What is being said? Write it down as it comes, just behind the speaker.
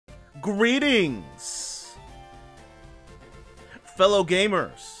Greetings, fellow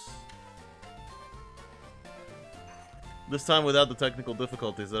gamers. This time without the technical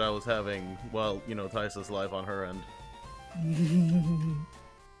difficulties that I was having while, you know, Taisa's live on her end.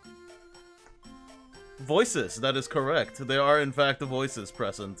 Voices, that is correct. There are in fact voices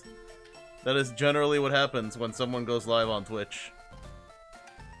present. That is generally what happens when someone goes live on Twitch.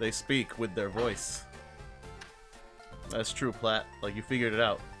 They speak with their voice. That's true, Platt. Like, you figured it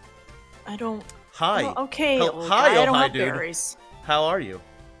out. I don't... Hi. Well, okay, Hi, I don't have dude. berries. How are you?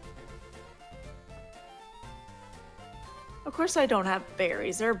 Of course I don't have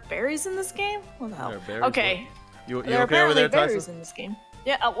berries. There are berries in this game? Well, no. There are berries. Okay. You There are okay over there, berries Tyson? in this game.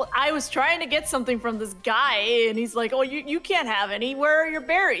 Yeah, well, I was trying to get something from this guy, and he's like, oh, you can't have any. Where are your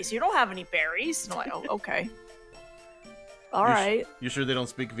berries? You don't have any berries. And I'm like, oh, okay. All right. You sure they don't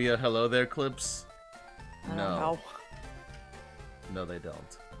speak via hello there clips? I don't know. No, they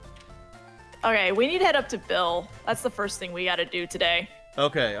don't. Okay, we need to head up to Bill. That's the first thing we gotta do today.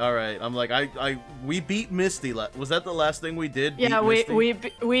 Okay, alright. I'm like, we beat Misty. Was that the last thing we did? Yeah,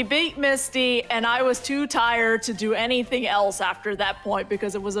 we beat Misty, and I was too tired to do anything else after that point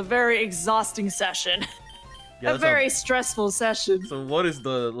because it was a very exhausting session. Yeah, a very stressful session. So what is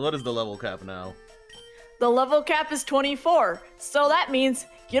the level cap now? The level cap is 24, so that means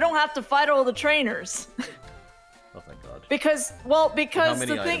you don't have to fight all the trainers. Oh, thank God. Because how many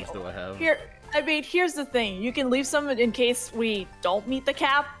the thing items do I have? Here's the thing. You can leave some in case we don't meet the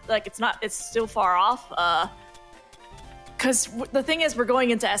cap. Like, it's still far off. Because the thing is, we're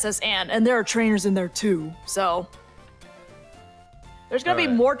going into SS and there are trainers in there too. So there's gonna be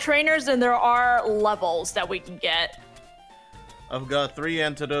more trainers than there are levels that we can get. I've got 3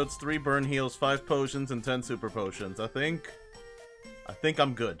 antidotes, 3 burn heals, 5 potions, and 10 super potions. I think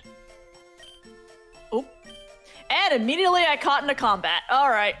I'm good. Oh. And immediately I caught into combat. All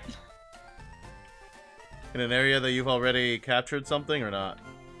right. In an area that you've already captured something or not?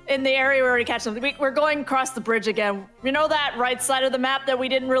 In the area we already captured something. We're going across the bridge again. You know that right side of the map that we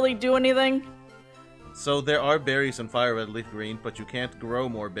didn't really do anything? So there are berries in Fire Red Leaf Green, but you can't grow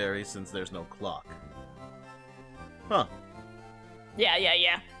more berries since there's no clock. Huh.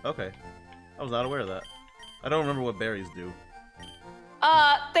 Yeah. Okay. I was not aware of that. I don't remember what berries do.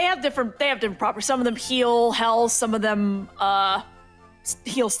 They have different properties. Some of them heal health, some of them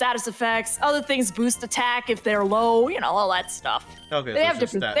heal status effects. Other things boost attack if they're low, you know, all that stuff. Okay, they have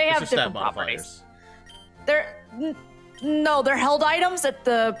different properties. They're held items that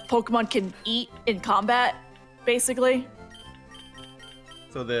the Pokemon can eat in combat, basically.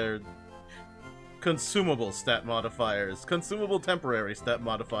 So they're consumable stat modifiers. Consumable temporary stat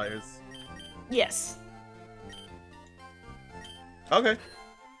modifiers. Yes. Okay.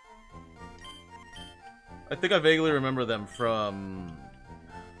 I think I vaguely remember them from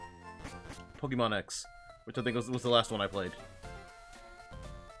Pokemon X, which I think was the last one I played.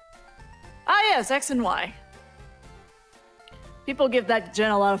 Ah yes, X and Y. People give that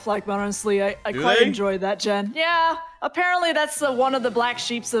gen a lot of flack, but honestly, I quite enjoyed that gen. Yeah, apparently that's one of the black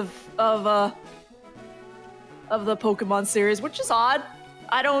sheeps of the Pokemon series, which is odd.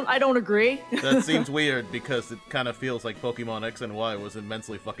 I don't agree. That seems weird because it kind of feels like Pokemon X and Y was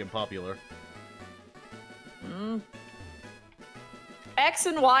immensely fucking popular. X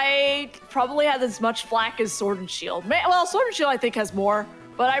and Y probably had as much flack as Sword and Shield. Well, Sword and Shield I think has more,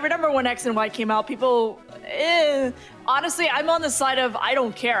 but I remember when X and Y came out, people, honestly, I'm on the side of I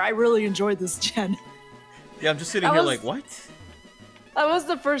don't care. I really enjoyed this gen. Yeah, I'm just sitting here like, what? That was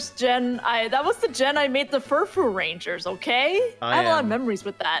the first gen that was the gen I made the Furfu Rangers, okay? I have a lot of memories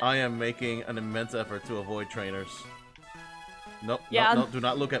with that. I am making an immense effort to avoid trainers. Nope, yeah, nope, do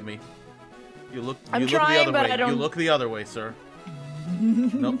not look at me. You look I'm the trying, other but way. I don't... You look the other way, sir.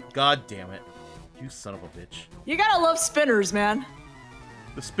 Nope, god damn it. You son of a bitch. You gotta love spinners, man.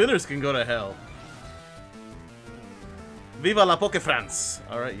 The spinners can go to hell. Viva la Poke France!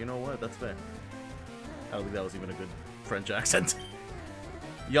 Alright, you know what? That's fair. I don't think that was even a good French accent.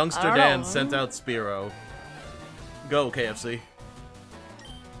 Youngster Dan sent out Spearow. Go, KFC.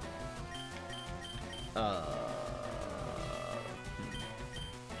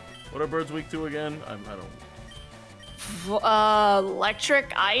 What are birds weak to again? I don't...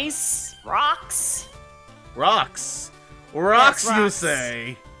 Electric, ice, rocks. Rocks! Rocks, yes, you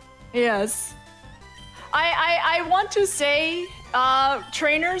say? Yes. I want to say,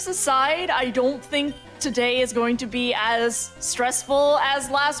 trainers aside, I don't think today is going to be as stressful as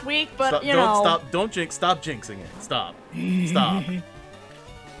last week, but stop, you know. Stop jinxing it. Stop. Stop.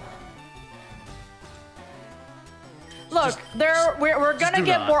 Look, we're gonna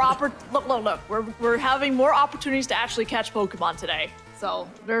get more look. We're having more opportunities to actually catch Pokemon today. So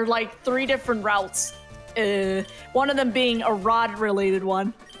there are like 3 different routes. One of them being a rod-related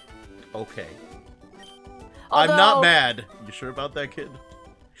one. Okay. Although, I'm not mad. You sure about that, kid?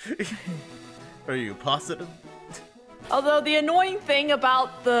 Are you positive? Although the annoying thing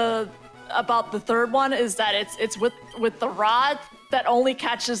about the 3rd one is that it's with the rod that only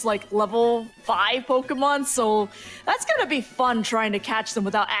catches like level 5 Pokemon, so that's gonna be fun trying to catch them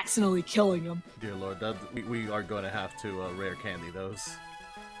without accidentally killing them. Dear Lord, we are going to have to rare candy those.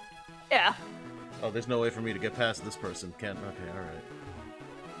 Yeah. Oh, there's no way for me to get past this person. Can't. Okay, alright.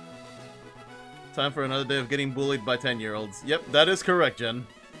 Time for another day of getting bullied by 10-year-olds. Yep, that is correct, Jen.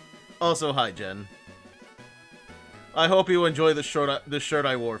 Also, hi, Jen. I hope you enjoy this shirt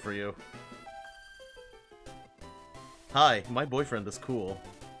I wore for you. Hi, my boyfriend is cool.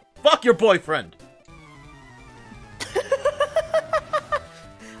 Fuck your boyfriend!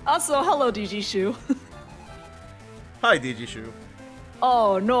 Also, hello, DG Shu. Hi, DG Shu.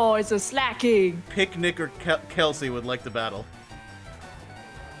 Oh no, it's a slacking. Picnic or Kelsey would like to battle.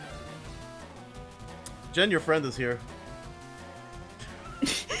 Jen, your friend is here.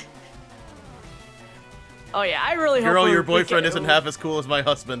 Oh yeah, I really hope. Girl, your boyfriend isn't half as cool as my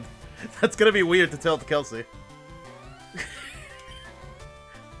husband. That's gonna be weird to tell to Kelsey.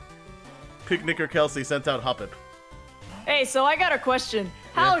 Picnic or Kelsey sent out Hoppip. Hey, so I got a question.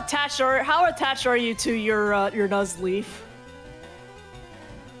 How attached are you to your Nuzleaf?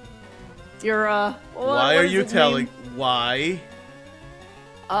 Why are you telling? Why?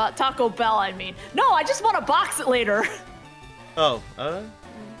 Taco Bell, I mean. No, I just want to box it later. Oh, I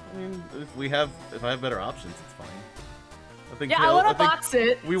mean, if I have better options, it's fine. I think. Yeah, I want to box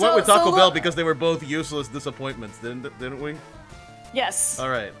it. We went with Taco Bell because they were both useless disappointments, didn't we? Yes. All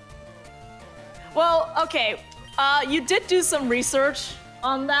right. Well, okay. You did do some research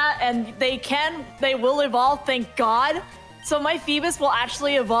on that, and they will evolve, thank God. So my Phoebus will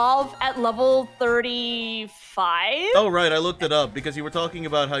actually evolve at level 35. Oh right, I looked it up because you were talking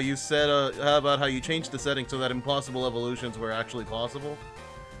about how you said about how you changed the setting so that impossible evolutions were actually possible.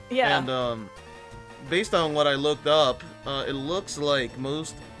 Yeah. And based on what I looked up, it looks like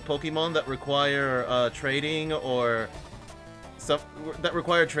most Pokemon that require trading or stuff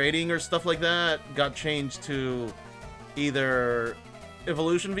like that got changed to either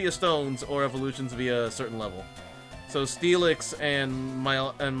evolution via stones or evolutions via a certain level. So Steelix and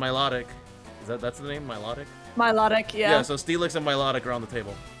Milotic, that's the name? Milotic? Milotic, yeah. Yeah, so Steelix and Milotic are on the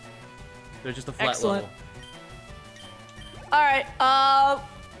table. They're just a flat level. Alright,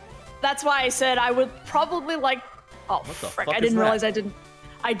 that's why I said I would probably like... Oh, frick, I did not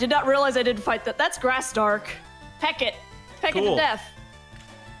realize I didn't fight that. That's Grass Dark. Peck it. Peck it to death.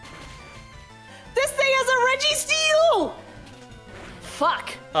 This thing has a Registeel!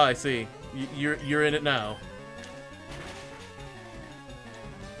 Fuck. Oh, I see. You're in it now.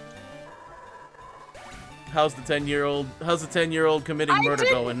 How's the 10-year-old committing murder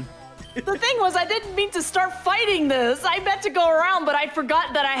going? The thing was, I didn't mean to start fighting this. I meant to go around, but I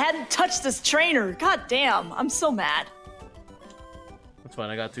forgot that I hadn't touched this trainer. God damn, I'm so mad. That's fine.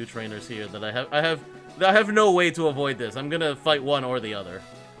 I got 2 trainers here that I have no way to avoid this. I'm gonna fight one or the other.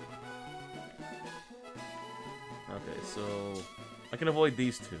 Okay, so I can avoid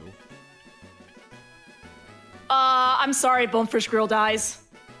these 2. I'm sorry, Bonefish Grill dies.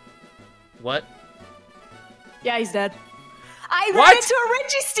 What? Yeah, he's dead. I ran into a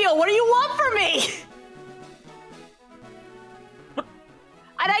Registeel! What do you want from me? What?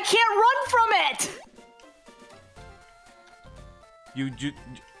 And I can't run from it!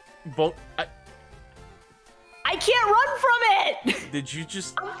 I can't run from it! Did you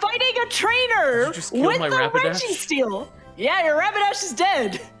just... I'm fighting a trainer with the Registeel! Yeah, your Rapidash is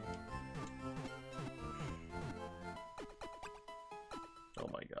dead! Oh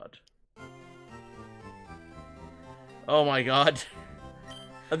my god. Oh my god.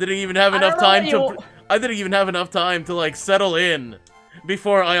 I didn't even have enough time to like settle in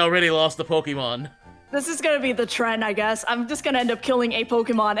before I already lost the Pokemon. This is gonna be the trend, I guess. I'm just gonna end up killing a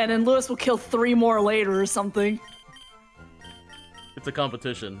Pokemon and then Lewis will kill 3 more later or something. It's a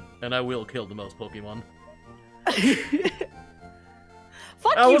competition, and I will kill the most Pokemon. Fuck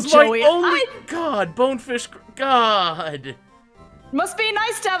that you, was Joey. My only... God, Bonefish... God. Must be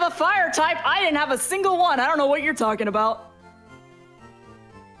nice to have a fire type. I didn't have a single one. I don't know what you're talking about.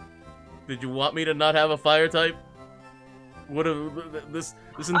 Did you want me to not have a fire type? Would have this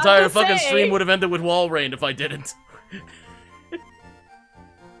entire fucking stream would have ended with wall rain if I didn't.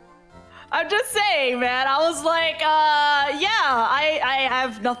 I'm just saying, man. I was like, yeah, I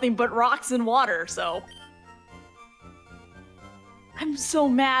have nothing but rocks and water, so. I'm so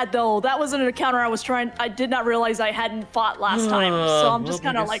mad though. That was an encounter I did not realize I hadn't fought last time. So I'm just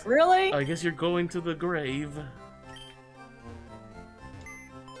kind of like, really? I guess you're going to the grave.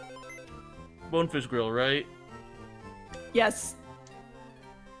 Bonefish Grill, right? Yes.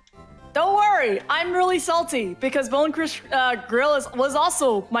 Don't worry, I'm really salty because Bonefish Grill was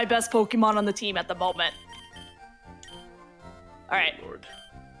also my best Pokemon on the team at the moment. All right. Lord.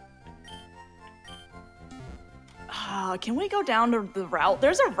 Can we go down to the route?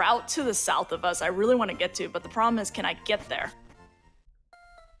 There's a route to the south of us I really want to get to, but the problem is, can I get there?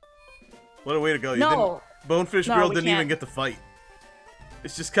 What a way to go. No. Bonefish Grill didn't even get to fight.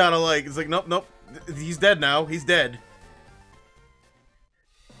 It's just kind of like, it's like, nope, nope. He's dead now. He's dead.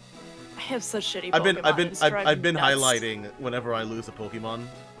 I have such shitty Pokemon. I've been highlighting whenever I lose a Pokemon.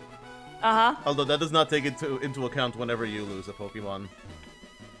 Uh-huh. Although that does not take into account whenever you lose a Pokemon.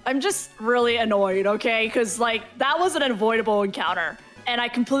 I'm just really annoyed, okay? Because, like, that was an avoidable encounter. And I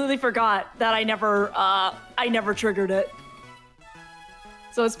completely forgot that I never triggered it.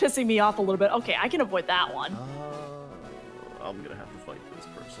 So it's pissing me off a little bit. Okay, I can avoid that one. I'm gonna have to fight this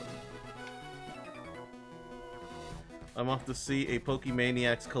person. I'm off to see a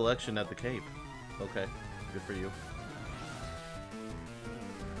Pokemaniacs collection at the Cape. Okay, good for you.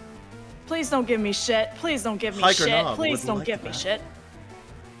 Please don't give me shit. Please don't give me shit. Please don't give me shit.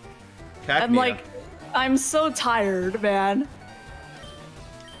 Cacnea. I'm like, I'm so tired, man.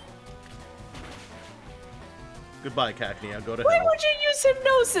 Goodbye, Cacnea. Go to Why hell. would you use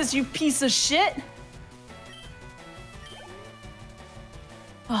hypnosis, you piece of shit?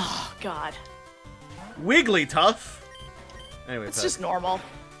 Oh, God. Wigglytuff? Anyway, it's just normal.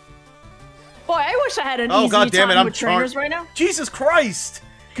 Boy, I wish I had an easy God damn it, time with trainers right now. Jesus Christ!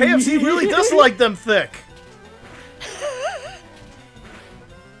 KFC really does like them thick.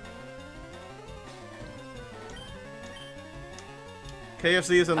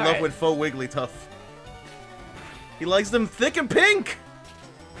 KFC is in love with faux Wigglytuff. He likes them thick and pink!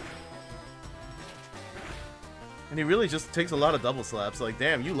 And he really just takes a lot of double slaps. Like,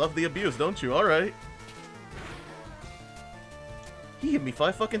 damn, you love the abuse, don't you? Alright. He hit me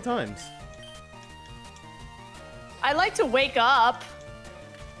 5 fucking times. I like to wake up.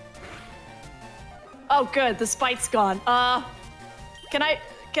 Oh, good. The spite's gone. Can I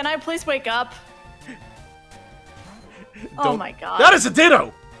please wake up? Oh my god. That is a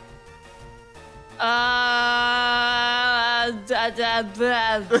Ditto!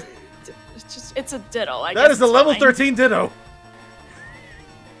 It's a Ditto, I guess. That is a level 13 Ditto!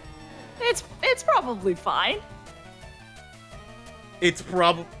 It's probably fine. It's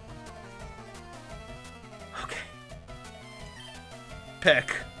probably... Okay.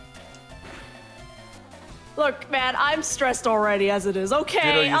 Peck. Look, man, I'm stressed already as it is.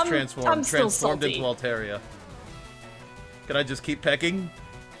 Okay, Ditto transformed. I'm still Transformed salty. into Altaria. Can I just keep pecking?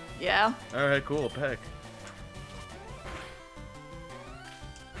 Yeah. Alright, cool, peck.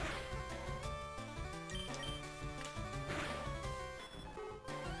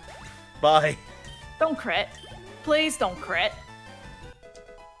 Bye. Don't crit. Please don't crit.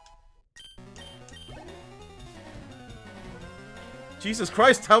 Jesus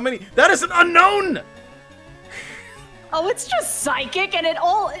Christ, how many? That is an unknown! Oh, it's just psychic and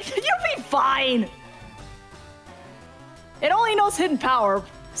you'll be fine. It only knows hidden power,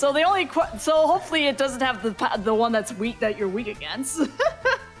 so so hopefully it doesn't have the one that's weak that you're weak against.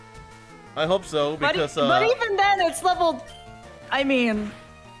 I hope so, because but even then, it's level. I mean,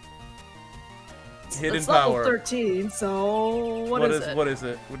 hidden it's power. level 13. So what is it? What is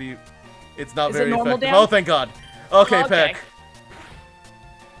it? What do you? It's not Is very it normal effective. damage? Oh, thank God. Okay, Peck.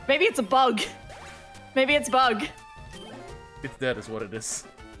 Maybe it's a bug. Maybe it's bug. It's dead, is what it is.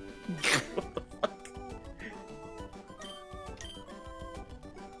 What the fuck?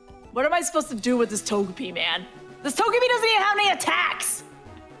 What am I supposed to do with this Togepi, man? This Togepi doesn't even have any attacks!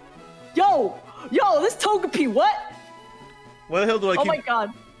 Yo, this Togepi, what? What the hell do I keep... Oh my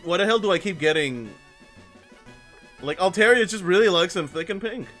god. What the hell do I keep getting? Like, Altaria just really likes them thick and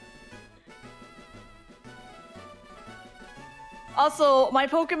pink. Also, my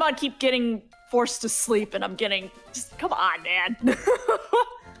Pokemon keep getting forced to sleep, and I'm getting... Just, come on, man.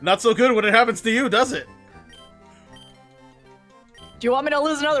 Not so good when it happens to you, does it? Do you want me to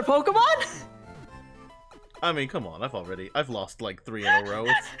lose another Pokemon? I mean, come on, I've lost like 3 in a row.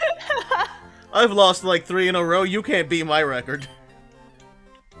 I've lost like 3 in a row, you can't beat my record.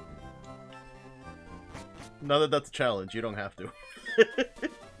 Now that that's a challenge, you don't have to.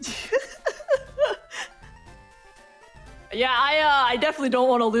 Yeah, I definitely don't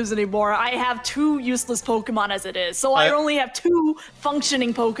want to lose anymore. I have 2 useless Pokemon as it is, so I only have 2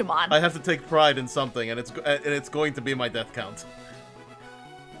 functioning Pokemon. I have to take pride in something, and it's going to be my death count.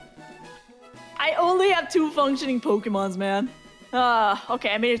 I only have 2 functioning Pokemons, man.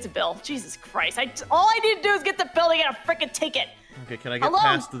 Okay, I made it to Bill. Jesus Christ. All I need to do is get the Bill to get a freaking ticket. Okay, can I get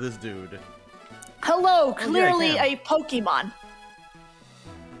past this dude? Hello, clearly a Pokemon.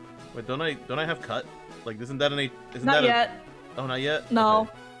 Wait, don't I have cut? Like, isn't that Not yet. Oh, not yet? No. Okay.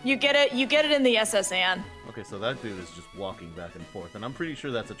 You get it in the SS Anne. Okay, so that dude is just walking back and forth, and I'm pretty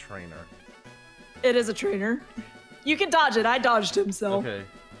sure that's a trainer. It is a trainer. You can dodge it. I dodged him, so. Okay.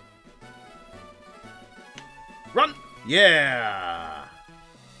 Run! Yeah!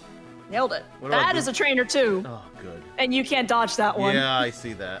 Nailed it. That is a trainer, too. Oh, good. And you can't dodge that one. Yeah, I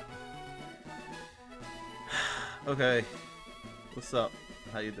see that. Okay. What's up?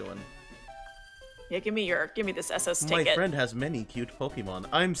 How you doing? Yeah, give me this SS ticket. My friend has many cute Pokemon.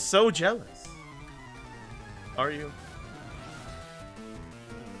 I'm so jealous. Are you?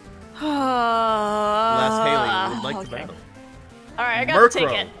 Last Haley would like to battle. Alright, I got the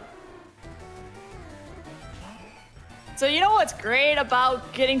ticket. So you know what's great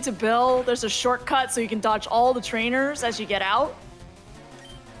about getting to Bill? There's a shortcut so you can dodge all the trainers as you get out.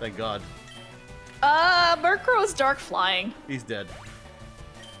 Thank God. Murkrow's dark flying. He's dead.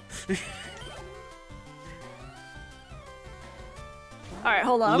 Alright,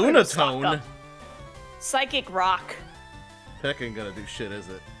 hold on. Lunatone? Psychic Rock. Peck ain't gonna do shit, is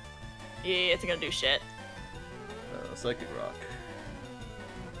it? Yeah, it's gonna do shit. Psychic Rock.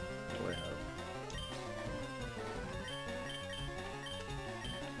 What do I have?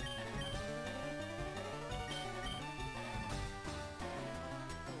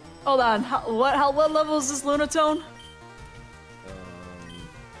 Hold on. What level is this Lunatone?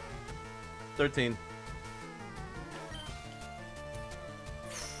 13.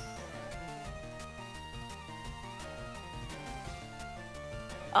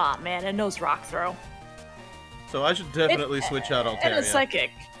 Ah, man, it knows Rock Throw. So I should definitely switch out Altaria. And it's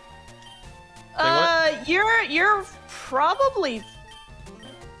Psychic. What? You're probably...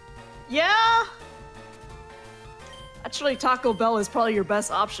 Yeah? Actually, Taco Bell is probably your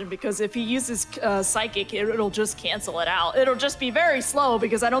best option because if he uses Psychic, it'll just cancel it out. It'll just be very slow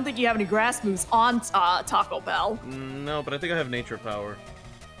because I don't think you have any grass moves on Taco Bell. No, but I think I have Nature Power.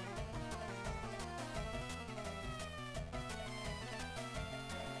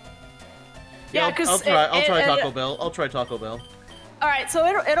 Yeah, because I'll try Taco Bell. I'll try Taco Bell. All right, so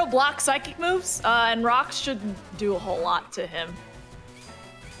it'll block Psychic moves, and Rocks shouldn't do a whole lot to him.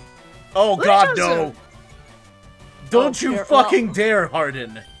 Oh God, no! Don't you fucking dare,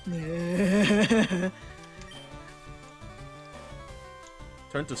 Harden!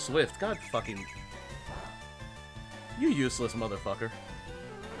 Turn to Swift. God fucking... You useless motherfucker.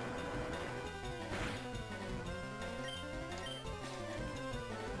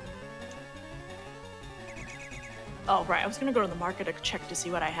 Oh, right. I was gonna go to the market to check to see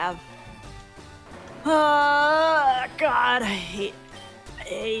what I have. God, I hate...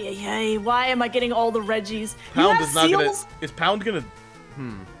 Hey, why am I getting all the Reggies? Pound is not gonna... Is Pound gonna...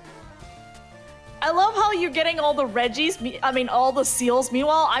 I love how you're getting all the Reggies, I mean, all the seals.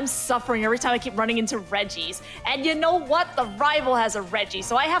 Meanwhile, I'm suffering every time I keep running into Reggies. And you know what? The rival has a Reggie,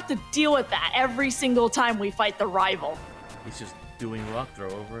 so I have to deal with that every single time we fight the rival. He's just doing Rock Throw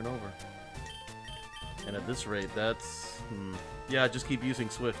over and over. And at this rate, that's... Yeah, just keep using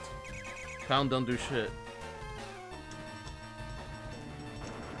Swift. Pound don't do shit.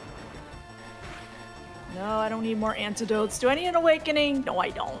 No, I don't need more antidotes. Do I need an awakening? No, I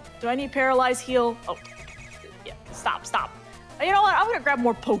don't. Do I need paralyze heal? Oh, yeah, stop. You know what? I'm gonna grab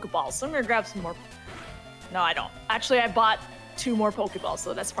more Pokeballs. I'm gonna grab some more... No, I don't. Actually, I bought 2 more Pokeballs,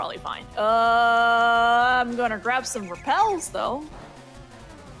 so that's probably fine. I'm gonna grab some repels, though.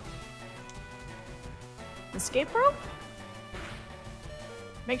 Escape rope?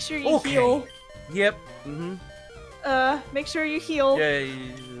 Make sure you heal. Yep. Make sure you heal. Yeah,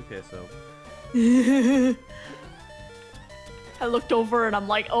 okay, so... I looked over and I'm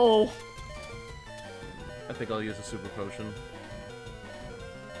like, oh. I think I'll use a super potion.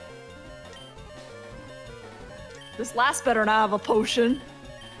 This last better not have a potion.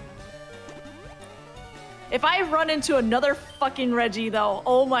 If I run into another fucking Reggie though,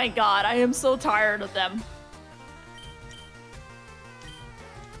 oh my god, I am so tired of them.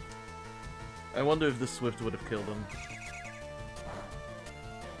 I wonder if the Swift would have killed him.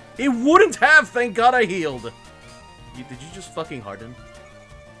 It wouldn't have! Thank God I healed! Did you just fucking harden?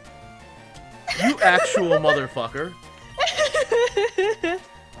 You actual motherfucker.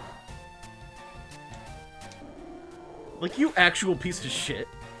 Like, you actual piece of shit.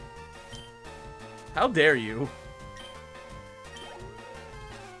 How dare you?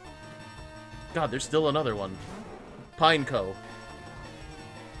 God, there's still another one. Pineco.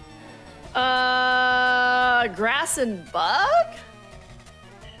 Grass and bug?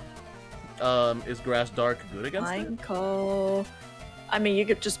 Is grass dark good against it? Pineco. I mean, you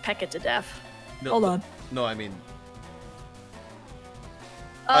could just peck it to death. No, Hold on. No, I mean...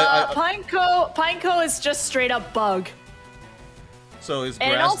 Pineco is just straight up bug. So is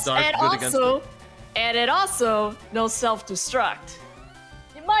grass dark good against it? And it also no self-destruct.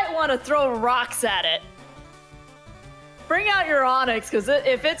 You might want to throw rocks at it. Bring out your Onyx, because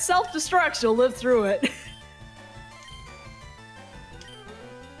if it self-destructs, you'll live through it. This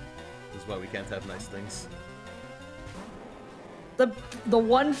is why we can't have nice things. The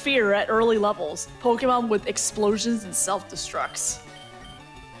one fear at early levels, Pokemon with explosions and self-destructs.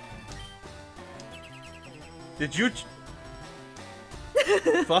 Did you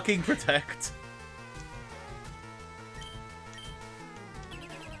fucking protect?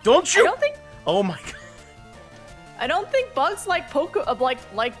 Don't you? I don't think. Oh my god. I don't think bugs like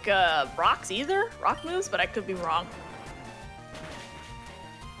rocks either. Rock moves, but I could be wrong.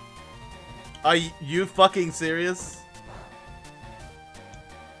 Are you fucking serious?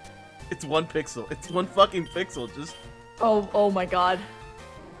 It's 1 pixel. It's 1 fucking pixel. Just. Oh my god.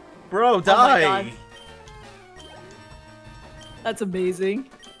 Bro, die. Oh my god. That's amazing.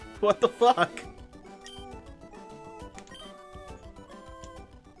 What the fuck?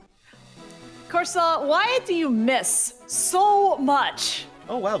 Corsa, why do you miss so much?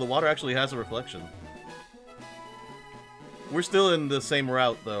 Oh wow, the water actually has a reflection. We're still in the same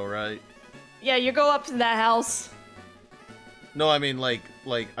route though, right? Yeah, you go up to that house. No, I mean like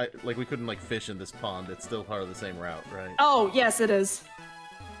we couldn't like fish in this pond. It's still part of the same route, right? Oh, yes it is.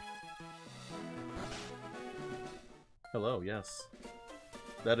 Hello, yes.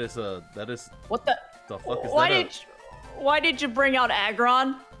 That is What the fuck is why did you bring out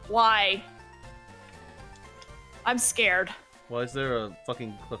Aggron? Why? I'm scared. Why is there a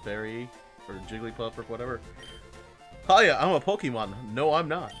fucking Clefairy or Jigglypuff or whatever? Hiya, I'm a Pokemon. No, I'm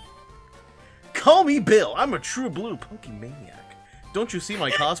not. Call me Bill. I'm a true blue Pokemaniac. Don't you see my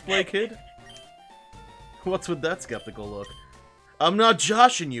cosplay, kid? What's with that skeptical look? I'm not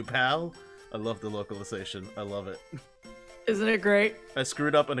joshing you, pal. I love the localization. I love it. Isn't it great? I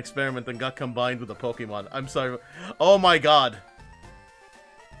screwed up an experiment and got combined with a Pokemon. I'm sorry. Oh my god.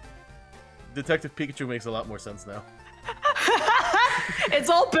 Detective Pikachu makes a lot more sense now. It's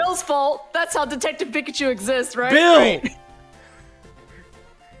all Bill's fault. That's how Detective Pikachu exists, right? Bill! Right.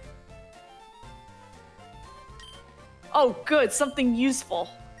 Oh, good. Something useful.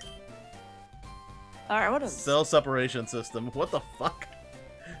 Alright, what is this? Cell separation system. What the fuck?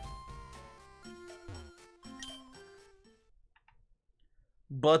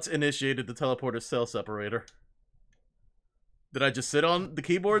 Butts initiated the teleporter cell separator. Did I just sit on the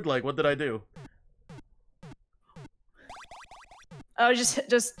keyboard? Like, what did I do? Oh, just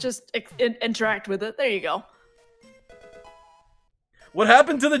interact with it. There you go. What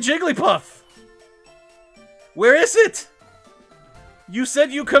happened to the Jigglypuff? Where is it? You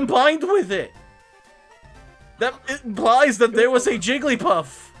said you combined with it. That implies that there was a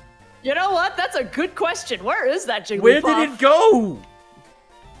Jigglypuff. You know what? That's a good question. Where is that Jigglypuff? Where did it go?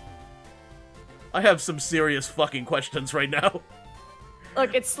 I have some serious fucking questions right now.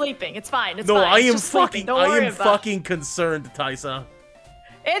 Look, it's sleeping. It's fine. It's no, fine. I am just fucking. Don't I worry am about fucking concerned, Taisa.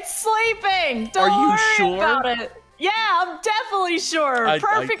 It's sleeping. Are Don't you worry sure? about it. Yeah, I'm definitely sure.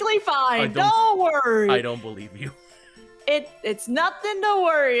 Perfectly fine. Don't worry. I don't believe you. It's nothing to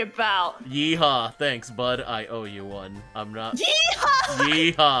worry about. Yeehaw. Thanks, bud. I owe you one. I'm not. Yeehaw!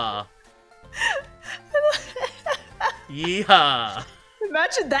 Yeehaw. Yeehaw.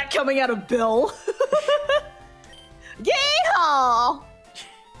 Imagine that coming out of Bill. Yeehaw!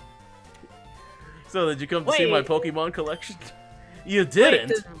 So, did you come to see my Pokemon collection? You didn't.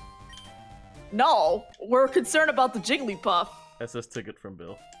 Wait, no, we're concerned about the Jigglypuff. SS ticket from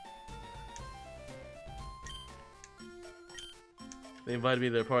Bill. They invited me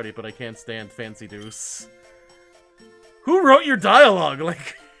to their party, but I can't stand Fancy Deuce. Who wrote your dialogue?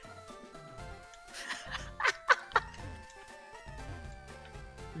 Like,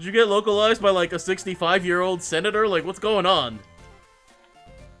 did you get localized by like a 65-year-old senator? Like, what's going on?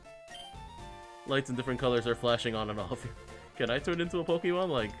 Lights in different colors are flashing on and off. Can I turn into a Pokemon?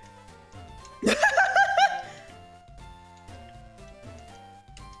 Like,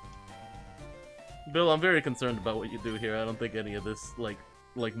 Bill, I'm very concerned about what you do here. I don't think any of this, like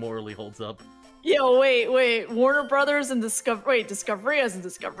morally holds up. Yo, wait. Warner Brothers and Discovery. Wait, Discovery as in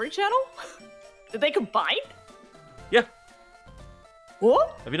Discovery Channel? Did they combine? Yeah.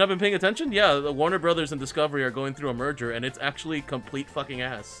 What? Have you not been paying attention? Yeah, the Warner Brothers and Discovery are going through a merger, and it's actually complete fucking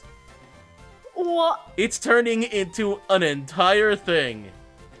ass. What? It's turning into an entire thing.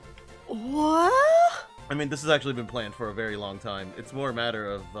 What? I mean, this has actually been planned for a very long time. It's more a matter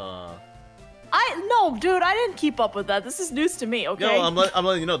of, No, dude, I didn't keep up with that. This is news to me, okay? No, I'm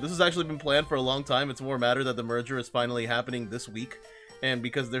letting you know, this has actually been planned for a long time. It's more a matter that the merger is finally happening this week. And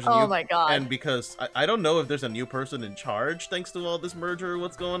because there's a Oh new... my god. And because, I don't know if there's a new person in charge thanks to all this merger or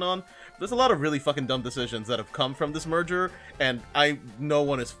what's going on. There's a lot of really fucking dumb decisions that have come from this merger, and no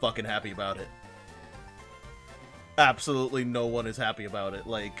one is fucking happy about it. Absolutely no one is happy about it,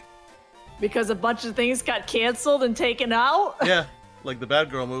 like... Because a bunch of things got canceled and taken out? Yeah, like the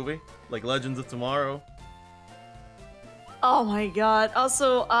Bad Girl movie, like Legends of Tomorrow. Oh my god.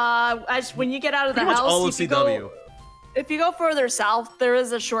 Also, when you get out of the Pretty much house, all of CW. If you go further south, there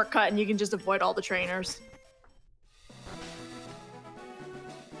is a shortcut and you can just avoid all the trainers.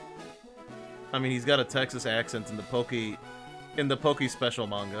 I mean, he's got a Texas accent in the Poke special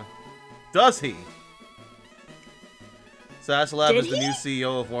manga. Does he? Saslab is the new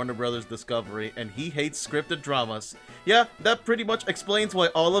CEO of Warner Brothers Discovery, and he hates scripted dramas. Yeah, that pretty much explains why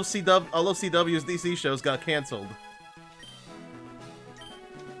all of CW's DC shows got canceled.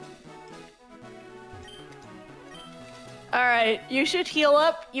 Alright, you should heal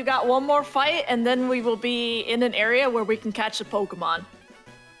up. You got one more fight, and then we will be in an area where we can catch a Pokemon.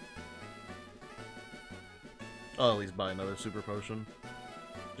 I'll at least buy another super potion.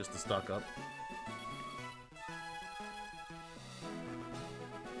 Just to stock up.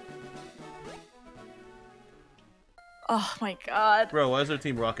 Oh my god. Bro, why is there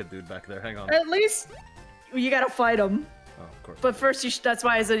Team Rocket dude back there? Hang on. At least you gotta fight him. Oh, of course. But first, that's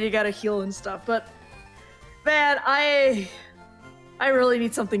why I said you gotta heal and stuff. But man, I really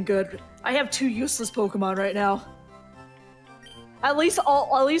need something good. I have 2 useless Pokemon right now. At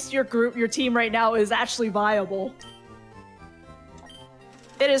least your team right now is actually viable.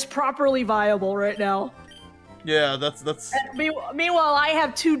 It is properly viable right now. Yeah, that's. And meanwhile, I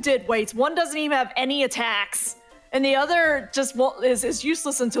have 2 dead weights. One doesn't even have any attacks, and the other just is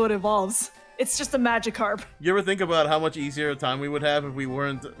useless until it evolves. It's just a Magikarp. You ever think about how much easier a time we would have if we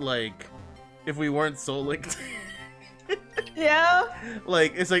weren't Soul Linked? Yeah.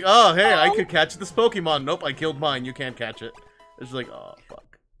 Like, it's like, oh, hey, I could catch this Pokemon. Nope, I killed mine. You can't catch it. It's like, oh,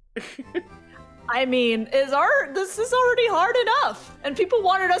 fuck. I mean, this is already hard enough, and people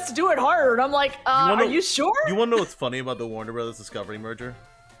wanted us to do it harder, and I'm like, are you sure? You wanna know what's funny about the Warner Brothers Discovery merger?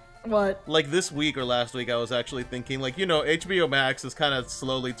 What? Like, this week or last week, I was actually thinking, like, you know, HBO Max has kind of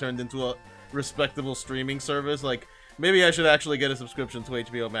slowly turned into a respectable streaming service. Like, maybe I should actually get a subscription to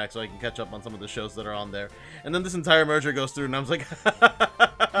HBO Max so I can catch up on some of the shows that are on there. And then this entire merger goes through, and I was like,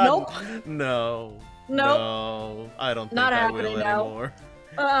 nope. No. Nope. No. I don't think I will anymore.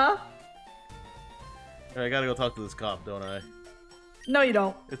 I gotta go talk to this cop, don't I? No, you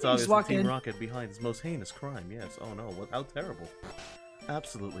don't. It's obviously Team Rocket behind his most heinous crime, yes. Oh no, how terrible.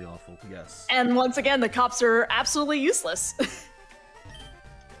 Absolutely awful, yes. And once again, the cops are absolutely useless.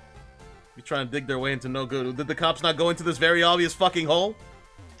 You trying to dig their way into no good. Did the cops not go into this very obvious fucking hole?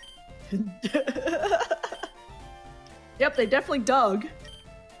 Yep, they definitely dug. Dear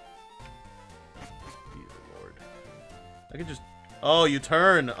Lord. I can just... Oh, you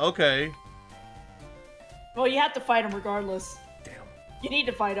turn. Okay. Well, you have to fight him regardless. Damn. You need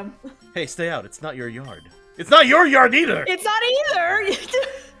to fight him. Hey, stay out. It's not your yard. It's not your yard either! It's not either!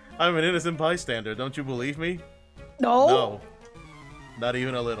 I'm an innocent bystander. Don't you believe me? No. No. Not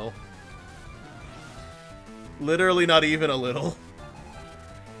even a little. Literally not even a little.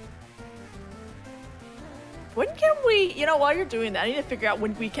 When can we... You know, while you're doing that, I need to figure out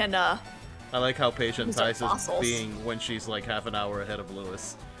when we can, I like how patient Tice is fossils. being when she's like half an hour ahead of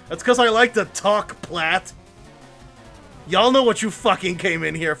Lewis. That's because I like to talk, Platt. Y'all know what you fucking came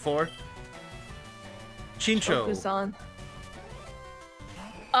in here for. Chincho. Focus on.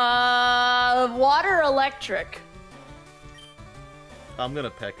 Water electric. I'm gonna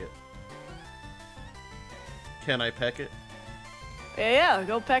peck it. Can I peck it? Yeah,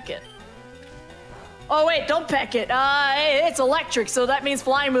 go peck it. Oh wait, don't peck it. It's electric, so that means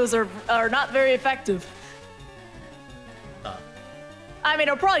flying moves are not very effective. I mean,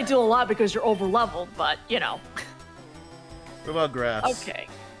 it'll probably do a lot because you're over leveled, but you know. What about grass? Okay.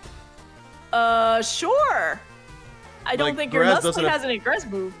 Sure. I don't think your grass Nuzlocke has any grass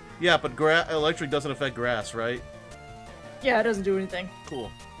move. Yeah, but electric doesn't affect grass, right? Yeah, it doesn't do anything.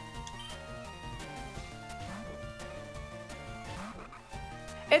 Cool.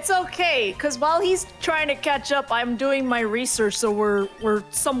 It's okay, because while he's trying to catch up, I'm doing my research, so we're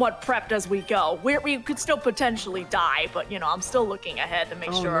somewhat prepped as we go. We could still potentially die, but, you know, I'm still looking ahead to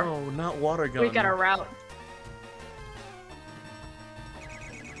make sure. Oh no, not water gun. We got a route.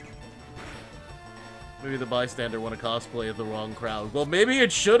 Maybe the bystander want to cosplay the wrong crowd. Well, maybe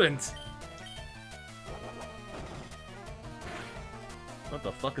it shouldn't. What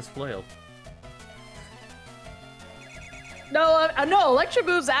the fuck is Flail? No, no, electric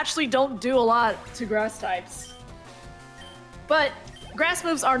moves actually don't do a lot to grass types. But grass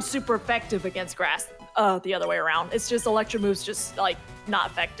moves aren't super effective against grass, the other way around. It's just electric moves just, like, not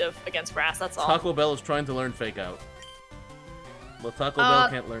effective against grass, that's all. Taco Bell is trying to learn Fake Out. Well, Taco Bell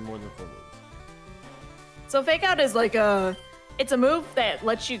can't learn more than 4 moves. So Fake Out is like it's a move that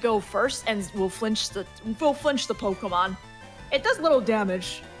lets you go first and will flinch the Pokemon. It does little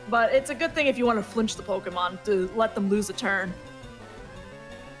damage, but it's a good thing if you want to flinch the Pokemon to let them lose a turn.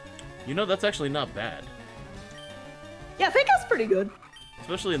 You know, that's actually not bad. Yeah, Fake Out's pretty good.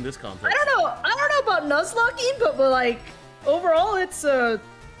 Especially in this context. I don't know about Nuzlocke, but like overall, it's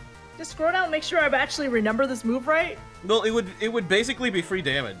just scroll down and make sure I actually remember this move right. Well, it would basically be free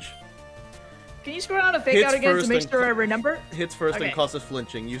damage. Can you scroll down to Fake Out again to make sure I remember? Hits first and causes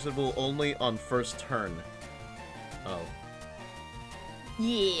flinching. Usable only on first turn. Oh.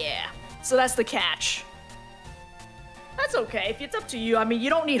 Yeah. So that's the catch. That's okay. If it's up to you, I mean,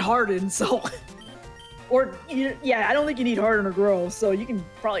 you don't need Harden, so... yeah, I don't think you need Harden or Grow, so you can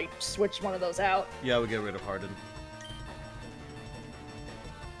probably switch one of those out. Yeah, I would get rid of Harden.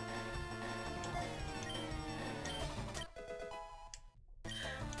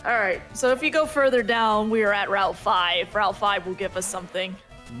 Alright, so if you go further down, we are at Route 5. Route 5 will give us something.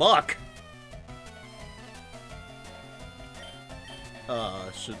 Muck!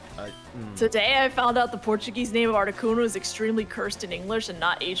 Should I... Today I found out the Portuguese name of Articuno is extremely cursed in English and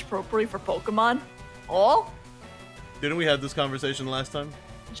not age-appropriate for Pokemon. Oh? Didn't we have this conversation last time?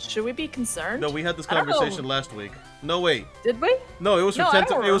 Should we be concerned? No, we had this conversation last week. No, wait. Did we? No, it was for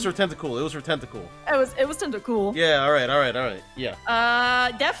Tentacool. It was for Tentacool. It was for Tentacool. It was Tentacool. Yeah, alright.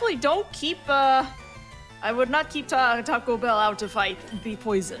 Yeah. Definitely don't keep, I would not keep Taco Bell out to fight the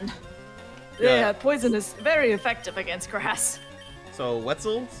poison. Yeah, poison is very effective against grass. So,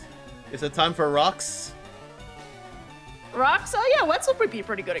 Wetzel? Is it time for rocks? Rocks? Oh yeah, Wetzel would be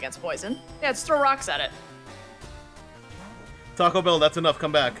pretty good against poison. Yeah, just throw rocks at it. Taco Bell, that's enough.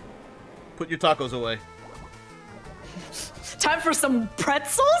 Come back. Put your tacos away. Time for some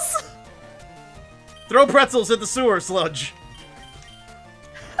pretzels? Throw pretzels at the sewer sludge.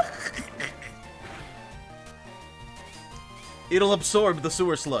 It'll absorb the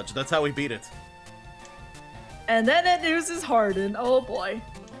sewer sludge. That's how we beat it. And then it uses Harden. Oh boy.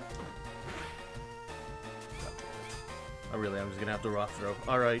 I'm just gonna have to rock throw.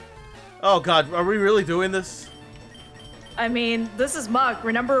 Alright. Oh god, are we really doing this? I mean, this is Muck.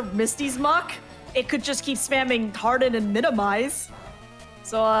 Remember Misty's Muck? It could just keep spamming Harden and Minimize.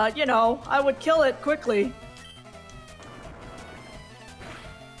 So, you know, I would kill it quickly.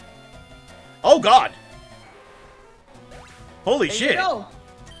 Oh god! Holy There shit! you go.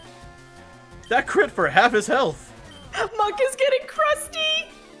 That crit for half his health! Muck is getting crusty!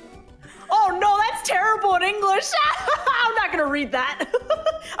 Oh no, that's terrible in English! I'm not gonna read that.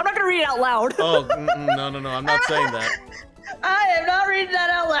 I'm not gonna read it out loud. Oh, no, I'm not saying that. I am not reading that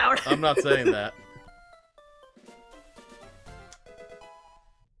out loud. I'm not saying that.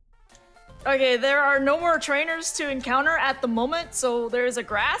 Okay, there are no more trainers to encounter at the moment, so there is a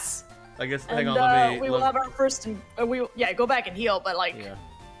grass. I guess, And, hang on, we will have our first, go back and heal, but like,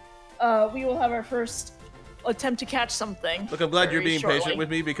 we will have our first attempt to catch something. Look, I'm glad you're being shortly. patient with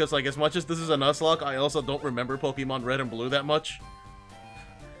me, because, like, as much as this is a Nuzlocke, I also don't remember Pokemon Red and Blue that much.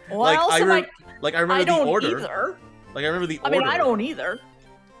 Well, Like, I remember the don't order. either. Like, I remember the order. I mean, I don't either.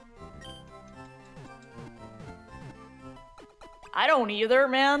 I don't either,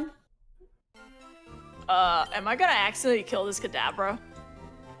 man. Am I gonna accidentally kill this Kadabra?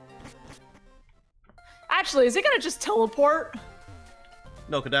 Actually, is it gonna just teleport?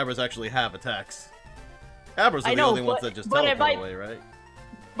 No, Kadabras actually have attacks. Abras are the only ones that just teleport away, right?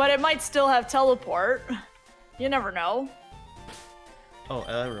 But it might still have teleport. You never know. Oh,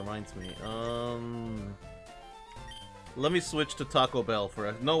 that reminds me. Let me switch to Taco Bell for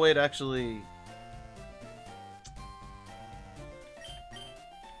a... No, wait, actually...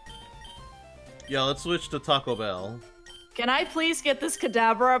 Yeah, let's switch to Taco Bell. Can I please get this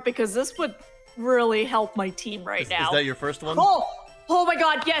Kadabra? Because this would really help my team right now. Is that your first one? Oh my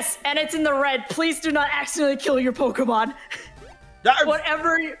god, yes! And it's in the red. Please do not accidentally kill your Pokemon.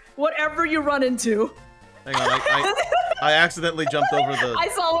 Whatever you run into. Hang on, I accidentally jumped over the... I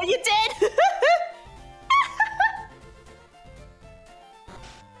saw what you did!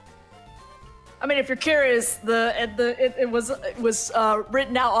 I mean, if you're curious, it was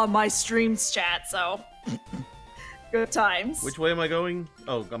written out on my stream's chat, so good times. Which way am I going?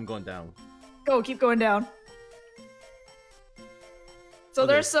 Oh, I'm going down. Go, keep going down. So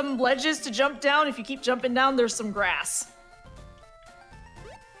Okay. there's some ledges to jump down. If you keep jumping down, there's some grass.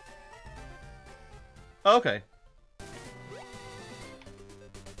 Okay.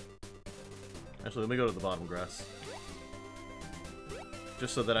 Actually, let me go to the bottom grass.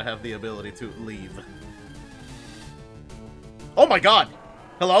 Just so that I have the ability to leave. Oh my god!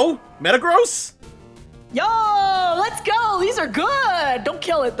 Hello? Metagross? Yo, let's go! These are good! Don't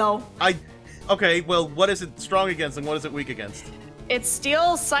kill it, though. Okay, well, what is it strong against and what is it weak against? It's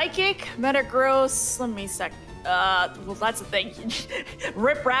Steel, Psychic, Metagross. Let me sec. Well, that's the thing.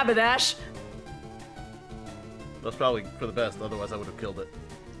 Rip Rapidash. That's probably for the best, otherwise I would have killed it.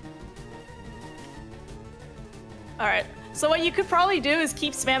 Alright, so what you could probably do is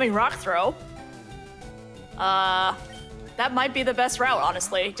keep spamming Rock Throw. That might be the best route,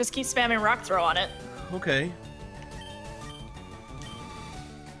 honestly. Just keep spamming Rock Throw on it. Okay.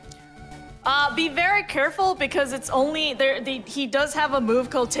 Be very careful because it's only he does have a move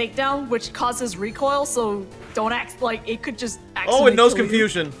called Takedown, which causes recoil, so don't act like it could just Oh, it knows kill you.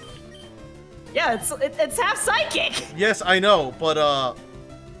 confusion. Yeah, it's half psychic. Yes, I know, but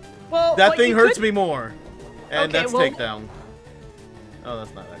Well, that what thing you hurts could- me more. And Okay, that's well- takedown. Oh,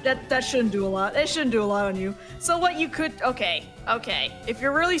 that's not actually. That shouldn't do a lot. It shouldn't do a lot on you. So what you could okay. If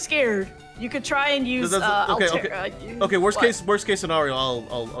you're really scared, you could try and use Okay, worst case scenario,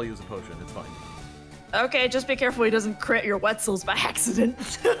 I'll use a potion. It's fine. Okay, just be careful he doesn't crit your Wetzels by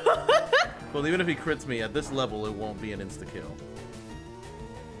accident. Well, even if he crits me at this level, it won't be an insta-kill.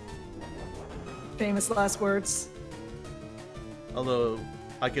 Famous last words. Although,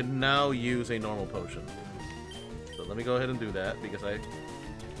 I can now use a normal potion. So let me go ahead and do that, because I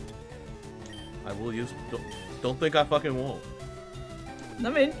will use... Don't think I fucking won't. I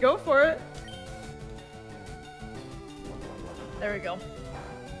mean, go for it. There we go.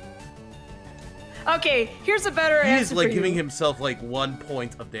 Okay, here's a better answer He's like for giving you. himself like 1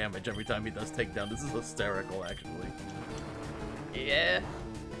 point of damage every time he does takedown. This is hysterical, actually. Yeah.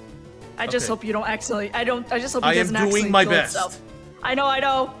 I just Okay. hope you don't accidentally. I just hope he I am doesn't doing accidentally my kill best. himself. I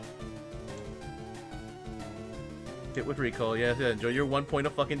know. Hit with recoil, yeah, enjoy your 1 point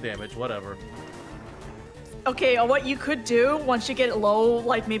of fucking damage, whatever. Okay, what you could do once you get low,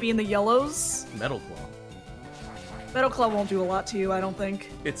 like maybe in the yellows, Metal Claw. Metal Claw won't do a lot to you, I don't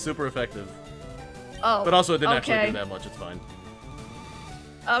think. It's super effective. Oh. But also, it didn't actually okay. do that much, it's fine.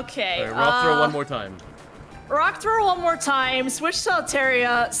 Okay. Alright, rock throw one more time. Rock throw one more time, switch to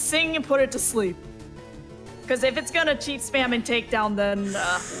Altaria, sing and put it to sleep. Because if it's gonna cheat spam and takedown, then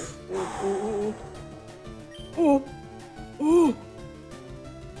ooh.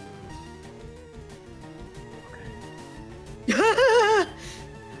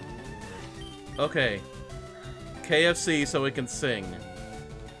 Okay. KFC so it can sing.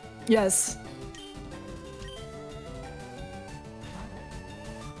 Yes.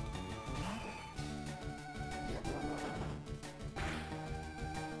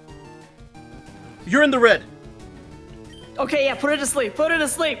 You're in the red! Okay, yeah, put it to sleep. Put it to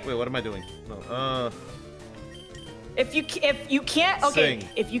sleep. Wait, what am I doing? No, If you can't, okay, Sing.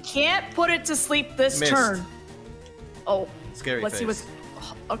 if you can't put it to sleep this Missed. turn. Oh. Scary Let's see face.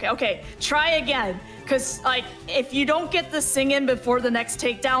 what's. Okay. Try again. Cause like if you don't get the sing in before the next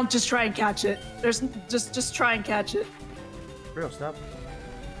takedown, just try and catch it. Just try and catch it. Bro, stop.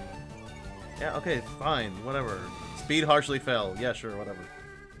 Yeah, okay, fine, whatever. Speed harshly fell. Yeah, sure, whatever.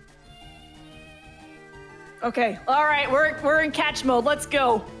 Okay. All right. We're in catch mode. Let's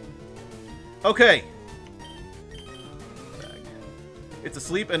go. Okay. It's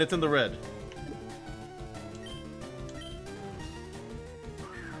asleep and it's in the red.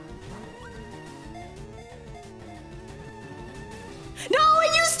 No, I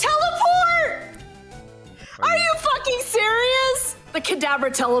used teleport. Are you fucking serious? The Kadabra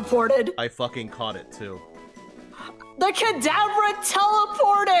teleported. I fucking caught it too. The Kadabra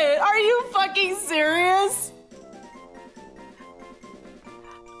teleported! Are you fucking serious?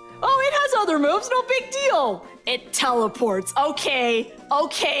 Oh, it has other moves, no big deal! It teleports. Okay.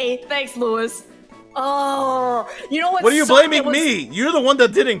 Thanks, Lewis. Oh, you know what? What are you sucked? blaming me? You're the one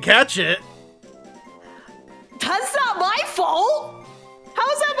that didn't catch it. That's not my fault! How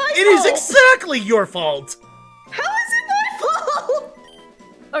is that my It fault? is exactly your fault. How is it my fault?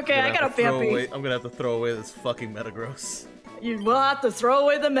 Okay, I got a Vampy. I'm gonna have to throw away this fucking Metagross. You will have to throw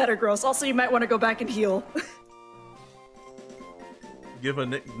away the Metagross. Also, you might want to go back and heal. Give a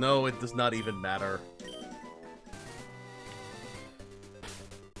nick. No, it does not even matter.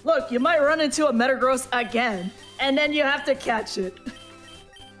 Look, you might run into a Metagross again, and then you have to catch it.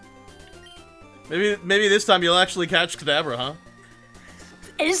 Maybe this time you'll actually catch Kadabra, huh?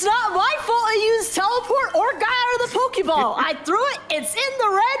 It's not my fault I used teleport or got out of the Pokeball. I threw it. It's in the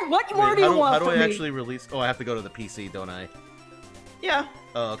red. What more do you want from me? How do I actually release? Oh, I have to go to the PC, don't I? Yeah.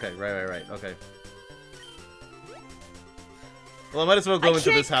 Oh, okay. Right. Okay. Well, I might as well go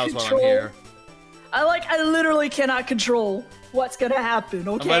into this house while I'm here. I literally cannot control what's gonna happen,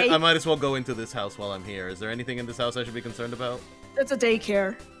 okay? I might as well go into this house while I'm here. Is there anything in this house I should be concerned about? It's a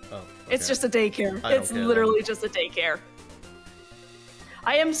daycare. Oh, okay. It's just a daycare. It's literally just a daycare.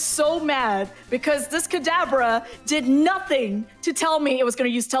 I am so mad because this Kadabra did nothing to tell me it was going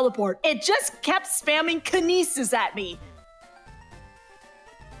to use teleport. It just kept spamming Kinesis at me.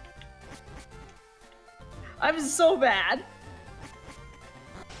 I'm so mad.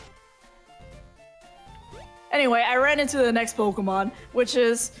 Anyway, I ran into the next Pokemon, which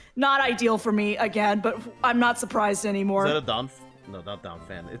is not ideal for me again, but I'm not surprised anymore. Is that a Don? No, not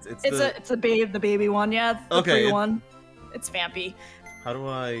Donphan. It's the baby one, yeah. The free one. It's Vampy. How do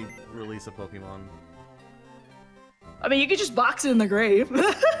I release a Pokemon? I mean, you could just box it in the grave.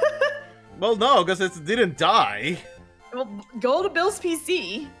 Well, no, because it didn't die. Well, go to Bill's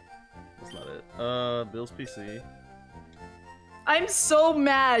PC. That's not it. Bill's PC. I'm so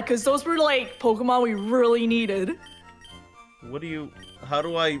mad because those were like Pokemon we really needed. How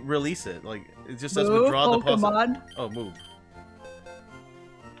do I release it? Like, it just says move, withdraw Pokemon. deposit. Oh, move.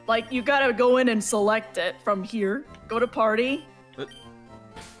 Like, you gotta go in and select it from here. Go to party.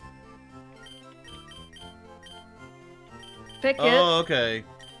 Pick it. Oh, okay.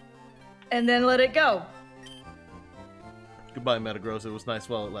 And then let it go. Goodbye, Metagross. It was nice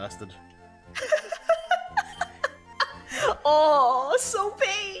while it lasted. Oh, so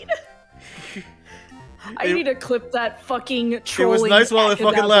pain. I need to clip that fucking trolling. It was nice while it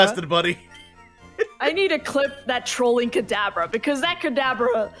fucking lasted, buddy. I need to clip that trolling Kadabra because that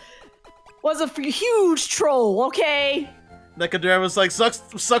Kadabra was a huge troll, okay? That Kadabra was like,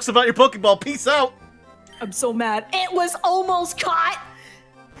 sucks about your Pokeball. Peace out. I'm so mad. It was almost caught.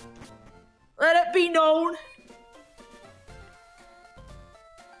 Let it be known.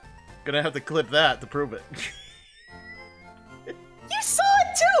 Gonna have to clip that to prove it. You saw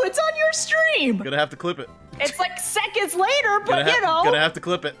it too. It's on your stream. Gonna have to clip it. It's like seconds later, but you know. Gonna have to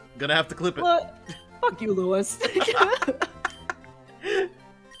clip it. Gonna have to clip it. Fuck you, Lewis.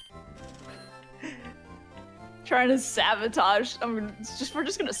 Trying to sabotage. I mean, we're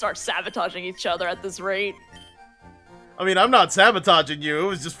just gonna start sabotaging each other at this rate. I mean, I'm not sabotaging you. It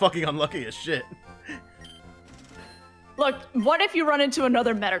was just fucking unlucky as shit. Look, what if you run into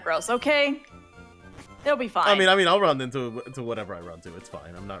another Metagross, okay? It'll be fine. I mean, I'll run into whatever I run to. It's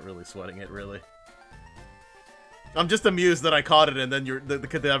fine. I'm not really sweating it, really. I'm just amused that I caught it and then the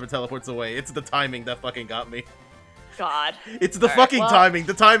Kadabra teleports away. It's the timing that fucking got me. God. It's the fucking timing.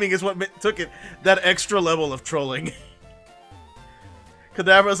 The timing is what took it that extra level of trolling.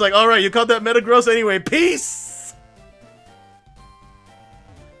 Kadabra's like, alright, you caught that Metagross anyway. Peace!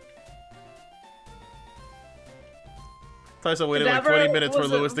 Tyso waited like 20 minutes for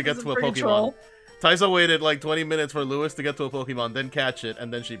Lewis to get to a Pokemon. Troll. Tyso waited like 20 minutes for Lewis to get to a Pokemon, then catch it,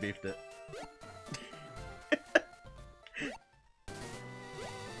 and then she beefed it.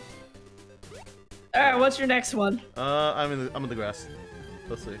 Alright, what's your next one? I'm in the grass.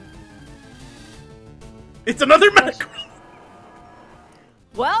 Let's see. It's another Metagross!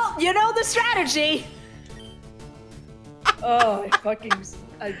 Well, you know the strategy! Oh, I fucking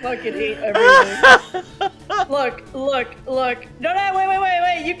hate everything. Look. No,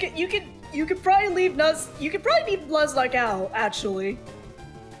 wait. You could probably leave Nuzlocke out, actually.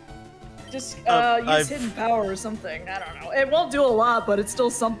 Just use hidden power or something. I don't know. It won't do a lot, but it's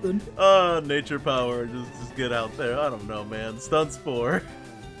still something. Nature power. Just get out there. I don't know, man. Stun Spore.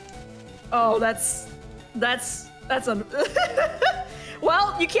 Oh, that's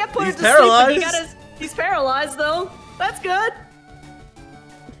well, you can't put He's it to paralyzed. sleep. He's paralyzed though. That's good.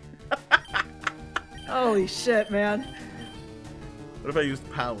 Holy shit, man. What if I used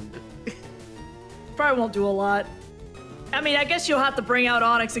Pound? Probably won't do a lot. I mean, I guess you'll have to bring out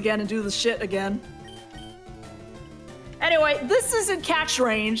Onyx again and do the shit again. Anyway, this is in catch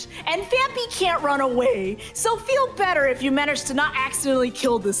range, and Vampy can't run away, so feel better if you manage to not accidentally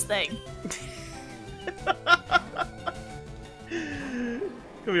kill this thing.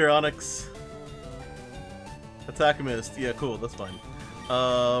 Come here, Onyx. Attack missed. Yeah, cool. That's fine.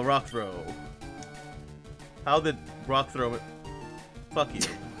 Rock throw. How did rock throw it? Fuck you.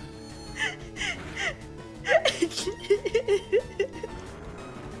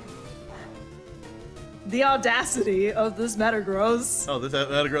 The audacity of this Metagross. Oh, this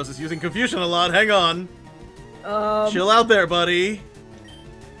Metagross is using Confusion a lot. Hang on. Chill out there, buddy.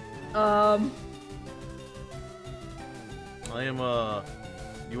 I I am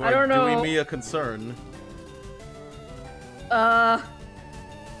You I are don't know. doing me a concern. I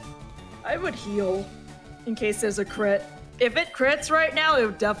would heal in case there's a crit. If it crits right now, it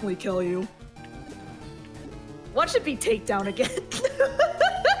would definitely kill you. What should be takedown again?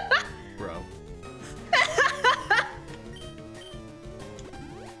 Bro.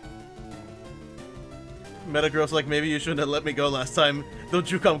 Metagirl's like, maybe you shouldn't have let me go last time.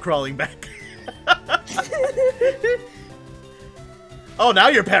 Don't you come crawling back. Oh, now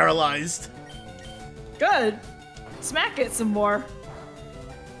you're paralyzed. Good. Smack it some more.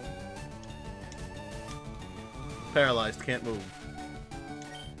 Paralyzed, can't move.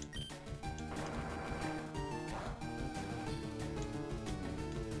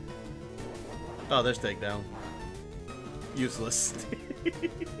 Oh, there's takedown. Useless.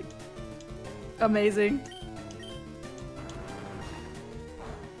 Amazing.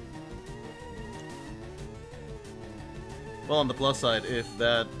 Well, on the plus side, if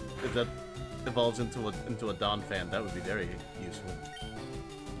that evolves into a Dawn fan, that would be very useful.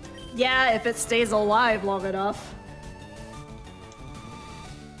 Yeah, if it stays alive long enough.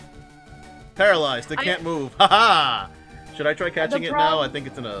 Paralyzed, it can't move. Haha! Should I try catching it now? I think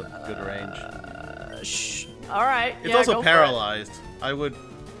it's in a good range. Alright. It's also paralyzed. I would...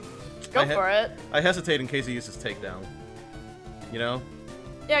 Go for it. I hesitate in case he uses takedown. You know?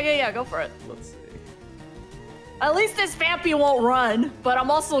 Yeah, go for it. Let's see. At least this Vampy won't run, but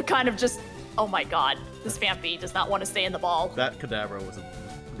I'm also kind of just... Oh my god. This Vampy does not want to stay in the ball. That Kadabra was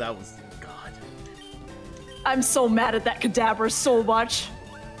that was... God. I'm so mad at that Kadabra so much.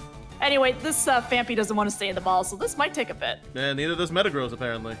 Anyway, this Vampy doesn't want to stay in the ball, so this might take a bit. And neither does Metagross,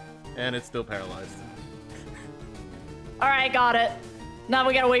 apparently. And it's still paralyzed. Alright, got it. Now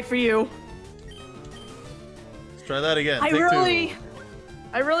we gotta wait for you. Let's try that again. I Take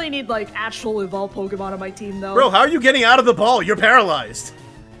really need, like, actual evolved Pokemon on my team, though. Bro, how are you getting out of the ball? You're paralyzed.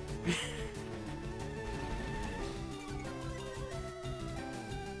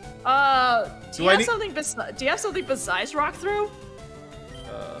 Do you have something besides Rock Throw?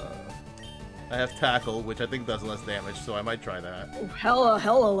 I have Tackle, which I think does less damage, so I might try that. Oh,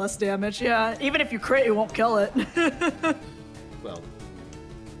 hella less damage, yeah. Even if you crit, it won't kill it. Well.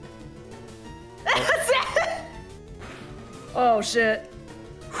 Oh, shit.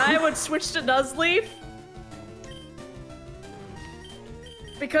 I would switch to Nuzleaf.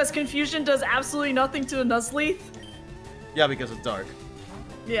 Because Confusion does absolutely nothing to a Nuzleaf. Yeah, because it's dark.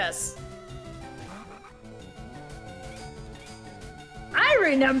 Yes. I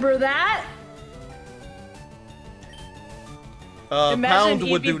remember that. Pound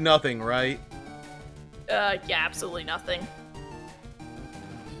would do nothing, right? Yeah, absolutely nothing.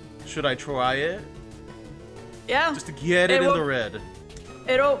 Should I try it? Yeah. Just to get it in the red.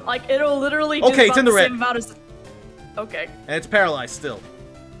 It'll literally okay, it's in the red. Okay. And it's paralyzed still.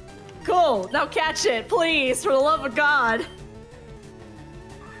 Cool. Now catch it, please, for the love of God.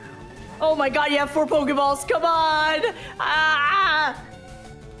 Oh my god, you have 4 Pokeballs. Come on. Ah!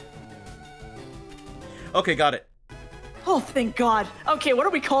 Okay, got it. Oh, thank God. Okay, what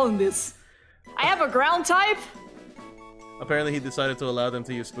are we calling this? I have a ground type? Apparently he decided to allow them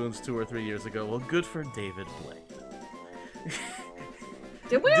to use spoons 2 or 3 years ago. Well, good for David Blake.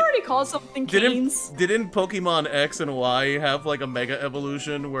 Did we already call something Canes? Didn't Pokemon X and Y have, like, a Mega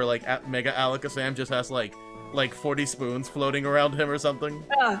Evolution where, like, Mega Alakazam just has, like 40 spoons floating around him or something?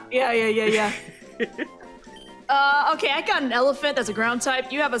 Yeah. Okay, I got an elephant that's a ground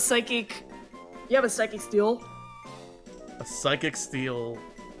type. You have a psychic... You have a psychic steel. A psychic steel...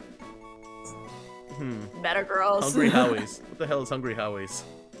 Metagross. Hungry Howies. What the hell is Hungry Howies?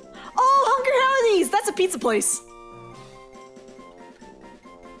 Oh, Hungry Howies! That's a pizza place.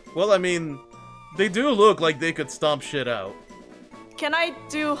 Well, I mean, they do look like they could stomp shit out. Can I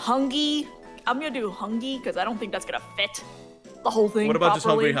do Hungy? I'm gonna do Hungy, because I don't think that's gonna fit the whole thing What about properly. just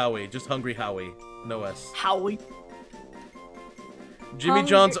Hungry Howie? Just Hungry Howie. No S. Howie. Jimmy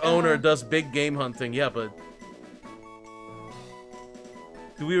John's owner does big game hunting. Yeah, but...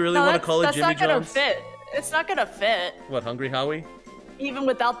 Do we really want to call it Jimmy John's? That's not gonna fit. It's not gonna fit. What, Hungry Howie? Even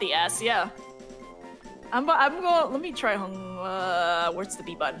without the S, yeah. I'm going. Let me try where's the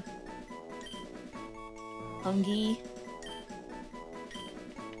B button? Hungy.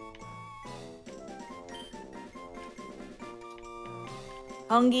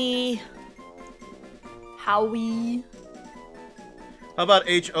 Hungy. Howie. How about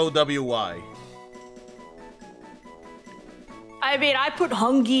Howy? I mean, I put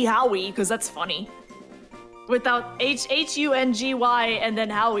Hungy Howie because that's funny. Without Hungy and then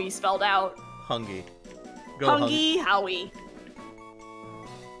Howie spelled out. Hungy. Go Hungy Howie.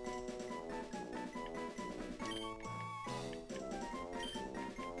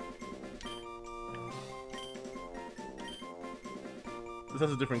 This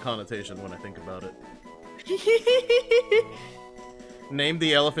has a different connotation when I think about it. Name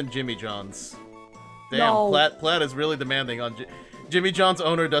the elephant Jimmy John's. Damn, No. Platt is really demanding on Jimmy John's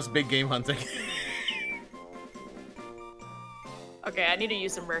owner does big game hunting. Okay, I need to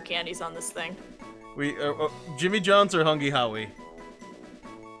use some rare candies on this thing. We Jimmy John's or Hungry Howie?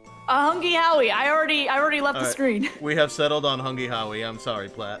 Hungry Howie. I already left the screen. We have settled on Hungry Howie. I'm sorry,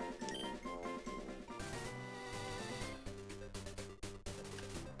 Platt.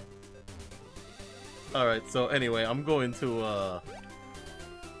 Alright, so anyway, I'm going to,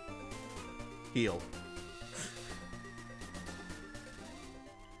 heal.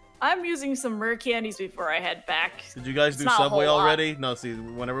 I'm using some rare candies before I head back. Did you guys do Subway already? No, see,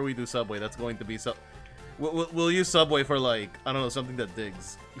 whenever we do Subway, that's going to be we'll use Subway for, like, I don't know, something that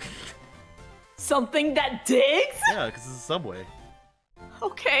digs. Something that digs? Yeah, because it's a Subway.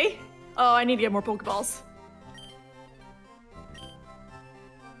 Okay. Oh, I need to get more Pokeballs.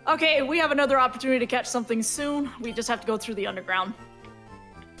 Okay, we have another opportunity to catch something soon. We just have to go through the underground.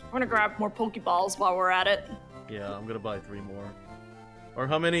 We're gonna grab more Pokeballs while we're at it. Yeah, I'm gonna buy 3 more. Or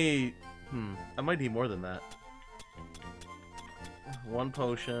how many... I might need more than that. 1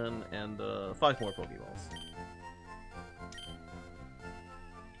 potion and 5 more Pokeballs.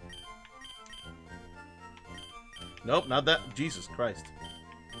 Nope, not that. Jesus Christ.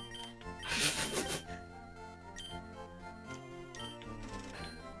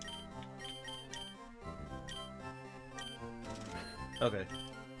 Okay.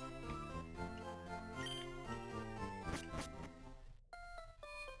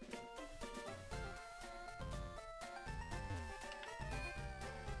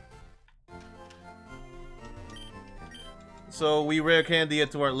 So we rare candy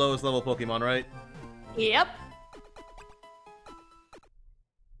it to our lowest level Pokemon, right? Yep.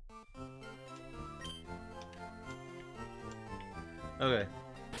 Okay.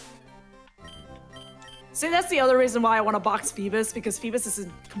 See, that's the other reason why I want to box Phoebus, because Phoebus is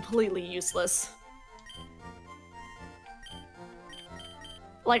completely useless.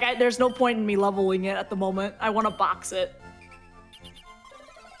 Like, there's no point in me leveling it at the moment. I want to box it.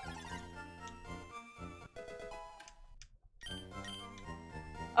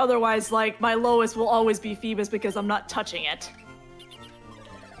 Otherwise, like, my lowest will always be Phoebus because I'm not touching it.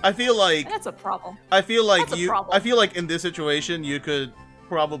 I feel like That's a problem. I feel like That's a problem. I feel like in this situation you could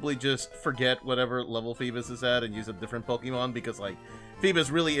probably just forget whatever level Phoebus is at and use a different Pokemon because like Phoebus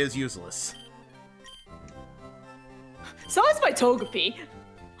really is useless. So is my Togepi.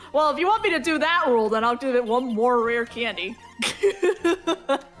 Well, if you want me to do that rule, then I'll give it 1 more rare candy.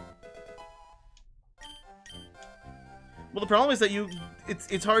 Well, the problem is that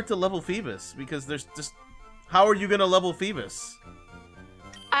it's hard to level Phoebus because there's just how are you gonna level Phoebus?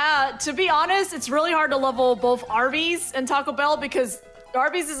 To be honest, it's really hard to level both Arby's and Taco Bell because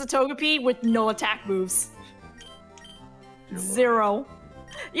Arby's is a Togepi with no attack moves. 0.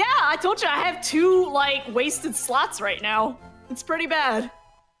 Yeah, I told you I have 2 like wasted slots right now. It's pretty bad.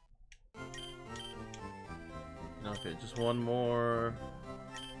 Okay, just 1 more.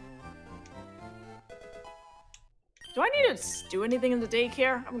 Do I need to do anything in the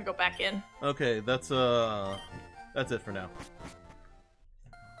daycare? I'm gonna go back in. Okay, that's it for now.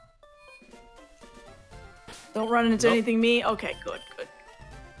 Don't run into Nope. anything, me? Okay, good.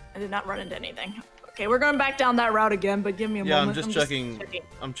 I did not run into anything. Okay, we're going back down that route again, but give me a Yeah, moment. I'm just checking.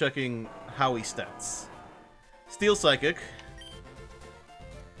 I'm checking Howie stats. Steel Psychic.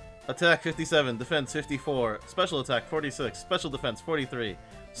 Attack 57, Defense 54, Special Attack 46, Special Defense 43,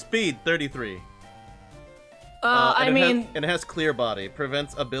 Speed 33. And it has Clear Body,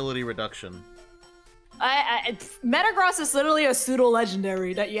 prevents ability reduction. Metagross is literally a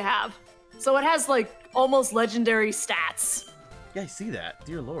pseudo-legendary that you have. So it has, like, almost legendary stats. Yeah, I see that.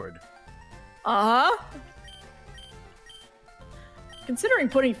 Dear Lord. Uh-huh. Considering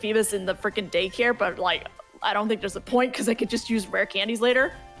putting Phoebus in the freaking daycare, but, like, I don't think there's a point because I could just use rare candies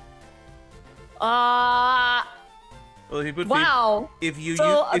later. Well, if you put wow. if you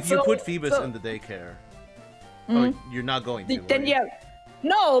So- put Phoebus in the daycare, oh, you're not going to. Then yeah,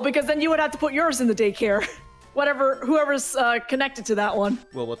 no, because then you would have to put yours in the daycare. Whoever's connected to that one.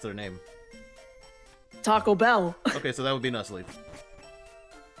 Well, what's their name? Taco Bell. Okay, so that would be Nuzlocke.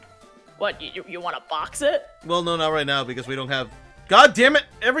 What, you want to box it? Well, no, not right now because we don't have. God damn it!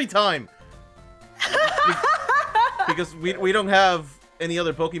 Every time. Because we don't have any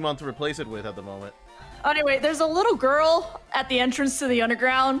other Pokemon to replace it with at the moment. Anyway, there's a little girl at the entrance to the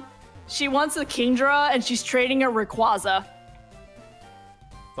underground. She wants a Kingdra, and she's trading a Rayquaza.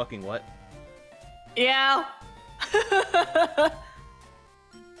 Fucking what? Yeah.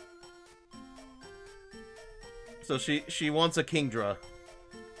 So she wants a Kingdra.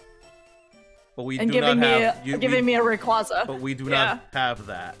 But we and do giving not me have... giving me a Rayquaza. But we do not have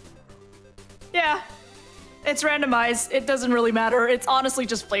that. Yeah. It's randomized. It doesn't really matter. It's honestly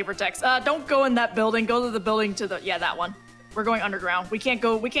just flavor text. Don't go in that building. Go to the building to the that one. We're going underground. We can't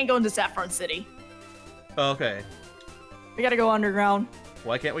go into Saffron City. Okay. We gotta go underground.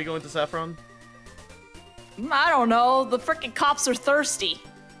 Why can't we go into Saffron? I don't know. The freaking cops are thirsty.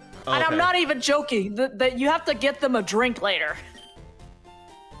 Okay. And I'm not even joking. That you have to get them a drink later.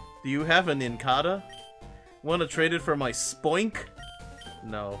 Do you have an Incada? Want to trade it for my Spoink?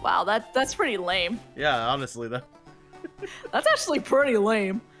 No. Wow, that's pretty lame. Yeah, honestly, That's actually pretty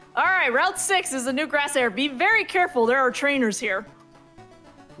lame. Alright, Route 6 is a new grass area. Be very careful, there are trainers here.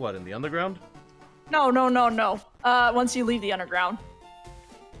 What, in the underground? No. Once you leave the underground.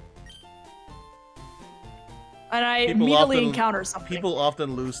 And I immediately encounter something. People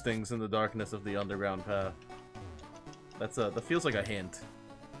often lose things in the darkness of the underground path. That feels like a hint.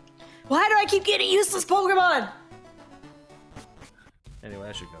 Why do I keep getting useless Pokemon? Anyway,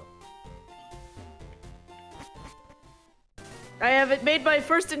 I should go. I haven't made my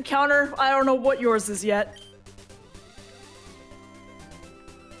first encounter. I don't know what yours is yet.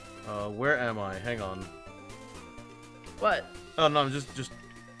 Where am I? Hang on. What? Oh no, I'm just.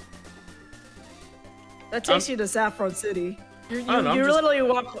 That takes you to Saffron City. You I don't know, literally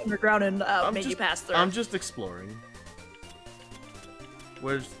walk underground and make you pass through. I'm just exploring.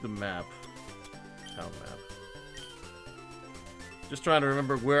 Where's the map? Town map. Just trying to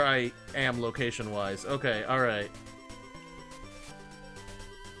remember where I am location-wise. Okay, alright.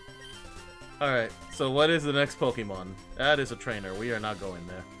 Alright, so what is the next Pokemon? That is a trainer. We are not going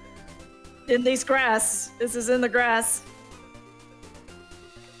there. In these grass. This is in the grass.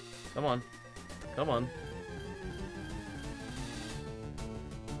 Come on. Come on.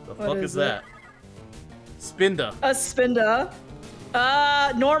 The What fuck is is that? Spinda. A Spinda.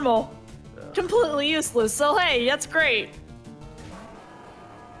 Normal. Completely useless, so hey, that's great.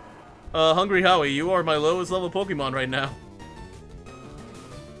 Hungry Howie, you are my lowest level Pokemon right now.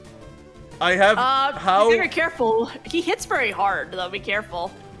 I have Be very careful. He hits very hard, though. Be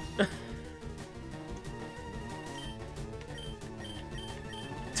careful.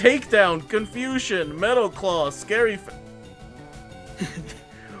 Takedown, Confusion, Metal Claw, Scary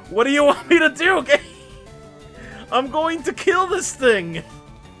What do you want me to do, okay? I'm going to kill this thing!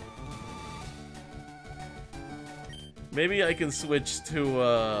 Maybe I can switch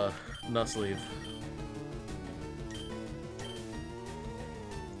to, Nuzlocke.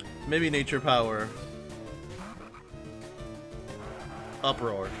 Maybe Nature Power.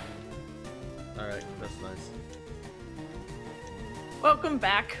 Uproar. Alright, that's nice. Welcome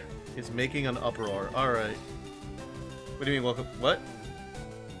back. It's making an uproar. Alright. What do you mean, welcome? What?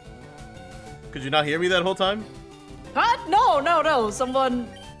 Could you not hear me that whole time? Huh? No. Someone...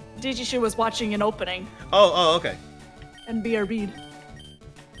 DGShu was watching an opening. Oh, okay. And BRB'd.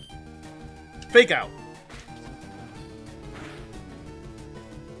 Fake out.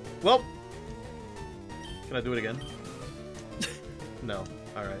 Well. Can I do it again? No.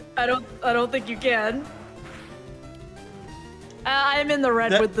 Alright. I don't think you can. I'm in the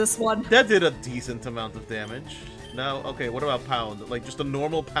red with this one. That did a decent amount of damage. Now, okay, what about pound? Like, just a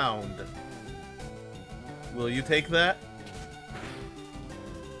normal pound. Will you take that?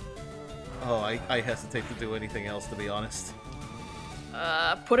 Oh, I hesitate to do anything else, to be honest.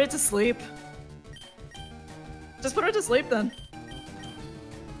 Put it to sleep. Just put it to sleep, then.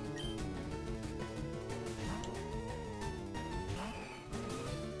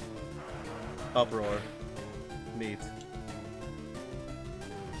 Uproar. Neat.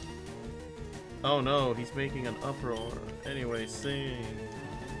 Oh no, he's making an uproar. Anyway, sing.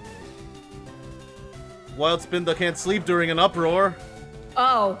 Wild Spinda can't sleep during an uproar.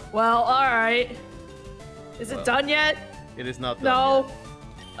 Oh, well, alright. Is it done yet? It is not done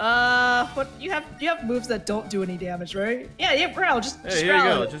yet. What you have moves that don't do any damage, right? Yeah, growl. Just here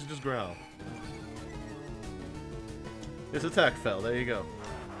growl. You go. Just growl. His attack fell. There you go.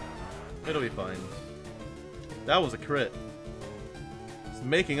 It'll be fine. That was a crit. It's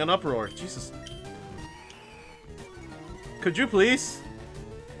making an uproar. Jesus. Could you please?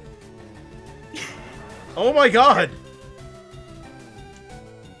 Oh my god!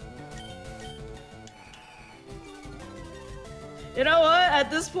 You know what? At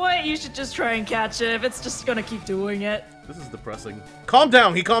this point, you should just try and catch it if it's just gonna keep doing it. This is depressing. Calm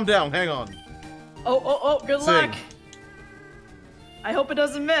down! He calmed down! Hang on. Oh, good luck! I hope it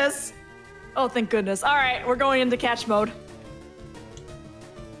doesn't miss. Oh, thank goodness. Alright, we're going into catch mode.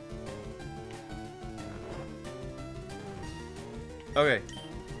 Okay.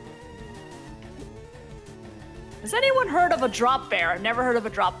 Has anyone heard of a drop bear? I've never heard of a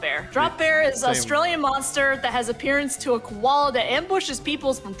drop bear. Drop bear is an Australian monster that has appearance to a koala that ambushes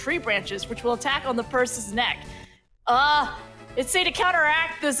people from tree branches, which will attack on the person's neck. It's say to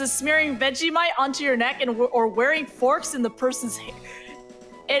counteract this is smearing Vegemite onto your neck or wearing forks in the person's hair.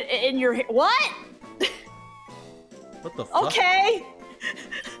 In your hair. What? What the fuck? Okay.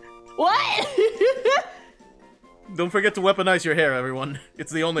 What? Don't forget to weaponize your hair, everyone.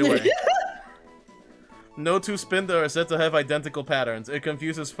 It's the only way. No two Spinda are said to have identical patterns. It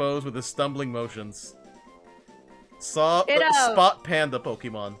confuses foes with its stumbling motions. Spot Panda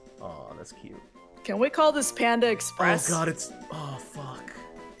Pokemon. Oh, that's cute. Can we call this Panda Express? Oh god, it's... Oh, fuck.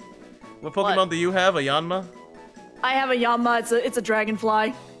 What Pokemon do you have? A Yanma? I have a Yanma. It's a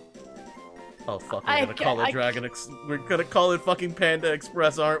dragonfly. Oh, fuck. We're gonna call it fucking Panda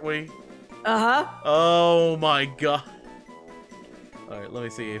Express, aren't we? Uh-huh. Oh my god. Alright, let me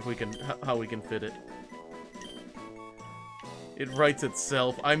see if we can... how we can fit it. It writes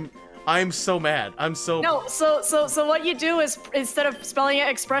itself. I'm so mad. I'm so... No, so what you do is, instead of spelling it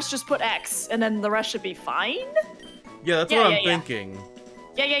Express, just put X, and then the rest should be fine? Yeah, that's what I'm thinking.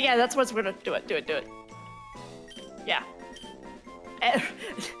 Yeah, that's what's gonna do it. Do it. Yeah.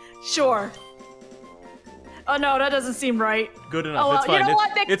 Sure. Oh no, that doesn't seem right. Good enough. Oh, it's fine. You know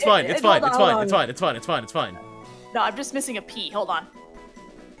what? It's fine. It's fine. No, I'm just missing a P. Hold on.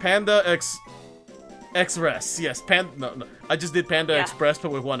 Panda Express. Yes, no. I just did Panda Express,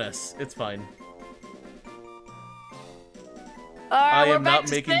 but with one S. It's fine. I am not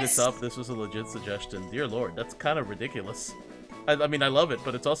making this up. This was a legit suggestion. Dear Lord, that's kind of ridiculous. I mean, I love it,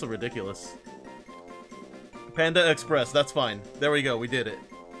 but it's also ridiculous. Panda Express. That's fine. There we go. We did it.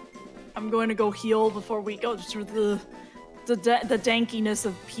 I'm going to go heal before we go through the dankiness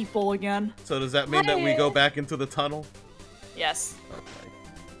of people again. So does that mean that we go back into the tunnel? Yes. Okay.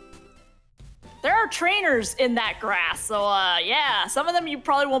 There are trainers in that grass, so yeah, some of them you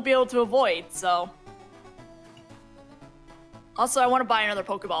probably won't be able to avoid, so. Also, I want to buy another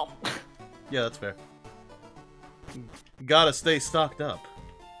Pokeball. Yeah, that's fair. Gotta stay stocked up.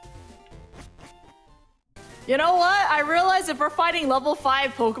 You know what? I realize if we're fighting level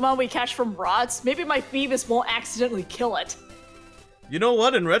 5 Pokemon we catch from rods, maybe my Phoebus won't accidentally kill it. You know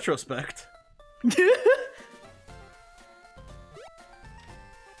what? In retrospect.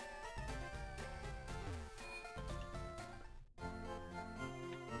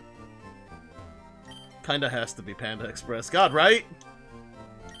 Kinda has to be Panda Express. God, right?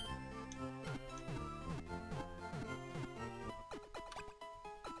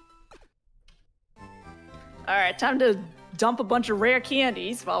 Alright, time to dump a bunch of rare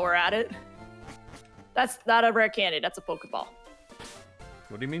candies while we're at it. That's not a rare candy, that's a Pokeball.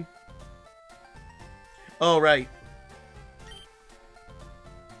 What do you mean? Oh, right.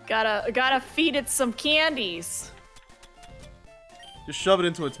 Gotta feed it some candies. Just shove it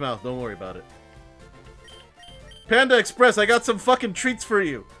into its mouth, don't worry about it. Panda Express, I got some fucking treats for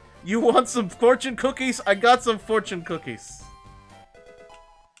you. You want some fortune cookies? I got some fortune cookies.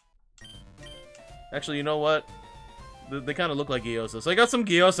 Actually, you know what? They kind of look like gyoza, so I got some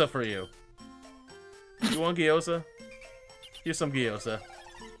gyoza for you. You want gyoza? Here's some gyoza.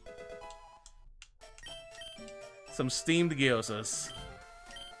 Some steamed gyozas.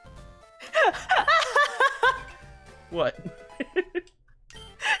 What?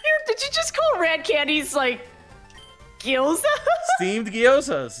 Did you just call rad candies, like, gyoza? Steamed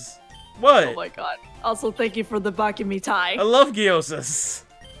gyozas. What? Oh my god. Also, thank you for the Bakimi tie. I love gyozas.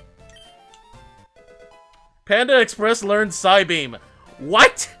 Panda Express learned Psybeam.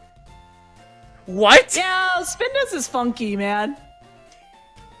 What? What? Yeah, Spinda's is funky, man.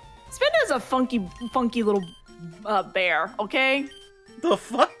 Spinda's a funky little bear, okay? The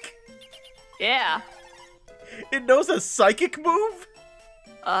fuck? Yeah. It knows a psychic move?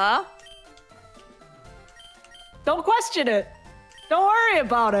 Uh-huh. Don't question it. Don't worry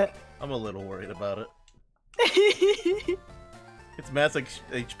about it. I'm a little worried about it. Its max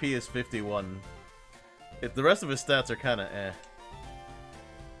HP is 51. The rest of his stats are kind of eh.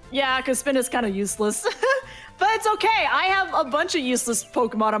 Yeah, because Spinda's kind of useless. But it's okay. I have a bunch of useless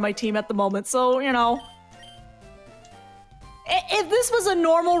Pokemon on my team at the moment, so, you know. If this was a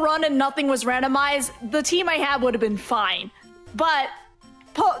normal run and nothing was randomized, the team I had would have been fine. But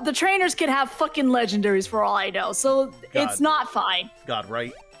the trainers can have fucking legendaries for all I know, so it's not fine. God,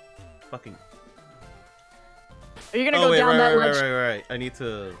 right? Fucking. Are you gonna go down that ledge? Right. I need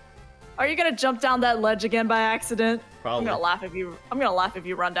to. Are you gonna jump down that ledge again by accident? Probably. I'm gonna laugh if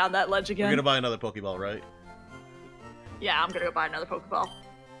you run down that ledge again. You're gonna buy another Pokeball, right? Yeah, I'm gonna go buy another Pokeball.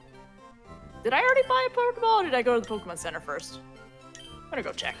 Did I already buy a Pokeball, or did I go to the Pokemon Center first? I'm gonna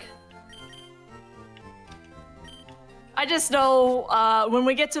go check. I just know when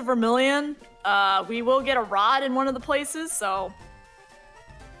we get to Vermilion, we will get a rod in one of the places, so...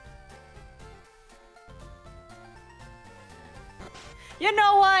 You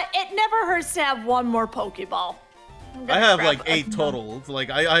know what? It never hurts to have one more Pokeball. I have like 8 total. Like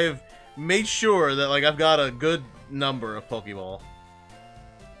I have made sure that like I've got a good number of Pokeball.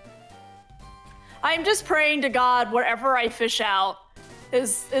 I'm just praying to God whatever I fish out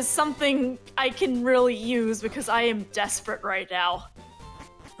is something I can really use because I am desperate right now.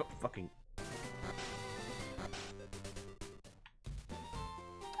 Fucking.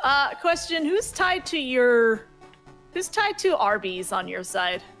 Question, who's tied to Arby's on your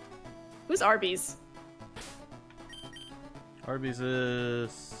side? Who's Arby's? Arby's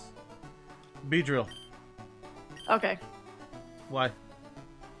is Beedrill. Okay. Why?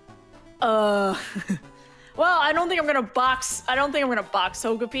 Well, I don't think I'm gonna box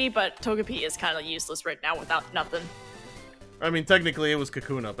Togepi, but Togepi is kind of useless right now without nothing. I mean, technically it was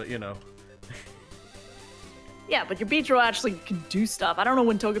Kakuna, but you know. Yeah, but your Beedrill actually can do stuff. I don't know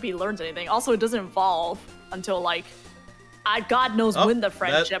when Togepi learns anything. Also, it doesn't evolve until like, God knows when the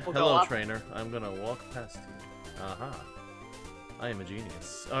friendship will go up. Hello, trainer. I'm gonna walk past you. Aha. I am a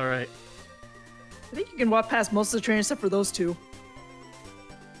genius. All right. I think you can walk past most of the trainers except for those two.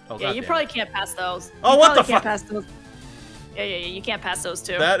 Oh, yeah, you probably can't pass those. Oh, what the fuck? Pass those. Yeah, you can't pass those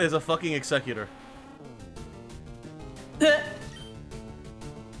two. That is a fucking executor.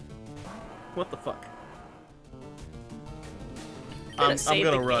 What the fuck? I'm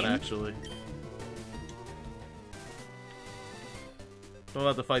gonna run, actually. I'm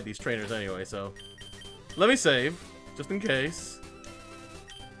about to fight these trainers anyway, so... Let me save, just in case.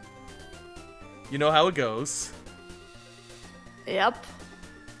 You know how it goes. Yep.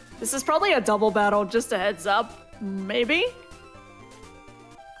 This is probably a double battle, just a heads up. Maybe?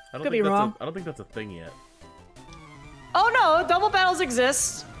 Could be wrong. I don't think that's a thing yet. Oh no, double battles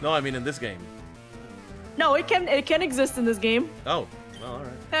exist. No, I mean in this game. No, it can exist in this game. Oh, well,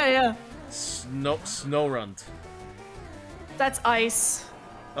 alright. Yeah. Snow Runt. That's ice.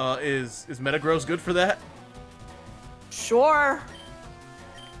 Is Metagross good for that? Sure.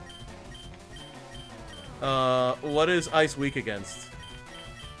 What is ice weak against?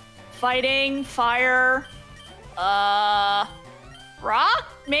 Fighting, fire, rock?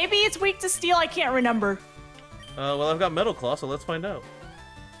 Maybe it's weak to steel, I can't remember. Well, I've got Metal Claw, so let's find out.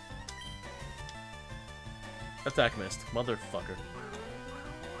 Attack missed. Motherfucker.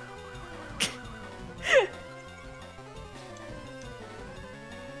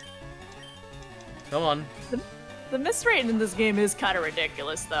 Come on. The miss rate in this game is kind of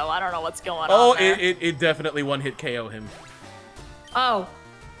ridiculous, though. I don't know what's going on. Oh, there. it definitely one-hit KO him. Oh.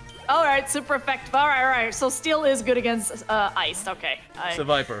 Alright, super effective. Alright. So steel is good against ice. Okay.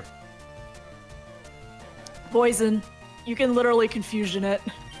 Viper. Poison. You can literally confusion it,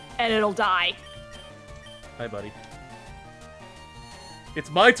 and it'll die. Hi, buddy. It's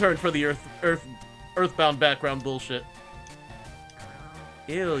my turn for the Earthbound background bullshit.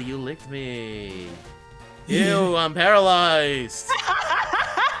 Ew, you licked me. Ew, I'm paralyzed.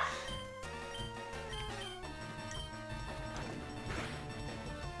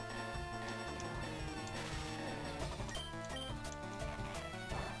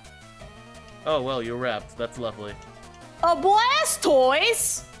 Oh, well, you're wrapped. That's lovely. A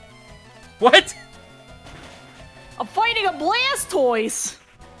Blastoise? What? I'm fighting a Blastoise!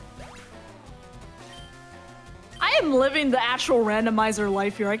 I am living the actual randomizer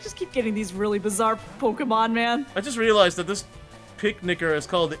life here. I just keep getting these really bizarre Pokemon, man. I just realized that this picnicker is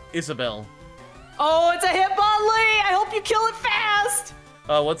called Isabelle. Oh, it's a Hitmonlee! I hope you kill it fast!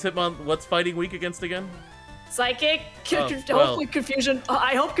 What's fighting weak against again? Psychic? Well. Hopefully Confusion.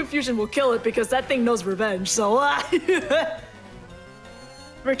 I hope Confusion will kill it because that thing knows revenge, so...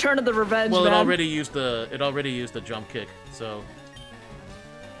 Return of the Revenge, well, man. it already used the jump kick, so...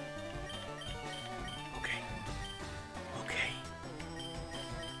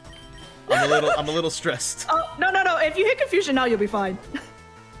 I'm a little stressed. Oh, no. If you hit Confusion now, you'll be fine.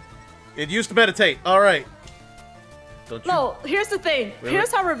 It used to meditate. All right. Don't you? No, here's the thing. Really? Here's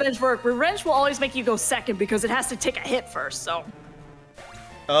how Revenge works. Revenge will always make you go second because it has to take a hit first, so...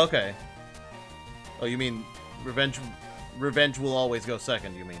 Okay. Oh, you mean Revenge will always go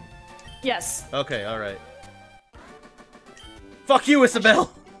second, you mean? Yes. Okay, all right. Fuck you,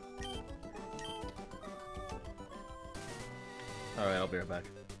 Isabelle! All right, I'll be right back.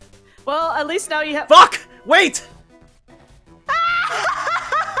 Well, at least now you have- Fuck! Wait!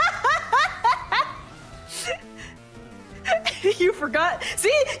 You forgot.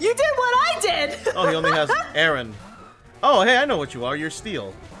 See? You did what I did! Oh, he only has Aaron. Oh, hey, I know what you are. You're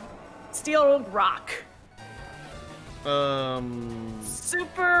Steel. Steel Rock.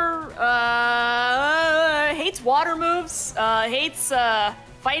 Super, hates water moves, hates,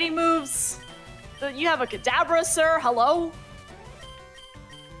 fighting moves. You have a Kadabra, sir, hello?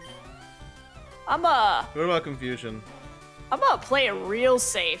 What about Confusion? I'm gonna play it real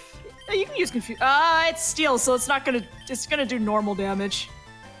safe. You can use Confusion. It's steel, so it's gonna do normal damage.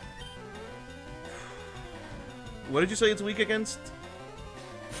 What did you say it's weak against?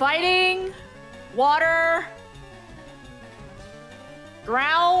 Fighting, water,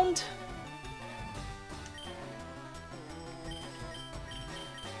 ground.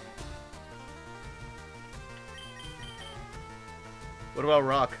 What about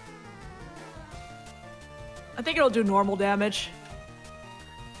rock? I think it'll do normal damage.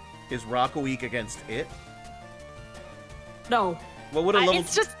 Is rock weak against it? No. What would a level?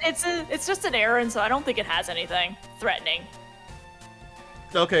 It's just an errand, so I don't think it has anything threatening.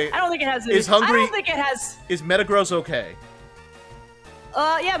 Okay. I don't think it has. Is hungry? I don't think it has. Is Metagross okay?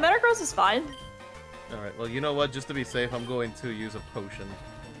 Yeah, Metagross is fine. All right. Well, you know what? Just to be safe, I'm going to use a potion.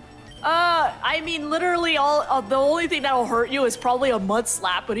 I mean, literally, the only thing that'll hurt you is probably a mud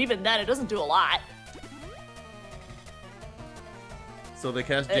slap, but even then, it doesn't do a lot. So they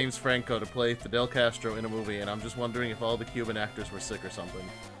cast James Franco to play Fidel Castro in a movie, and I'm just wondering if all the Cuban actors were sick or something.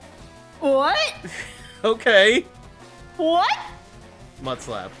 What? Okay. What? Mud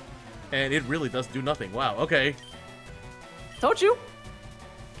slap. And it really does do nothing. Wow, okay. Told you.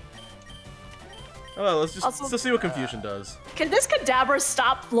 Oh, well, let's see what Confusion does. Can this Kadabra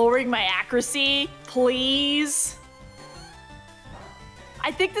stop lowering my accuracy, please?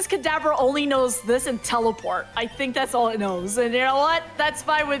 I think this Kadabra only knows this and teleport. I think that's all it knows. And you know what? That's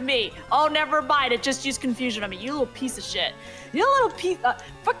fine with me. Oh, never mind. It just used Confusion on me. You little piece of shit. You little piece...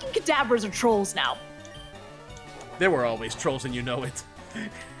 fucking Kadabras are trolls now. There were always trolls and you know it.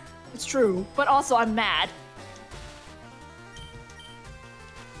 It's true. But also, I'm mad.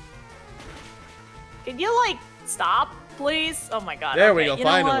 Can you, like, stop, please? Oh my god. There okay. we go,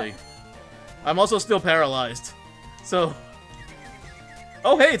 finally. I'm also still paralyzed. So...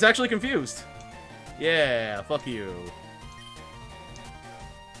 Oh, hey, it's actually confused. Yeah, fuck you.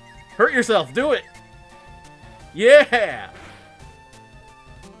 Hurt yourself, do it! Yeah!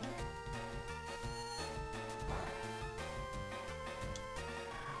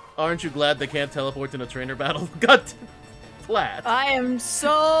 Aren't you glad they can't teleport in a trainer battle? God, flat. I am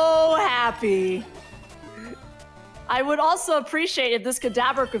so happy. I would also appreciate if this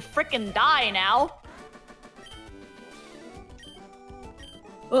Kadabra could frickin' die now.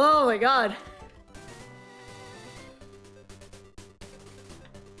 Oh my god.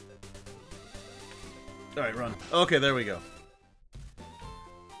 Alright, run. Okay, there we go.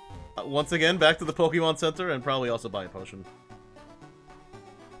 Once again, back to the Pokemon Center and probably also buy a potion.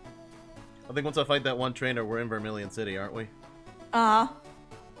 I think once I fight that one trainer, we're in Vermilion City, aren't we? Uh-huh.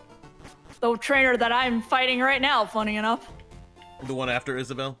 The trainer that I'm fighting right now, funny enough. The one after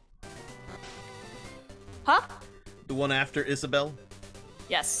Isabel? Huh? The one after Isabel?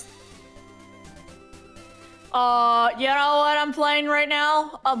 Yes. You know what I'm playing right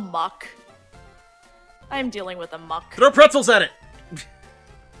now? A muck. I'm dealing with a muck. Throw pretzels at it!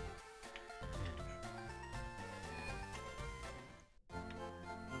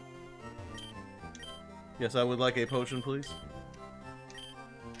 Yes, I would like a potion, please.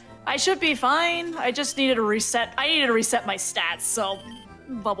 I should be fine. I just needed to reset. I needed to reset my stats, so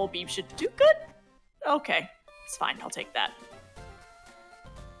Bubble Beam should do good. Okay, it's fine. I'll take that.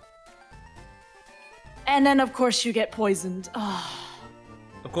 And then, of course, you get poisoned. Oh.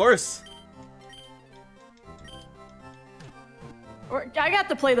 Of course. I got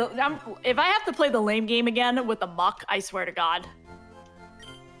to play the. If I have to play the lame game again with the muck, I swear to God.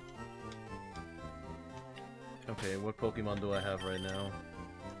 Okay, what Pokemon do I have right now?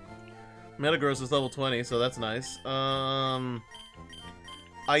 Metagross is level 20, so that's nice. I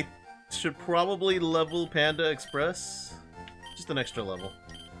should probably level Panda Express. Just an extra level.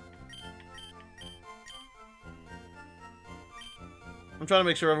 I'm trying to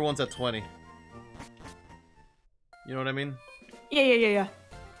make sure everyone's at 20. You know what I mean? Yeah.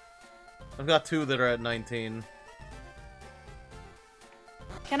 I've got 2 that are at 19.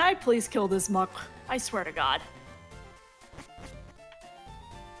 Can I please kill this muck? I swear to God.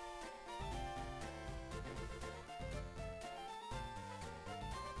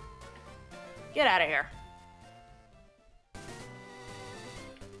 Get out of here.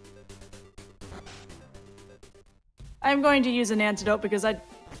 I'm going to use an antidote because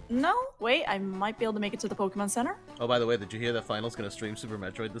No, wait, I might be able to make it to the Pokemon Center. Oh, by the way, did you hear that Final's gonna stream Super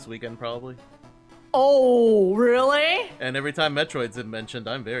Metroid this weekend, probably? Oh, really? And every time Metroid's mentioned,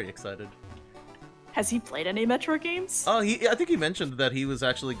 I'm very excited. Has he played any Metroid games? Oh, I think he mentioned that he was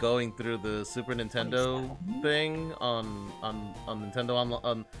actually going through the Super Nintendo thing on Nintendo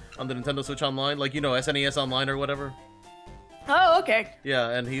on the Nintendo Switch Online, like, you know, SNES Online or whatever. Oh, okay. Yeah,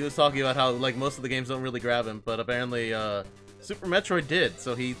 and he was talking about how, like, most of the games don't really grab him, but apparently Super Metroid did,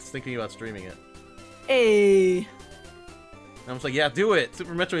 so he's thinking about streaming it. Hey. And I was like, yeah, do it.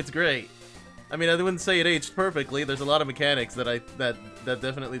 Super Metroid's great. I mean, I wouldn't say it aged perfectly. There's a lot of mechanics that that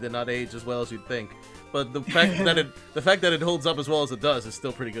definitely did not age as well as you'd think. But the fact that it holds up as well as it does is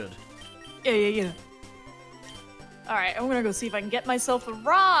still pretty good. Yeah. All right, I'm gonna go see if I can get myself a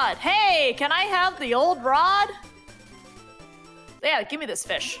rod. Hey, can I have the old rod? Yeah, give me this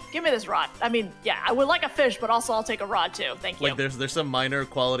fish. Give me this rod. I mean, yeah, I would like a fish, but also I'll take a rod too. Thank you. Like, there's some minor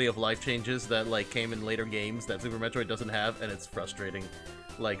quality of life changes that like came in later games that Super Metroid doesn't have, and it's frustrating.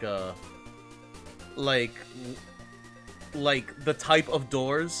 Like the type of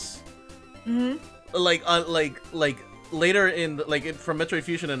doors. Mm-hmm. Like later in from Metroid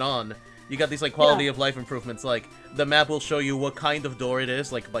Fusion and on, you got these like quality of life improvements. Like the map will show you what kind of door it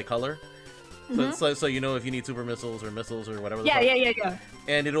is, like by color. So you know if you need super missiles or whatever. Yeah.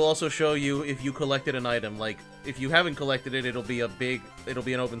 And it'll also show you if you collected an item. Like if you haven't collected it, it'll be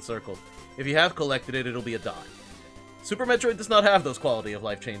an open circle. If you have collected it, it'll be a dot. Super Metroid does not have those quality of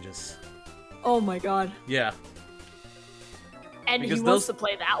life changes. Oh my god. Yeah. And because he wants to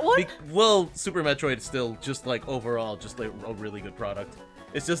play that one? Well, Super Metroid is still just like overall just like a really good product.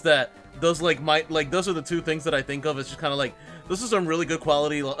 It's just that those those are the two things that I think of as just kind of like those are some really good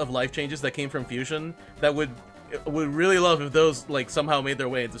quality of life changes that came from Fusion that would really love if those like somehow made their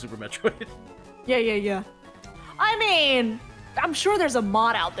way into Super Metroid. Yeah. I mean, I'm sure there's a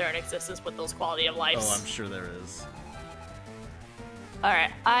mod out there in existence with those quality of lives. Oh, I'm sure there is. All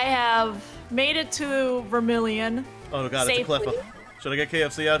right, I have made it to Vermilion. Oh god, safely. It's a Cleffa. Should I get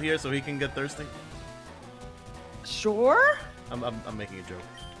KFC out here so he can get thirsty? Sure. I'm making a joke.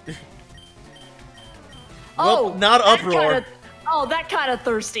 Oh, well, not uproar. That kind of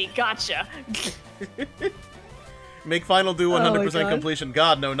thirsty. Gotcha. Make final do 100% completion.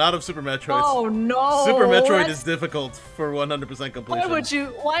 God, no, not of Super Metroid. Oh no. Super Metroid is difficult for 100% completion.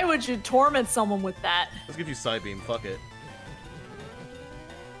 Why would you torment someone with that? Let's give you Psybeam. Fuck it.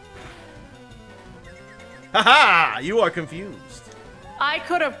 Haha! You are confused. I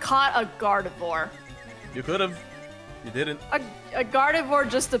could have caught a Gardevoir. You could have. You didn't. A Gardevoir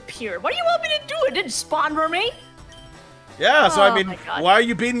just appeared. What do you want me to do? It didn't spawn for me. Yeah, so I mean, why are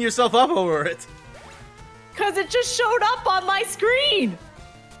you beating yourself up over it? Because it just showed up on my screen.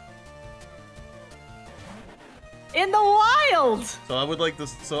 In the wild. So I would like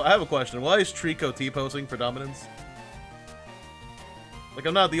this. So I have a question. Why is Trico T-posing for dominance? Like,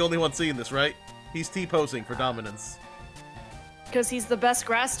 I'm not the only one seeing this, right? He's T-posing for dominance. Because he's the best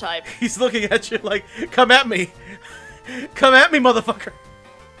grass type. He's looking at you like, come at me. Come at me, motherfucker.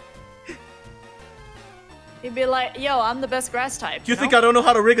 He'd be like, yo, I'm the best grass type. You think I don't know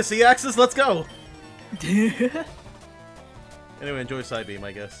how to rig a C-axis? Let's go. Anyway, enjoy Psybeam,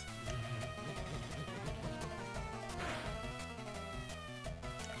 I guess.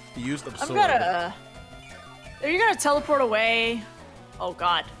 He used Absorb. Are you gonna teleport away? Oh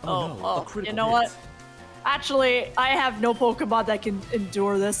god. No, You know what? Actually, I have no Pokemon that can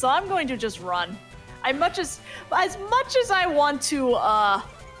endure this, so I'm going to just run. As much as I want to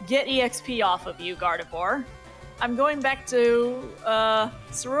get EXP off of you, Gardevoir, I'm going back to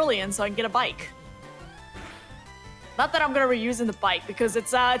Cerulean so I can get a bike. Not that I'm gonna be using the bike because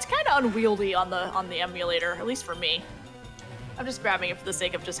it's kind of unwieldy on the emulator, at least for me. I'm just grabbing it for the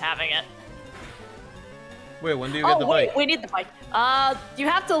sake of just having it. Wait, when do you get the bike? We need the bike. You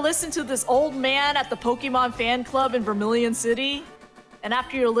have to listen to this old man at the Pokemon fan club in Vermilion City. And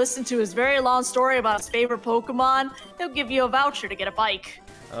after you listen to his very long story about his favorite Pokemon, he'll give you a voucher to get a bike.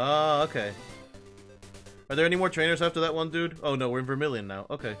 Oh, okay. Are there any more trainers after that one dude? Oh no, we're in Vermilion now.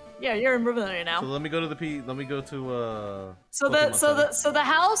 Okay. Yeah, you're in Vermilion now. So let me go to So the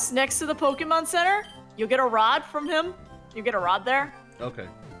house next to the Pokemon Center, you'll get a rod from him. You get a rod there. Okay.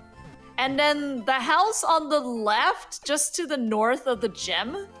 And then the house on the left, just to the north of the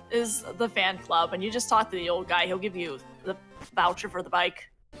gym, is the fan club. And you just talk to the old guy. He'll give you the voucher for the bike.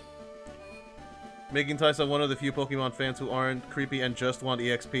 Making Tyson one of the few Pokemon fans who aren't creepy and just want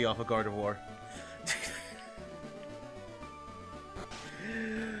EXP off of Gardevoir.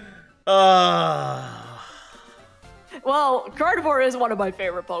 Well, Gardevoir is one of my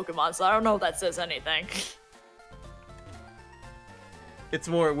favorite Pokemon, so I don't know if that says anything. It's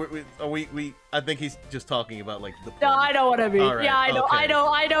more, I think he's just talking about, like, the... No, I know what I mean. Right, yeah, I know, okay.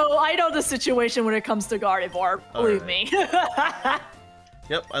 I know the situation when it comes to Gardevoir. Believe me.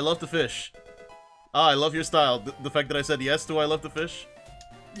 Yep, I love to fish. Ah, I love your style. The fact that I said yes to I love to fish?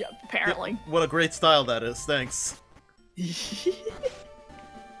 Yeah, apparently. What a great style that is. Thanks.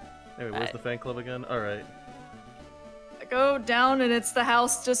 Anyway, where's the fan club again? Alright. I go down and it's the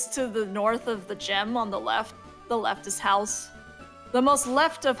house just to the north of the gem on the left. The left is house. The most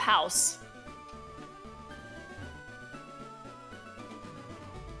left of house.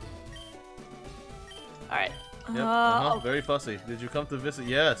 Alright. Yep, very fussy. Did you come to visit?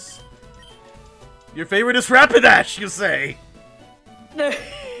 Yes. Your favorite is Rapidash, you say?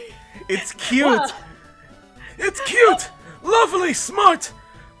 It's cute. What? It's cute, lovely, smart,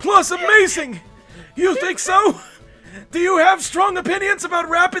 plus amazing. You think so? Do you have strong opinions about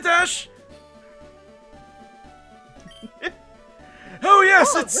Rapidash? Oh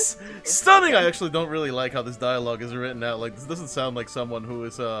yes, it's stunning. I actually don't really like how this dialogue is written out. Like, this doesn't sound like someone who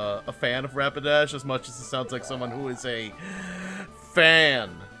is a fan of Rapidash as much as it sounds like someone who is a fan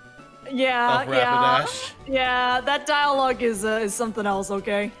of Rapidash. Yeah, that dialogue is something else,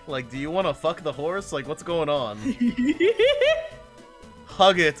 okay? Like, do you want to fuck the horse? Like, what's going on?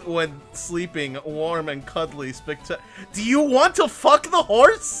 Hug it when sleeping, warm and cuddly, Do you want to fuck the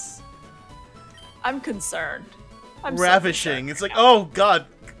horse? I'm concerned. I'm ravishing. It's like, oh god,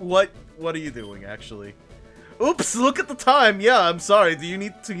 what are you doing actually? Oops, look at the time. Yeah, I'm sorry. Do you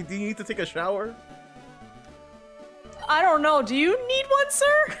need to take a shower? I don't know. Do you need one,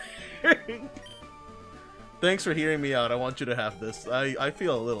 sir? Thanks for hearing me out. I want you to have this. I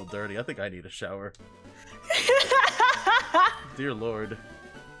feel a little dirty. I think I need a shower. Dear Lord.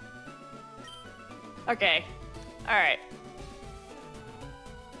 Okay. Alright.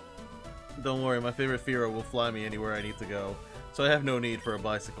 Don't worry, my favorite Fira will fly me anywhere I need to go, so I have no need for a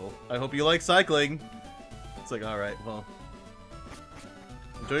bicycle. I hope you like cycling! It's like, alright, well...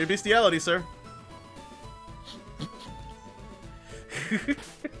 Enjoy your bestiality, sir!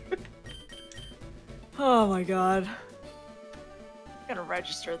 Oh my god. Gotta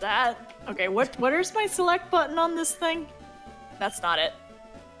register that. Okay, what is my select button on this thing? That's not it.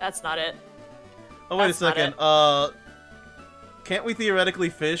 That's not it. Oh, wait That's a second, can't we theoretically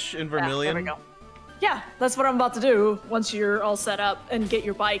fish in Vermilion? Yeah, there we go. Yeah, that's what I'm about to do once you're all set up and get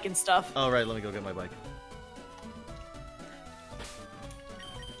your bike and stuff. Oh, right, let me go get my bike.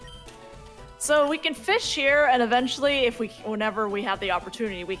 So we can fish here, and eventually, whenever we have the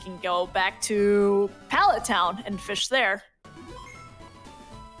opportunity, we can go back to Pallet Town and fish there.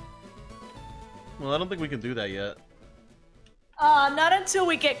 Well, I don't think we can do that yet. Not until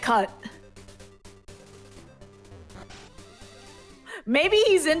we get cut. Maybe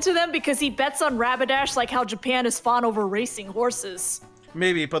he's into them because he bets on Rapidash, like how Japan is fawn over racing horses.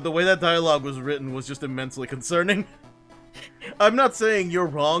 Maybe, but the way that dialogue was written was just immensely concerning. I'm not saying you're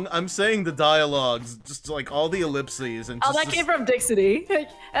wrong, I'm saying the dialogues, just like all the ellipses and just... Oh, that came from Dixity,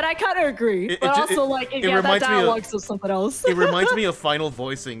 and I kind of agree, but that dialogue says something else. It reminds me of Final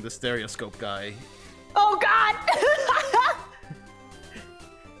Voicing, the stereoscope guy. Oh god!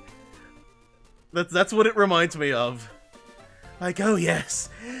 That's what it reminds me of. Like, oh yes,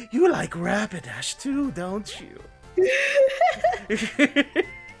 you like Rapidash too, don't you?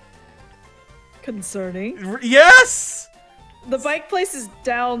 Concerning. Yes! The bike place is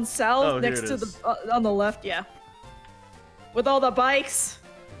down south next to the on the left, yeah. With all the bikes.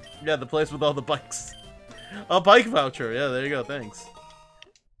 Yeah, the place with all the bikes. A bike voucher. Yeah, there you go. Thanks.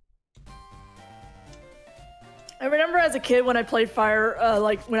 I remember as a kid when I played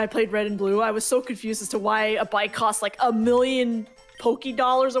when I played Red and Blue, I was so confused as to why a bike cost like $1 million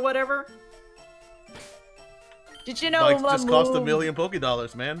Poké-dollars or whatever. Did you know bikes just cost $1 million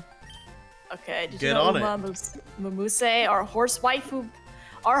Poké-dollars, man? Okay, did Get you know on Mamuse, our horse waifu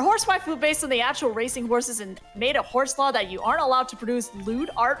based on the actual racing horses and made a horse law that you aren't allowed to produce lewd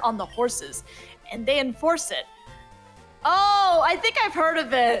art on the horses, and they enforce it. Oh, I think I've heard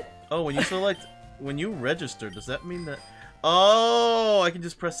of it. Oh, when you register, does that mean that... Oh, I can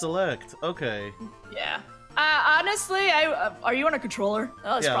just press select. Okay. Yeah. Honestly, are you on a controller?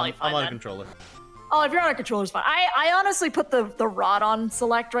 Oh, it's probably fine. I'm on a controller. Oh, if you're on a controller, it's fine. I honestly put the rod on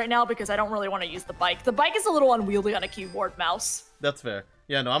select right now because I don't really want to use the bike. The bike is a little unwieldy on a keyboard mouse. That's fair.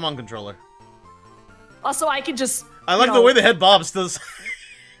 Yeah, no, I'm on controller. Also, I can just... I like the way the head bobs does.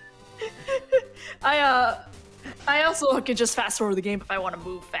 I also can just fast forward the game if I want to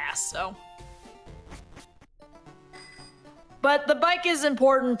move fast, so... But the bike is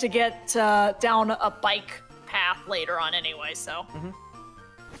important to get down a bike path later on anyway, so... Mm-hmm.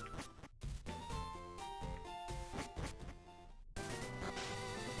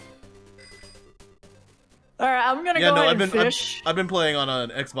 Alright, I'm gonna go ahead and fish. I've been playing on an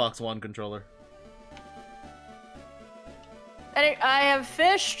Xbox One controller. I have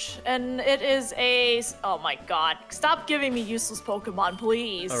fished, and it is a... Oh my god. Stop giving me useless Pokemon,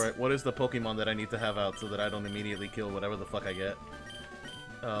 please. Alright, what is the Pokemon that I need to have out so that I don't immediately kill whatever the fuck I get?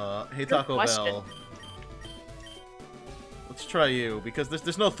 Hey Taco Bell. Let's try you, because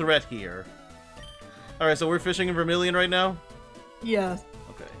there's no threat here. Alright, so we're fishing in Vermilion right now? Yeah.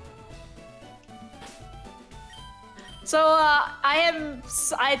 Okay. So,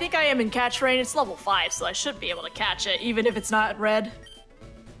 I think I am in catch range. It's level 5, so I should be able to catch it, even if it's not red.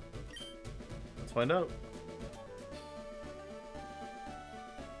 Let's find out.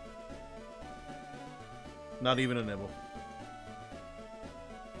 Not even a nibble.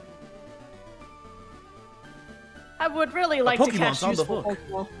 I would really like to catch Pokemon's on the useful hook.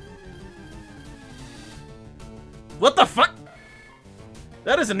 Pokemon. What the fuck?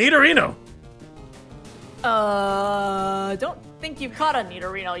 That is a Nidorino! Don't think you've caught a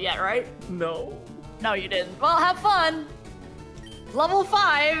Nidorino yet, right? No. No, you didn't. Well, have fun. Level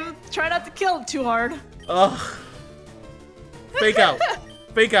 5. Try not to kill it too hard. Ugh. Fake out.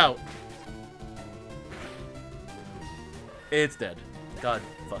 Fake out. It's dead. God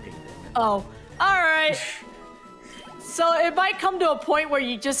fucking damn it. Oh, alright. So it might come to a point where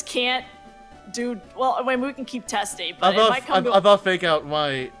you just can't do... Well, I mean, we can keep testing, but it might come to... I thought fake out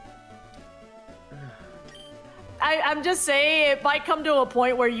might... I'm just saying, it might come to a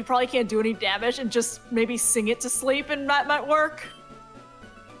point where you probably can't do any damage and just maybe sing it to sleep and that might work.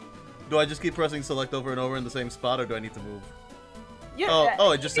 Do I just keep pressing select over and over in the same spot, or do I need to move? Yeah,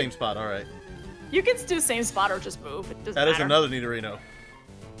 Oh, it's just same spot, alright. You can do same spot or just move. It doesn't That matter. is another Nidorino.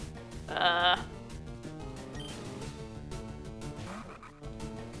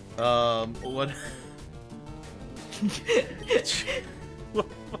 What? What the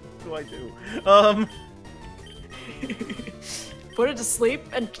fuck do I do? Put it to sleep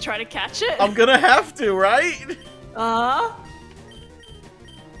and try to catch it? I'm gonna have to, right? Oh,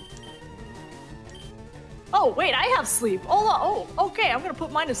 wait, I have sleep. Oh, okay, I'm gonna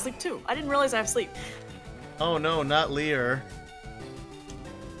put mine to sleep too. I didn't realize I have sleep. Oh no, not Lear.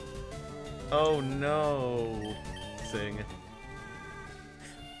 Oh no. Sing.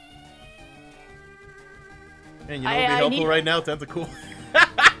 Man, you know what would be helpful right now? Tentacool.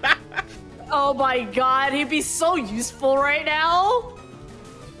 Oh my god, he'd be so useful right now.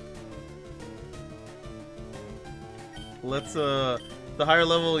 Let's, the higher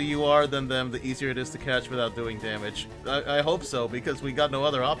level you are than them, the easier it is to catch without doing damage. I hope so, because we got no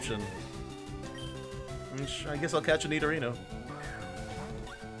other option. I guess I'll catch a Nidorino.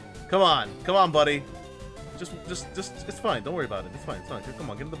 Come on, buddy. Just, it's fine. Don't worry about it. It's fine. Come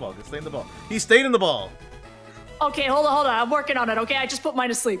on, get in the ball. Just stay in the ball. He stayed in the ball. Okay, hold on. I'm working on it, okay? I just put mine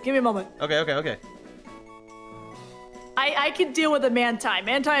to sleep. Give me a moment. Okay. I can deal with the Mantine.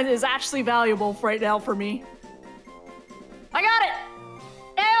 Mantine is actually valuable right now for me. I got it!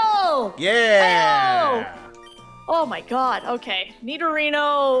 Ayo! Yeah! Ayo! Oh my god, okay.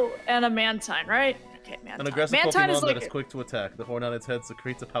 Nidorino and a Mantine, right? Okay, Mantine. An aggressive Mantine Pokemon is like that is quick to attack. The horn on its head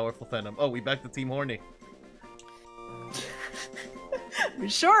secretes a powerful venom. Oh, we back to Team Horny. We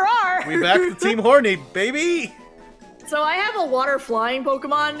sure are! We back to Team Horny, baby! So I have a water flying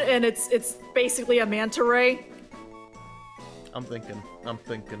Pokemon, and it's basically a manta ray. I'm thinking. Well,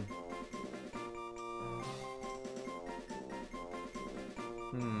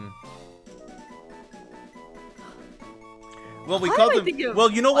 we caught them. Well,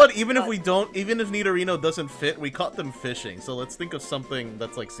 you know what? Even if Nidorino doesn't fit, we caught them fishing. So let's think of something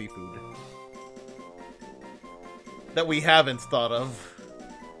that's like seafood that we haven't thought of.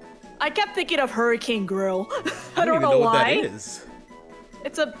 I kept thinking of Hurricane Grill. I don't know even know why. what that is.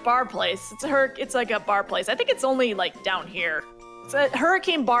 It's a bar place. It's like a bar place. I think it's only like down here. It's a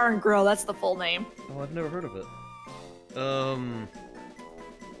Hurricane Bar and Grill. That's the full name. Oh, I've never heard of it.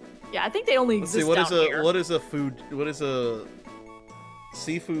 Yeah, I think they only exist down here. What is a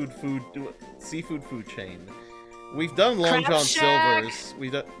seafood food chain? We've done Long John Silver's.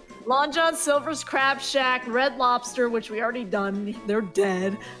 We've done Long John Silver's, Crab Shack, Red Lobster, which we already done. They're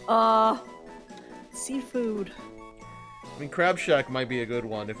dead. Seafood. I mean, Crab Shack might be a good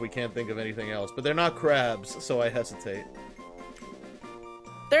one if we can't think of anything else, but they're not crabs, so I hesitate.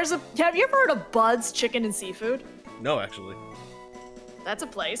 Have you ever heard of Bud's Chicken and Seafood? No, actually. That's a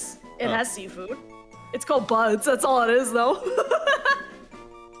place. It has seafood. It's called Bud's. That's all it is, though.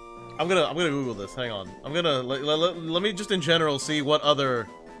 I'm gonna Google this. Hang on. I'm gonna let me just in general see what other.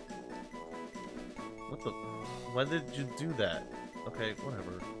 What the? Why did you do that? Okay,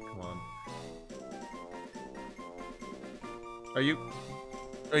 whatever. Come on. Are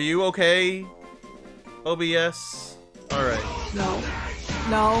you okay? OBS. All right. No.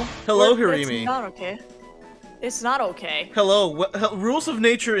 Hello, It's Hirimi. not okay. It's not okay. Hello, rules of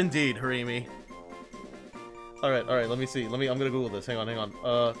nature indeed, Harimi. Alright, let me see. I'm gonna Google this. Hang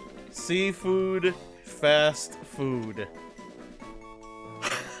on. Seafood, fast food.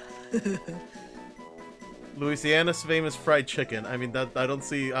 Louisiana's famous fried chicken. I mean, I don't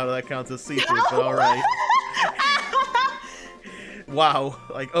see how that counts as seafood, but alright. Wow.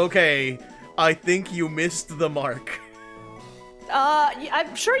 Like, okay. I think you missed the mark.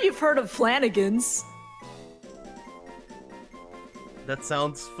 I'm sure you've heard of Flanagan's. That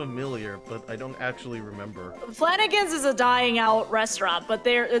sounds familiar, but I don't actually remember. Flanagan's is a dying out restaurant, but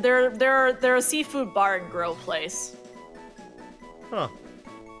they're a seafood bar and grill place. Huh.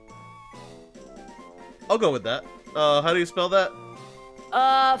 I'll go with that. How do you spell that?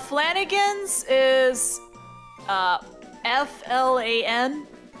 Flanagan's is F-L-A-N.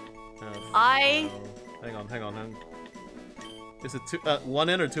 Hang on. Is it one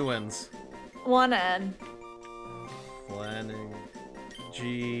N or two N's? One N. Flanning.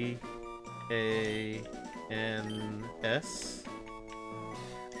 G-A-N-S?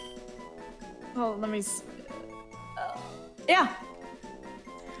 Oh, let me yeah.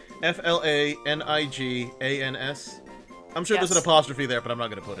 F-L-A-N-I-G-A-N-S? I'm sure Yes. there's an apostrophe there, but I'm not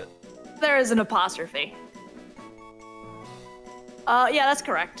gonna put it. There is an apostrophe. Yeah, that's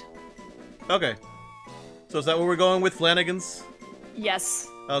correct. Okay. So is that what we're going with, Flanagan's? Yes.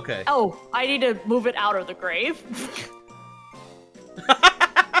 Okay. Oh, I need to move it out of the grave.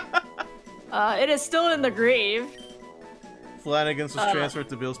 It is still in the grave. Flanagan's was transferred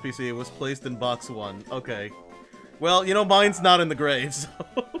to Bill's PC. It was placed in box 1. Okay. Well, you know, mine's not in the grave, so...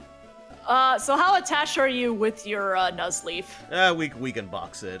 So how attached are you with your Nuzleaf? We can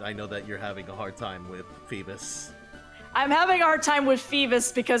box it. I know that you're having a hard time with Phoebus. I'm having a hard time with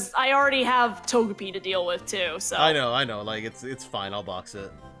Phoebus because I already have Togepi to deal with too, so... I know. Like, it's fine. I'll box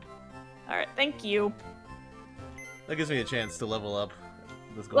it. Alright, thank you. That gives me a chance to level up.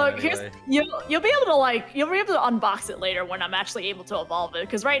 Look, here's you'll be able to unbox it later when I'm actually able to evolve it.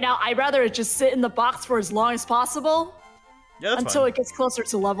 Because right now, I'd rather it just sit in the box for as long as possible. Yeah, that's until fine. It gets closer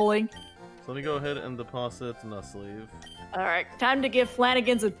to leveling. So let me go ahead and deposit Nuzleaf. Alright, time to give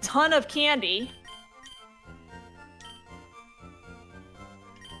Flanagan's a ton of candy.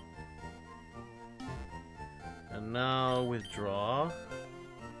 And now withdraw.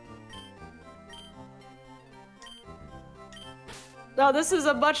 No, this is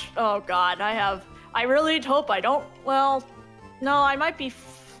a much... Oh god, I really hope I don't... Well, no, I might be...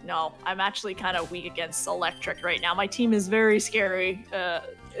 No, I'm actually kind of weak against electric right now. My team is very scary.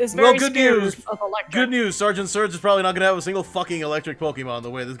 Is very good scared news. of electric. Good news, Sergeant Surge is probably not going to have a single fucking electric Pokemon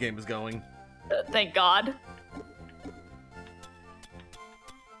the way this game is going. Thank God.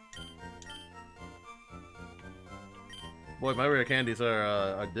 Boy, my rare candies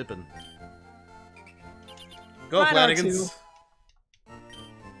are dipping. Go, Mine are Flanagan's. too.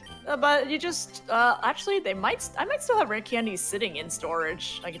 But you just, actually, I might still have rare candies sitting in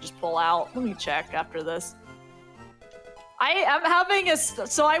storage. I could just pull out. Let me check after this. I am having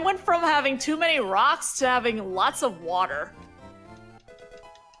so I went from having too many rocks to having lots of water.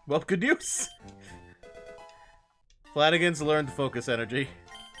 Well, good news. Flanagan's learned focus energy.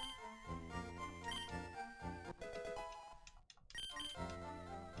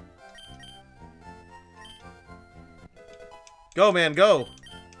 Go, man, go!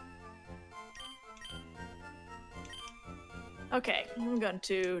 Okay, I'm going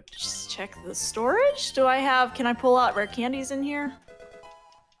to just check the storage. Can I pull out rare candies in here?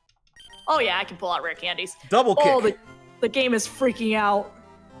 Oh yeah, I can pull out rare candies. Double kick! Oh, the game is freaking out.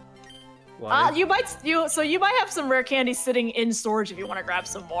 Why? You might have some rare candies sitting in storage if you want to grab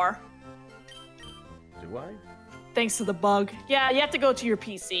some more. Do I? Thanks to the bug. Yeah, you have to go to your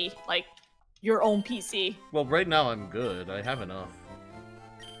PC, like your own PC. Well, right now I'm good. I have enough.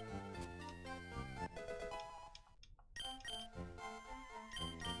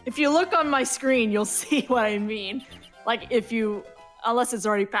 If you look on my screen, you'll see what I mean. Like unless it's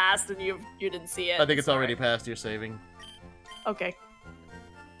already passed and you didn't see it. I think it's already past your saving. Okay.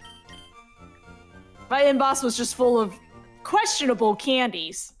 My inbox was just full of questionable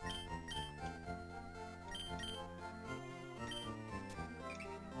candies.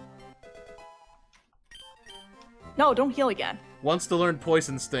 No, don't heal again. Wants to learn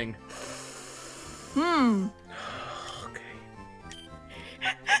Poison Sting. Hmm.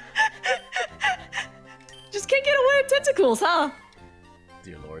 Just can't get away with tentacles, huh?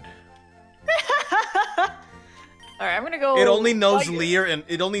 Dear Lord. Alright, I'm gonna go... It only knows Leer and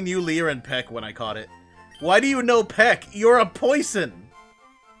it only knew Leer and Peck when I caught it. Why do you know Peck? You're a poison!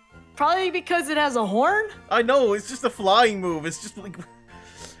 Probably because it has a horn? I know, it's just a flying move. It's just like...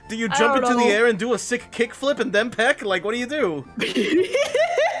 Do you I jump don't into the know. air and do a sick kickflip and then peck? Like, what do you do?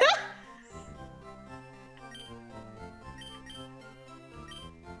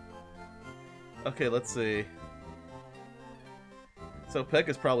 Okay, let's see. So peck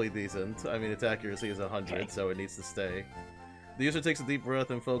is probably decent. I mean, its accuracy is 100, Okay. so it needs to stay. The user takes a deep breath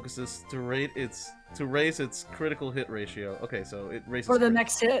and focuses to raise its critical hit ratio. Okay, so it raises For the crit.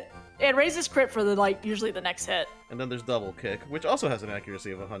 next hit. It raises crit for the, like, usually the next hit. And then there's double kick, which also has an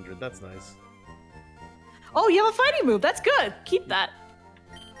accuracy of 100. That's nice. Oh, you have a fighting move. That's good. Keep that.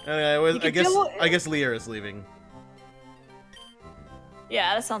 Anyway, You can feel- I guess Lear is leaving.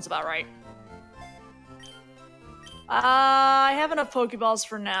 Yeah, that sounds about right. I have enough Pokeballs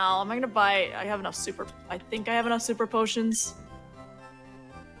for now. Am I gonna buy... I think I have enough super potions.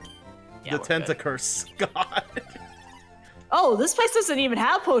 Yeah, The we're good. Tentacurse. God. Oh, this place doesn't even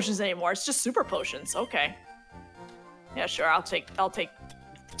have potions anymore. It's just super potions. Okay. Yeah, sure. I'll take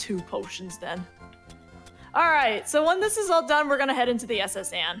 2 potions then. All right. So when this is all done, we're gonna head into the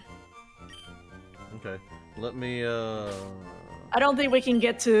SS Anne. Okay. Let me, I don't think we can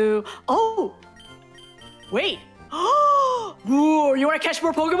get to... Oh! Wait! Ooh, you want to catch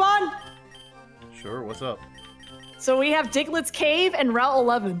more Pokemon? Sure, what's up? So we have Diglett's Cave and Route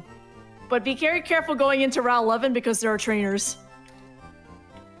 11. But be very careful going into Route 11 because there are trainers.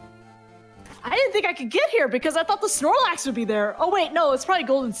 I didn't think I could get here because I thought the Snorlax would be there. Oh wait, no, it's probably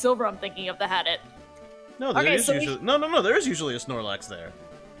Gold and Silver I'm thinking of that had it. No, there Okay, is so usually... No, there is usually a Snorlax there.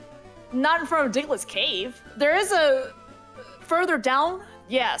 Not in front of Diglett's Cave. There is a... Further down?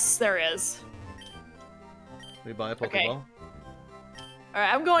 Yes, there is. We buy a Pokeball. Okay.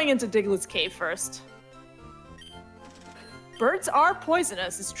 Alright, I'm going into Diglett's Cave first. Birds are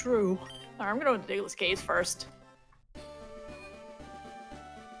poisonous, it's true. Alright, I'm gonna go to Diglett's Cave first.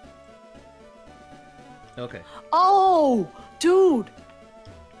 Okay. Oh! Dude!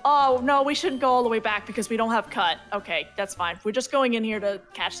 Oh, no, we shouldn't go all the way back because we don't have cut. Okay, that's fine. We're just going in here to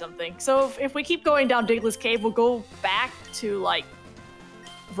catch something. So if we keep going down Diglett's Cave, we'll go back to, like,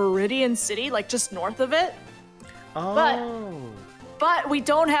 Viridian City, like, just north of it. Oh. But we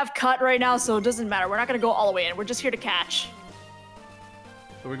don't have cut right now, so it doesn't matter. We're not gonna go all the way in. We're just here to catch.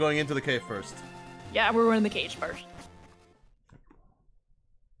 So we're going into the cave first. Yeah, we're in the cage first.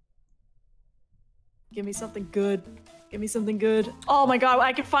 Give me something good. Give me something good. Oh my god,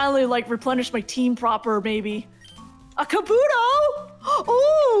 I can finally, like, replenish my team proper, maybe. A Kabuto!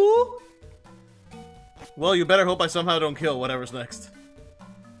 Ooh! Well, you better hope I somehow don't kill whatever's next.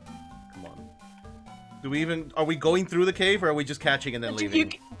 Come on. Do we even... Are we going through the cave, or are we just catching and then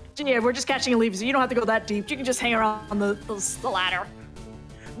leaving? Yeah, we're just catching and leaving, so you don't have to go that deep. You can just hang around on the ladder.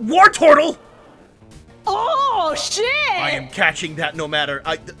 Wartortle! Oh, shit! I am catching that no matter...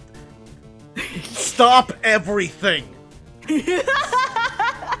 Stop everything!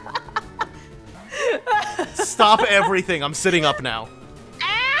 Stop everything. I'm sitting up now.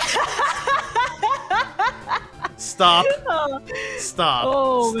 Stop. Stop.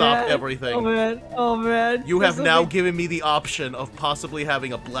 Oh, Stop man. everything. Oh, man. Oh, man. You have This now will be- given me the option of possibly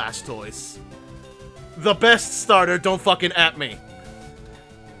having a Blastoise. The best starter, don't fucking at me.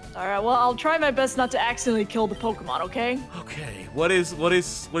 Alright, well, I'll try my best not to accidentally kill the Pokemon, okay? Okay, what is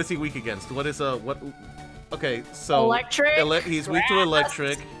he weak against? What is what? Okay, so Electric, he's weak to grass.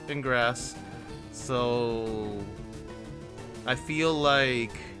 electric and grass. So I feel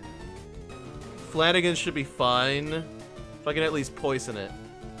like Flanagan should be fine if I can at least poison it.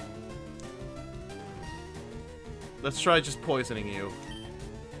 Let's try just poisoning you.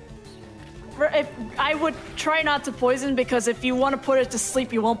 If, I would try not to poison because if you want to put it to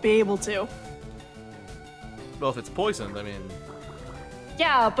sleep, you won't be able to. Well, if it's poisoned, I mean...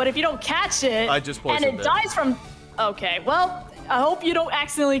 Yeah, but if you don't catch it, I just and poisoned it dies from... Okay, well, I hope you don't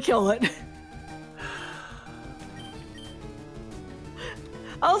accidentally kill it.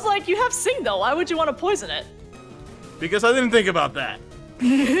 I was like, you have Sing though, why would you want to poison it? Because I didn't think about that.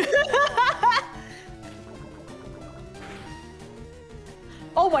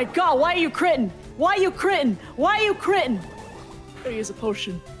 Oh my god, why are you critting? Why are you critting? Why are you critting? I'm gonna use a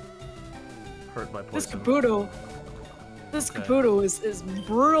potion. Hurt my This poison. Kabuto. This Okay. Kabuto is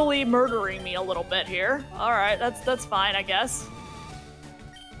brutally murdering me a little bit here. Alright, that's fine, I guess.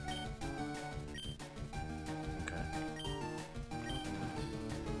 Okay.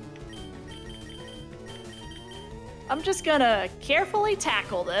 I'm just gonna carefully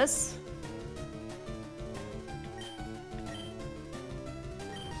tackle this.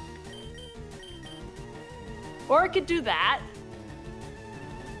 Or I could do that.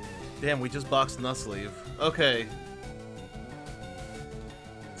 Damn, we just boxed Nuzlocke. Okay.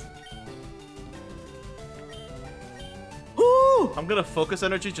 Ooh! I'm gonna focus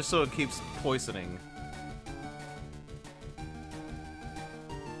energy just so it keeps poisoning.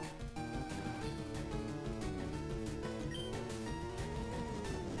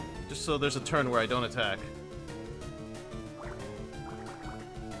 Just so there's a turn where I don't attack.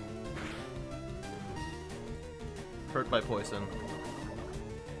 Hurt by poison.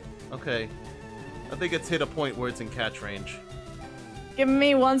 Okay. I think it's hit a point where it's in catch range. Give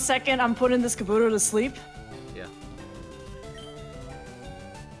me 1 second. I'm putting this Kabuto to sleep. Yeah.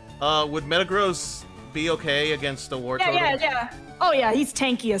 Would Metagross be okay against a Wartortle? Yeah. Oh yeah, he's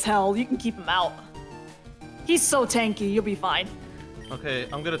tanky as hell. You can keep him out. He's so tanky, you'll be fine. Okay,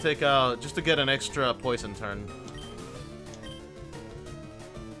 I'm gonna take out, just to get an extra poison turn.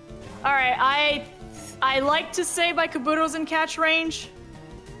 Alright, I like to say my Kabuto's in catch range.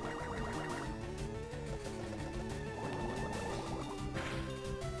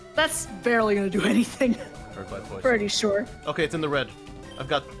 That's barely gonna do anything. Hurt by poison. Pretty sure. Okay, it's in the red. I've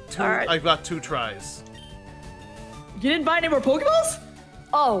got two. Alright. I've got 2 tries. You didn't buy any more Pokeballs?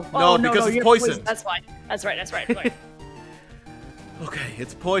 Oh, No, because it's you're poisoned. That's fine. That's right. Right. Okay,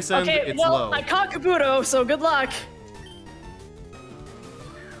 it's poisoned. Okay, it's well, low. I caught Kabuto, so good luck.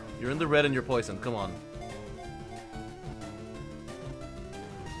 You're in the red and you're poisoned. Come on.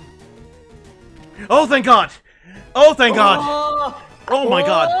 Oh, thank God! Oh, thank God! Oh my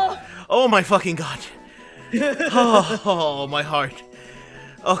God! Oh my fucking God! Oh, my heart.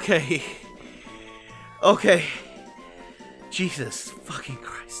 Okay. Okay. Jesus fucking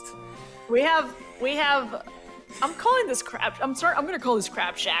Christ. We have. I'm calling this crab. I'm sorry. I'm gonna call this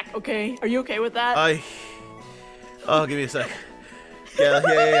Crab Shack. Okay? Are you okay with that? Oh, give me a sec. Yeah.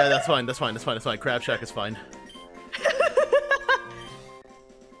 That's fine. That's fine. Crab Shack is fine.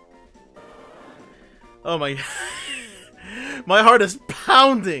 Oh my. My heart is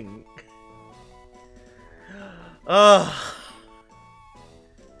pounding.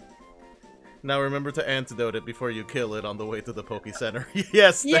 Now remember to antidote it before you kill it on the way to the Poke Center.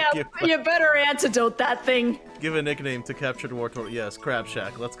 Yes, thank you. You better antidote that thing. Give a nickname to captured Wartortle. Yes, Crab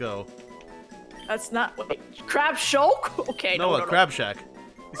Shack. Let's go. That's not Crab Shoke. Okay, no. Crab Shack.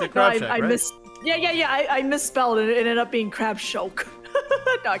 You said Crab Shack, right? Yeah. I misspelled it. It ended up being Crab Shoke.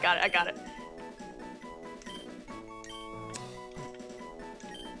 No, I got it.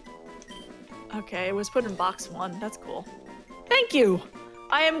 Okay, it was put in box 1. That's cool. Thank you.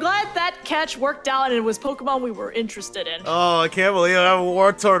 I am glad that catch worked out and it was Pokemon we were interested in. Oh, I can't believe I have a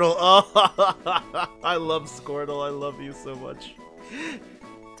Wartortle. Oh, I love Squirtle. I love you so much.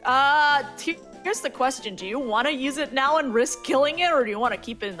 Here's the question. Do you want to use it now and risk killing it, or do you want to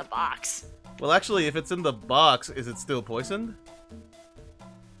keep it in the box? Well, actually, if it's in the box, is it still poisoned?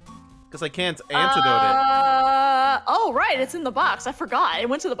 Because I can't antidote it. Oh, right. It's in the box. I forgot. It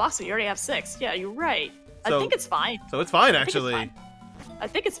went to the box, so you already have 6. Yeah, you're right. So, I think it's fine. So it's fine, actually. I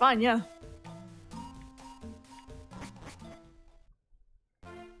think it's fine, yeah.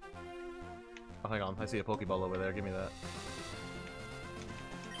 Oh, hang on. I see a Pokeball over there. Give me that.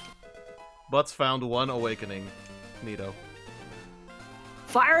 Butts found 1 awakening. Neato.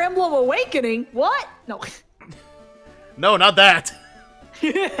 Fire Emblem Awakening? What? No. No, not that!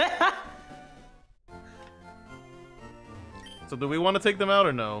 So do we want to take them out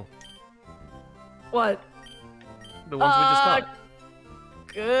or no? What? The ones we just caught.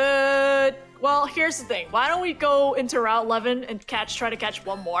 Good. Well, here's the thing. Why don't we go into Route 11 and try to catch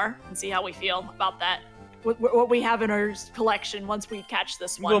 1 more and see how we feel about that? What we have in our collection once we catch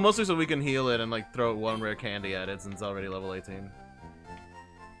this one. Well, mostly so we can heal it and like throw 1 rare candy at it since it's already level 18.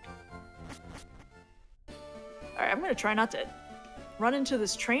 Alright, I'm gonna try not to run into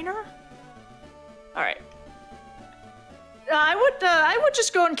this trainer. Alright. I would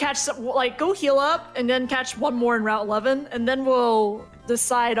just go and catch some, like, go heal up and then catch 1 more in Route 11, and then we'll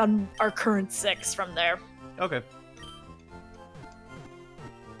decide on our current 6 from there. Okay.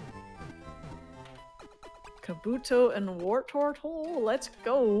 Kabuto and Wartortle, let's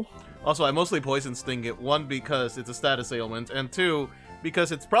go. Also, I mostly poison Sting it, 1 because it's a status ailment, and 2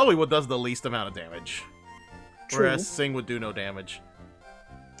 because it's probably what does the least amount of damage. True. Whereas Sing would do no damage.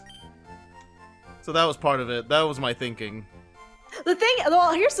 So that was part of it. That was my thinking. The thing,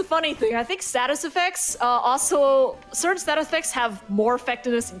 well, here's the funny thing. I think status effects, also, certain status effects have more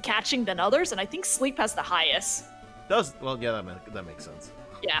effectiveness in catching than others, and I think sleep has the highest. Well, yeah, that makes sense.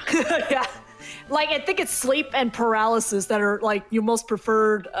 Yeah, yeah. Like, I think it's sleep and paralysis that are, like, your most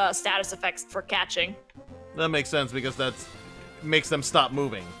preferred status effects for catching. That makes sense, because that makes them stop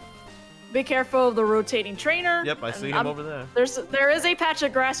moving. Be careful of the rotating trainer. Yep, I see him over there. There is a patch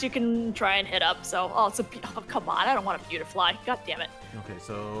of grass you can try and hit up, so, oh, come on, I don't want a Beautifly. God damn it. Okay,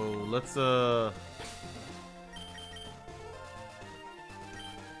 so let's,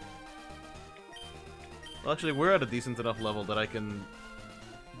 Well, actually, we're at a decent enough level that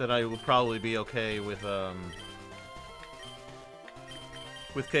I would probably be okay with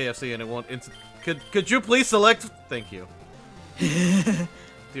KFC, and it won't. Could you please select? Thank you.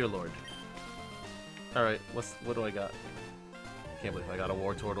 Dear Lord. All right, what do I got? Can't believe I got a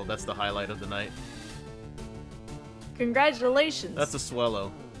War Turtle. That's the highlight of the night. Congratulations. That's a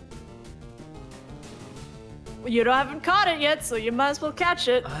Swallow. Well, you haven't caught it yet, so you might as well catch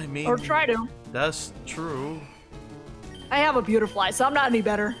it. I mean, or try to. That's true. I have a Beautifly, so I'm not any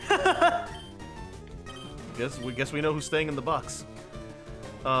better. Guess we know who's staying in the box.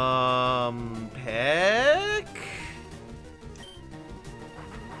 Peck?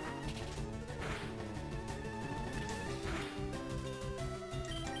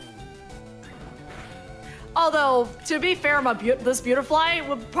 Although, to be fair, this Beautifly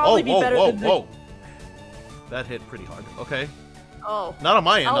would probably be better than Whoa. That hit pretty hard. Okay. Oh. Not on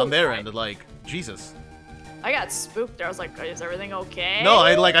my end, Oh, on their sorry. end. Like, Jesus. I got spooked there. I was like, is everything okay? No,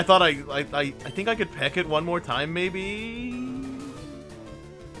 I thought I think I could peck it one more time, maybe?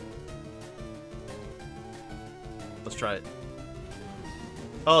 Let's try it.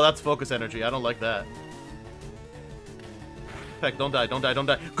 Oh, that's focus energy. I don't like that. Peck, don't die, don't die, don't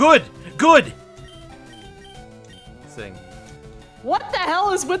die. Good! Good! Sing. What the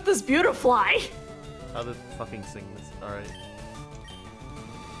hell is with this Beautifly? How to fucking sing this? Alright.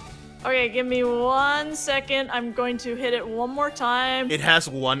 Okay, give me 1 second. I'm going to hit it one more time. It has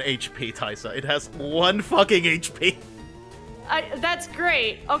 1 HP, Taisa. It has 1 fucking HP. That's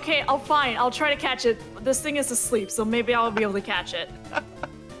great. Okay, fine. I'll try to catch it. This thing is asleep, so maybe I'll be able to catch it.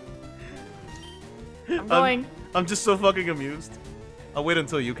 I'm going. I'm just so fucking amused. I'll wait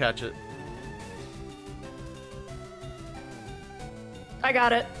until you catch it. I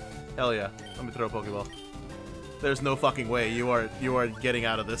got it. Hell yeah. Let me throw a Pokeball. There's no fucking way you are getting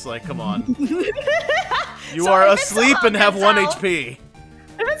out of this. Like, come on. You So are if it asleep somehow and have gets 1 out- HP.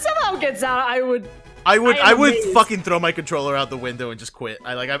 If it somehow gets out, I am I would amazed. fucking throw my controller out the window and just quit.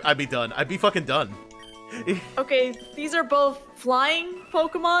 I'd be done. I'd be fucking done. Okay, these are both flying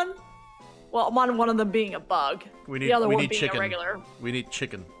Pokemon. Well, one of them being a bug. The other one being chicken. a regular. We need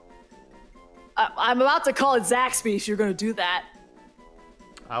chicken. I'm about to call it Zaxby if you're gonna do that.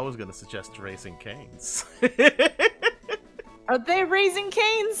 I was gonna suggest Racing Canes. Are they Raising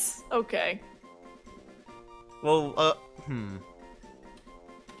Canes? Okay. Well,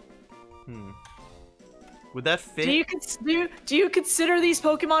 Would that fit? Do you consider these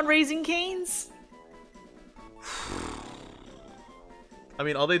Pokemon Raising Canes? I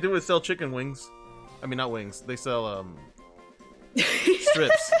mean, all they do is sell chicken wings. I mean, not wings. They sell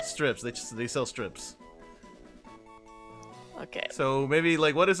strips. Strips. They sell strips. Okay. So maybe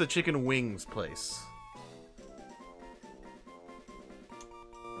like, what is a chicken wings place?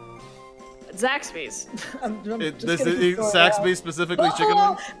 Zaxby's. Zaxby specifically chicken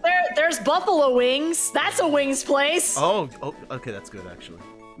Buffalo, wings? there's Buffalo Wings. That's a wings place. Oh, okay, that's good actually.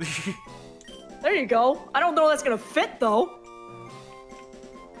 There you go. I don't know if that's gonna fit though.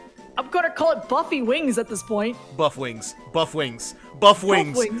 I'm gonna call it Buffy Wings at this point. Buff wings. Buff wings. Buff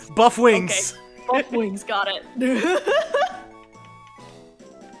wings. wings. Buff wings. Okay. Buff Wings, got it.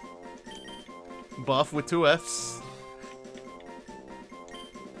 Buff with 2 Fs.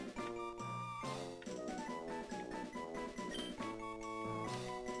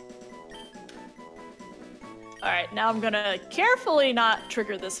 Alright, now I'm gonna carefully not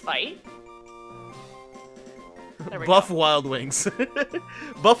trigger this fight. There we Buff go. Wild Wings.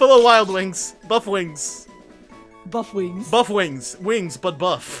 Buffalo Wild Wings. Buff wings. Buff Wings. Buff wings. Wings, but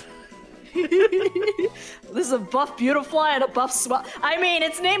buff. This is a buff Beautifly and a buff Swallow. I mean,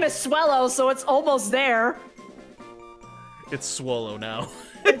 its name is Swallow, so it's almost there. It's Swallow now.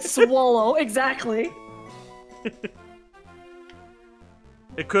 It's Swallow, exactly.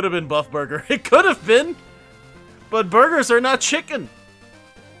 It could have been Buff Burger. It could have been. But burgers are not chicken.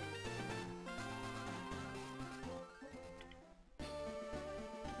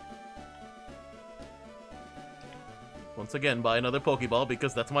 Once again, buy another Pokeball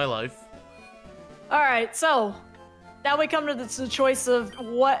because that's my life. Alright, so now we come to the choice of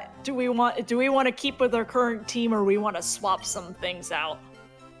what do we want? Do we want to keep with our current team or we want to swap some things out?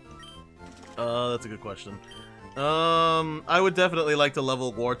 That's a good question. I would definitely like to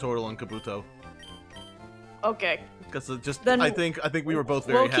level War Turtle and Kabuto. Okay. Because just Then I think we were both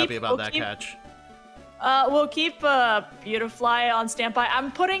very we'll happy keep- about we'll that keep- catch. We'll keep Beautifly on standby.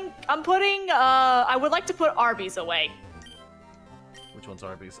 I'm putting I would like to put Arby's away. Which one's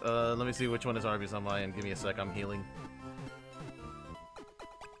Arby's? Let me see which one is Arby's on my end. Give me a sec, I'm healing.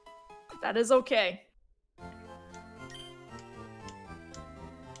 That is okay.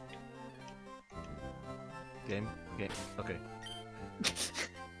 Game. Okay.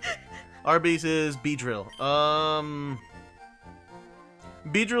 Arby's is Beedrill.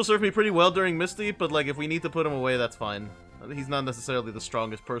 Beedrill served me pretty well during Misty, but like if we need to put him away, that's fine. He's not necessarily the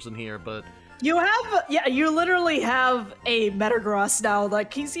strongest person here, but You have, yeah, you literally have a Metagross now.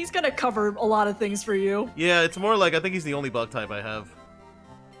 Like he's gonna cover a lot of things for you. yeah, it's more like I think he's the only bug type I have,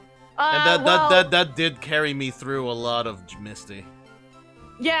 and that did carry me through a lot of Misty.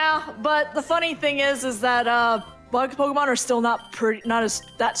 Yeah, but the funny thing is that bug Pokemon are still not as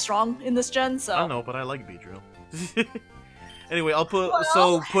that strong in this gen. So I don't know, but I like Beedrill. Anyway, I'll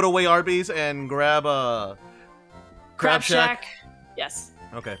put away Arby's and grab Crab Shack. Yes.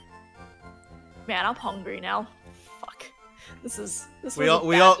 Okay. Man, I'm hungry now. Fuck. We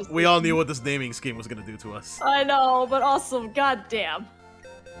all knew what this naming scheme was gonna do to us. I know, but also, goddamn.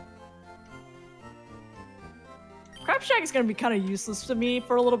 Crab Shack is gonna be kind of useless to me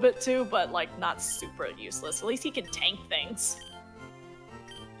for a little bit too, but like not super useless. At least he can tank things.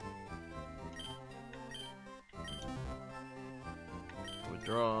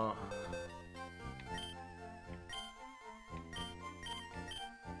 Withdraw.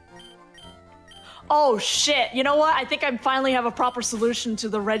 Oh shit! You know what? I think I finally have a proper solution to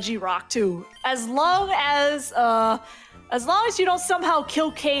the Regirock too. As long as you don't somehow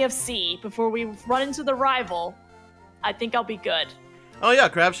kill KFC before we run into the rival, I think I'll be good. Oh yeah,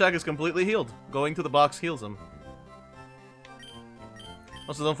 Crab Shack is completely healed. Going to the box heals him.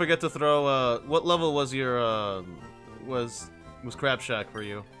 Also, don't forget to throw. What level was your was Crab Shack for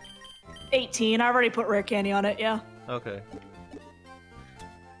you? 18. I already put rare candy on it. Yeah. Okay.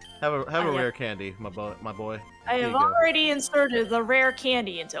 Have a rare candy, my boy. I have already inserted the rare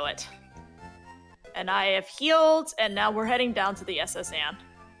candy into it. And I have healed, and now we're heading down to the SS Anne.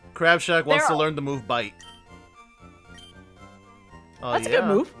 Crab Shack wants to learn the move Bite. Oh, that's a good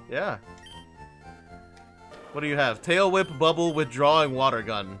move. Yeah. What do you have? Tail Whip, Bubble, Withdraw, and Water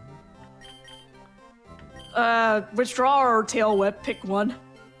Gun. Withdraw or Tail Whip, pick one.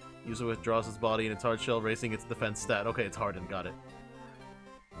 User withdraws its body and its hard shell, raising its defense stat. Okay, it's hardened, got it.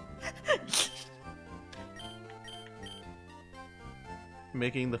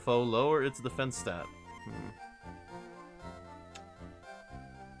 Making the foe lower its defense stat.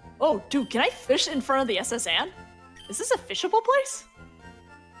 Oh, dude, can I fish in front of the SS Anne? Is this a fishable place?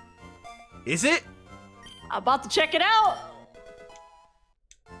 Is it? I'm about to check it out.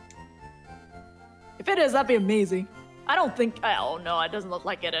 If it is, that'd be amazing. I don't think. Oh no, it doesn't look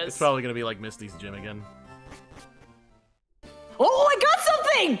like it is. It's probably gonna be like Misty's gym again. Oh, I got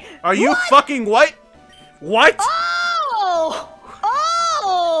something! Are you fucking what? What? Oh!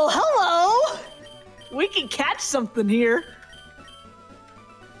 Oh! Hello! We can catch something here.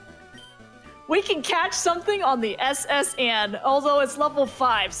 We can catch something on the SS Anne, although it's level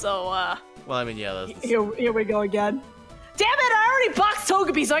 5, so, Well, I mean, yeah, that's... Here we go again. Damn it, I already boxed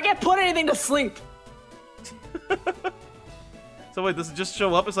Togepi, so I can't put anything to sleep. So wait, does it just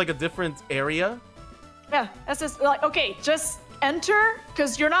show up as, like, a different area? Yeah, SS, like, okay, just enter,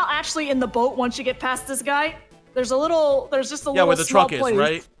 because you're not actually in the boat once you get past this guy. There's just a little Yeah, where the small truck place. is,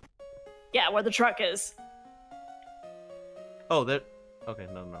 right? Yeah, where the truck is. Oh, there... Okay,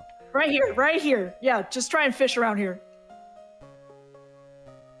 no. Right here. Yeah, just try and fish around here.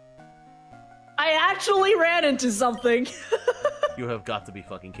 I actually ran into something. You have got to be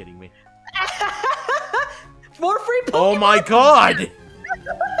fucking kidding me. More free Pokemon! Oh my god!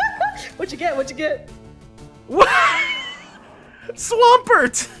 What'd you get? What?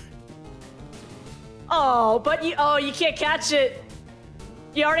 Swampert! Oh, but you can't catch it.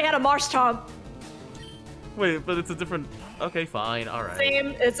 You already had a Marshtomp. Wait, but it's a different... Okay, fine, alright.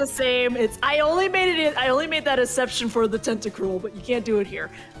 It's the same. I only made that exception for the Tentacruel, but you can't do it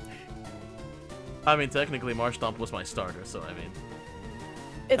here. I mean, technically, Marshtomp was my starter, so I mean...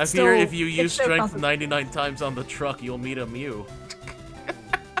 It's I still, fear if you use still strength 99 times on the truck, you'll meet a Mew.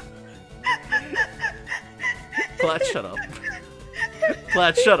 Plat, shut up.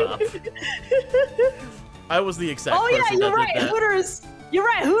 Plat, shut up. I was the exact person that did that. Oh yeah, you're right, Hooters! You're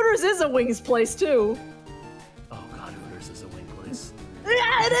right, Hooters is a wings place, too. Oh god, Hooters is a wing place.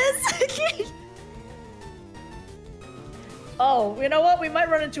 Yeah, it is! Oh, you know what? We might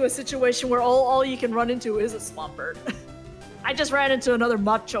run into a situation where all you can run into is a Swampert. I just ran into another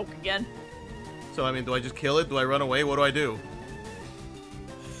Machoke again. So, I mean, do I just kill it? Do I run away? What do I do?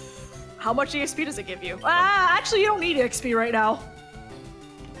 How much EXP does it give you? Actually, you don't need EXP right now.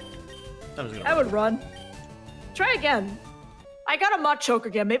 I would run. Try again. I got a Machoke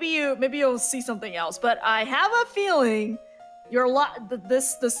again. Maybe you'll see something else. But I have a feeling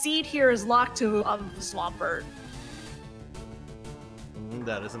the seed here is locked to Swampert.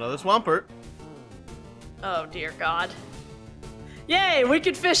 That is another Swampert. Oh dear God. Yay, we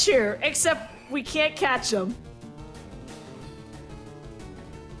can fish here, except we can't catch them.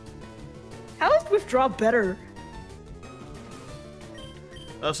 How is withdraw better?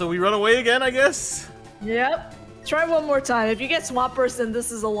 So we run away again, I guess? Yep. Try one more time. If you get Swamp Burst, then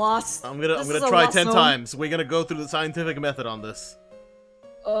this is a loss. I'm gonna try 10 times. We're gonna go through the scientific method on this.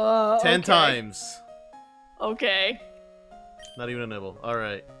 10 times. Okay. Not even a nibble.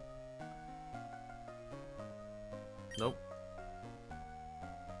 Alright. Nope.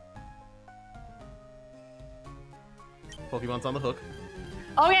 Pokemon's on the hook.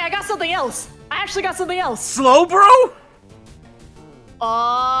 Okay, I got something else. I actually got something else. Slow, bro?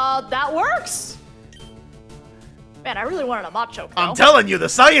 That works. Man, I really wanted a Machoke, though. I'm telling you, the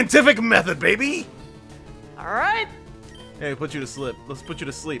scientific method, baby! Alright. Hey, put you to sleep. Let's put you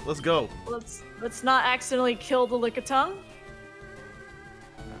to sleep. Let's go. Let's not accidentally kill the Lickitung.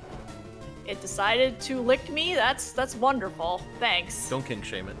 It decided to lick me. That's wonderful. Thanks. Don't king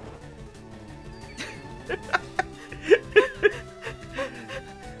shame it.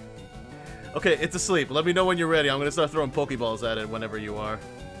 Okay, it's asleep. Let me know when you're ready. I'm gonna start throwing Pokeballs at it whenever you are.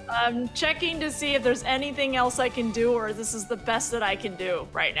 I'm checking to see if there's anything else I can do, or this is the best that I can do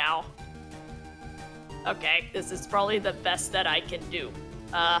right now. Okay, this is probably the best that I can do.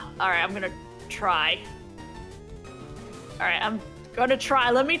 Alright, I'm gonna try. Alright, I'm gonna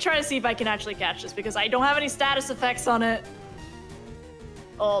try. Let me try to see if I can actually catch this, because I don't have any status effects on it.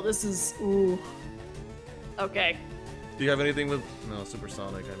 Oh, this is... ooh. Okay. Do you have anything with... No,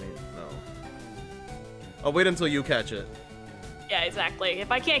 Supersonic, I mean, no. I'll wait until you catch it. Yeah, exactly.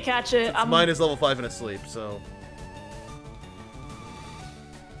 If I can't catch it, I'm... Mine is level 5 and asleep, so...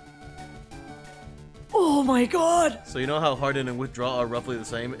 Oh my god! So you know how Harden and Withdraw are roughly the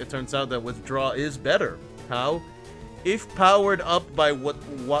same? It turns out that Withdraw is better. How? If powered up by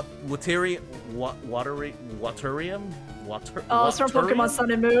Waterium? Oh, it's from Pokemon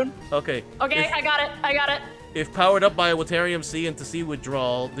Sun and Moon. Okay. Okay, I got it. If powered up by a Waterium C into C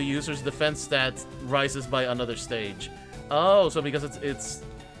Withdrawal, the user's defense stat rises by another stage. Oh, so because it's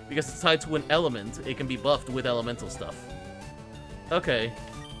tied to an element, it can be buffed with elemental stuff. Okay.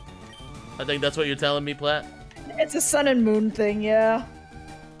 I think that's what you're telling me, Platt? It's a Sun and Moon thing, yeah.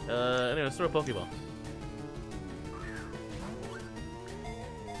 Anyway, let's throw a Pokeball.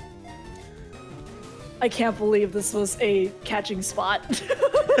 I can't believe this was a catching spot.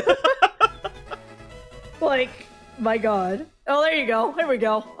 Like, my god. Oh, there you go. Here we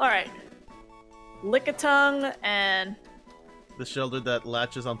go. Alright. Lickitung and... The shelter that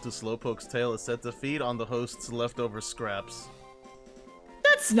latches onto Slowpoke's tail is said to feed on the host's leftover scraps.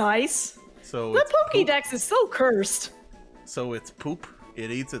 That's nice. So the Pokédex is so cursed. So it's poop? It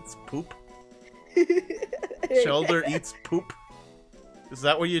eats its poop? Shelter eats poop? Is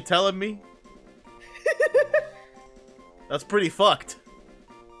that what you're telling me? That's pretty fucked.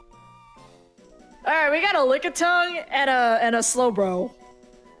 Alright, we got a Lickitung and a Slowbro.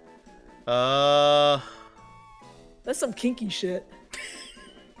 That's some kinky shit.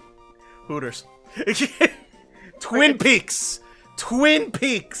 Hooters. Twin Peaks! Twin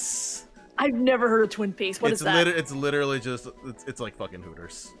Peaks! I've never heard of Twin Peaks. What is that? It's literally just... It's like fucking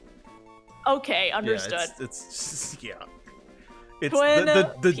Hooters. Okay, understood. Yeah, it's yeah. It's Twin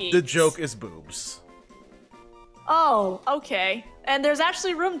the joke is boobs. Oh, okay. And there's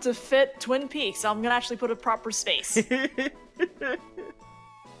actually room to fit Twin Peaks, so I'm gonna actually put a proper space.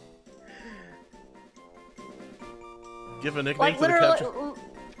 Give a nickname like to the capture.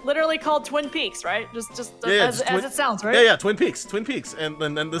 literally called Twin Peaks, right? Just yeah, as it sounds, right? Yeah, Twin Peaks, and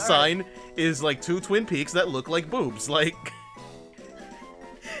then the sign is like two Twin Peaks that look like boobs, like.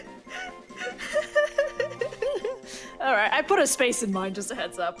 All right, I put a space in mine, just a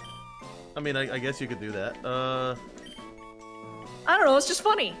heads up. I mean, I guess you could do that. I don't know, it's just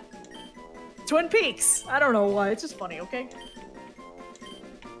funny. Twin Peaks. I don't know why, it's just funny, okay?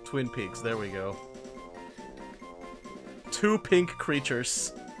 Twin Peaks, there we go. Two pink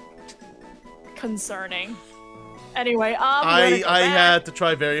creatures. Concerning. Anyway, I had to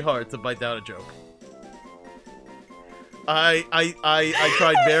try very hard to bite down a joke. I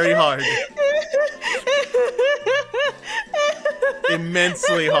tried very hard.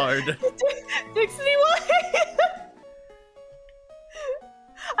 Immensely hard. Dixie, why?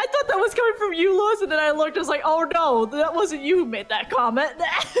 I thought that was coming from you, Lois, and then I looked, I was like, oh no, that wasn't you who made that comment.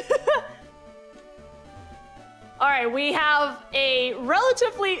 Alright, we have a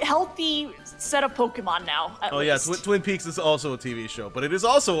relatively healthy set of Pokemon now, at least. Yeah, Twin Peaks is also a TV show, but it is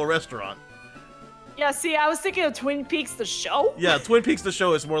also a restaurant. Yeah, see, I was thinking of Twin Peaks the show. Yeah, Twin Peaks the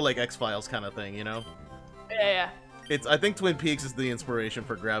show is more like X-Files kind of thing, you know? Yeah. I think Twin Peaks is the inspiration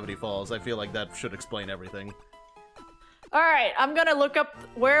for Gravity Falls. I feel like that should explain everything. Alright, I'm gonna look up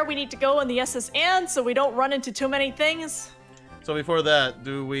where we need to go in the SS and so we don't run into too many things. So before that,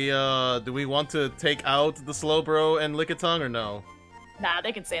 do we want to take out the Slowbro and Lickitung or no? Nah,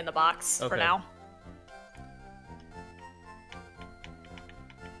 they can stay in the box for Okay. now.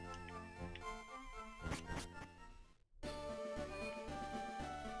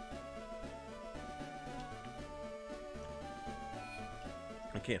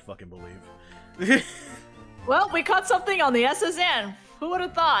 I can't fucking believe. Well, we caught something on the SSN. Who would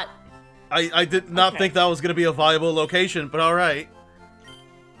have thought? I did not think that was gonna be a viable location, but alright.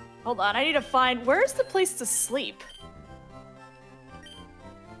 Hold on, I need to find... Where's the place to sleep?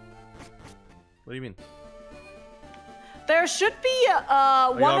 What do you mean? There should be,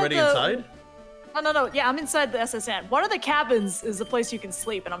 Are you one already of the... inside? No. Yeah, I'm inside the SSN. One of the cabins is the place you can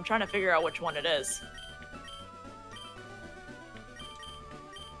sleep, and I'm trying to figure out which one it is.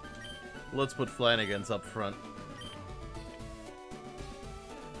 Let's put Flanagan's up front.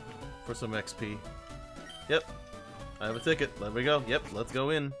 For some XP. Yep. I have a ticket. There we go. Yep, let's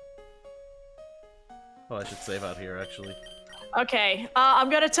go in. Oh, I should save out here, actually. Okay, I'm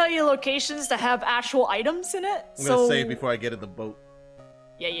gonna tell you locations that have actual items in it. I'm gonna save before I get in the boat.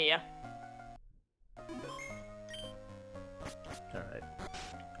 Yeah. Alright.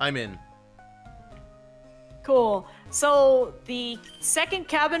 I'm in. Cool. So, the second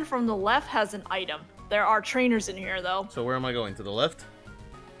cabin from the left has an item. There are trainers in here, though. So where am I going? To the left?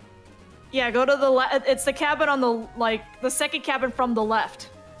 Yeah, go to the left. It's the cabin on the, the second cabin from the left.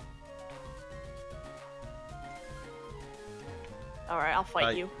 Alright, I'll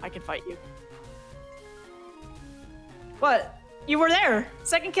fight you. I can fight you. What? You were there!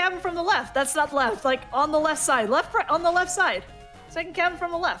 Second cabin from the left. That's not left. Like, on the left side. Left, right, on the left side. Second cabin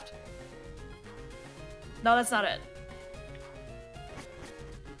from the left. No, that's not it.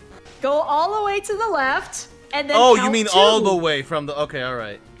 Go all the way to the left, and then Oh, count you mean 2. all the way from the... Okay,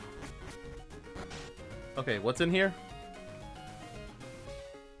 alright. Okay, what's in here?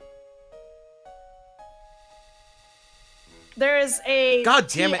 There is a God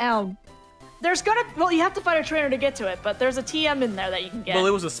damn it. TM. There's gonna... Well, you have to fight a trainer to get to it, but there's a TM in there that you can get. Well,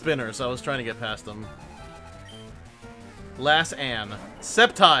 it was a spinner, so I was trying to get past them. Lass Ann.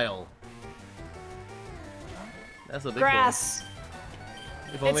 Septile. That's a big Grass.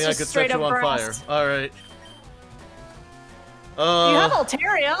 one. If only I just could set straight you up on grass. fire. Alright. You have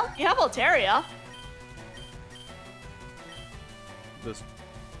Altaria. You have Altaria.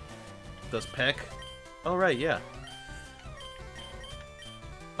 Does Peck? Oh, right, yeah.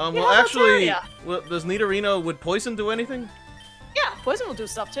 You Well, have actually, Altaria. does Nidorino, would poison do anything? Yeah, poison will do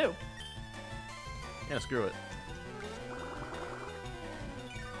stuff too. Yeah, screw it.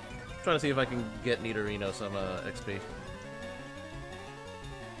 Trying to see if I can get Nidorino some XP.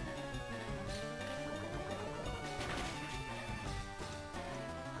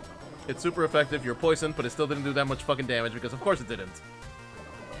 It's super effective, you're poisoned, but it still didn't do that much fucking damage because of course it didn't.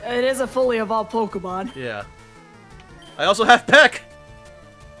 It is a fully evolved Pokemon. Yeah. I also have Peck!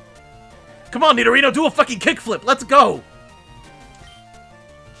 Come on, Nidorino, do a fucking kickflip! Let's go!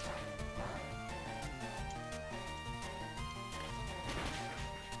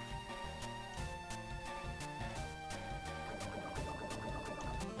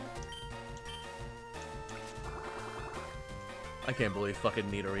 I can't believe fucking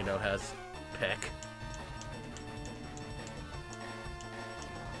Nidorino has Peck.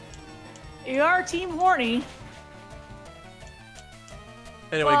 You are Team Horny.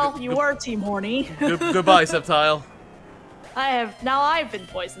 Anyway, Well, you were Team Horny. goodbye, Septile. I've been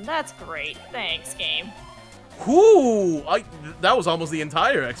poisoned. That's great. Thanks, game. Whoo! That was almost the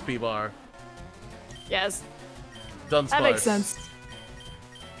entire XP bar. Yes, Dunsparce. that makes sense.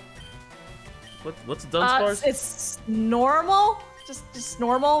 What's Dunsparce? It's normal. Just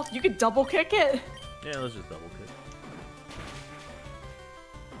normal. You could double kick it. Yeah, let's just double kick.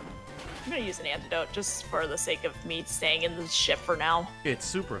 I'm gonna use an antidote just for the sake of me staying in the ship for now. It's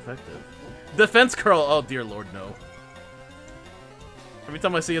super effective. Defense curl. Oh dear lord, no. Every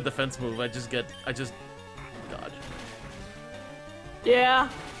time I see a defense move, I just dodge. Yeah,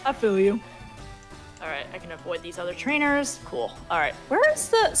 I feel you. Alright, I can avoid these other trainers. Cool. Alright, where is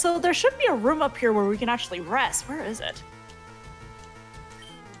the... So there should be a room up here where we can actually rest. Where is it?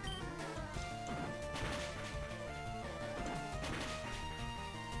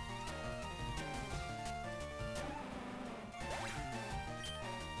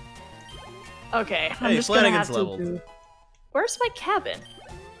 Okay, I'm Hey, just gonna have Flanagan's to leveled. do... Where's my cabin?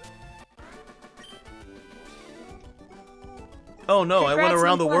 Oh no, I went Congrats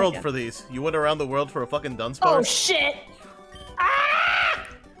around on the playing world it. for these. You went around the world for a fucking Dunsparce? Oh shit! Ah!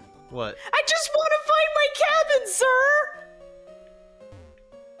 What? I just want to find my cabin, sir!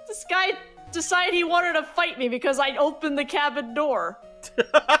 This guy decided he wanted to fight me because I opened the cabin door.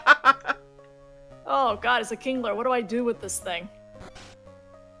 Oh god, it's a Kingler. What do I do with this thing?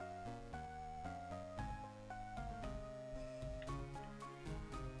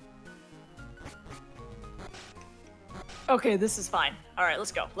 Okay, this is fine. Alright,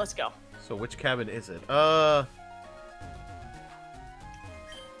 let's go. Let's go. So which cabin is it?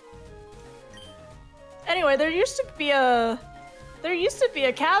 Anyway, there used to be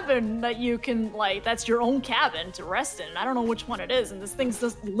a cabin that you can, like, that's your own cabin to rest in. I don't know which one it is, and this thing's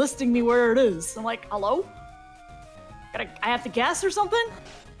just listing me where it is. I'm like, hello? I have to guess or something?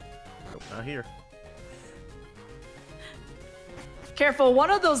 Nope, not here. Careful, one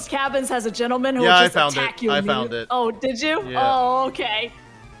of those cabins has a gentleman who will Yeah, just I found attack it. you. I found it. Oh, did you? Yeah. Oh, okay.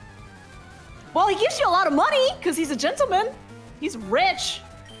 Well, he gives you a lot of money, because he's a gentleman. He's rich.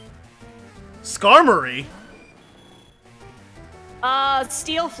 Skarmory?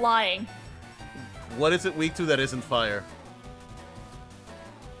 Steel flying. What is it weak to that isn't fire?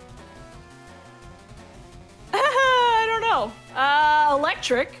 I don't know.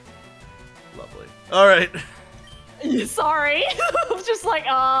 Electric. Lovely. Alright. Sorry. I'm just like,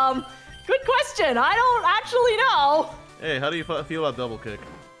 good question. I don't actually know. Hey, how do you feel about double kick?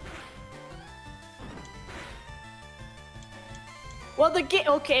 Well,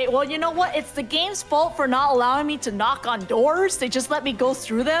 okay, well, you know what? It's the game's fault for not allowing me to knock on doors. They just let me go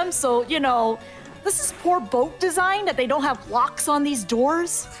through them. So, you know, this is poor boat design that they don't have locks on these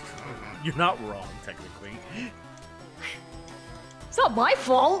doors. You're not wrong, technically. It's not my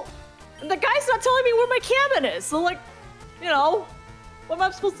fault. And the guy's not telling me where my cabin is. So, like, you know, what am I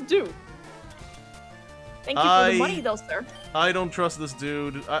supposed to do? Thank you for the money, though, sir. I don't trust this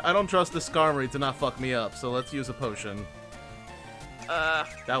dude. I don't trust this Skarmory to not fuck me up, so let's use a potion.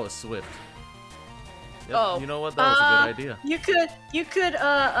 That was swift. Yep, Oh. you know what? That was a good idea. You could,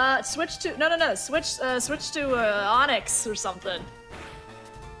 switch to, no, switch to, Onyx or something.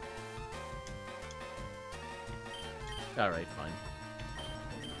 Alright, fine.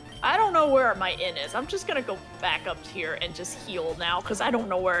 I don't know where my inn is. I'm just gonna go back up here and just heal now, because I don't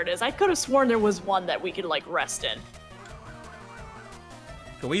know where it is. I could have sworn there was one that we could, like, rest in.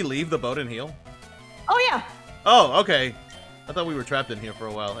 Can we leave the boat and heal? Oh, yeah. Oh, okay. I thought we were trapped in here for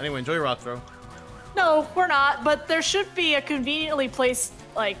a while. Anyway, enjoy your rock throw. No, we're not, but there should be a conveniently placed,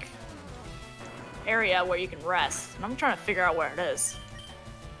 like, area where you can rest. And I'm trying to figure out where it is.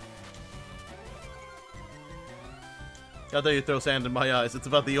 I thought you'd throw sand in my eyes. It's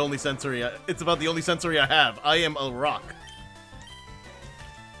about the only sensory I have. I am a rock.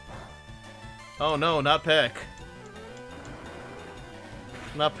 Oh no, not Peck.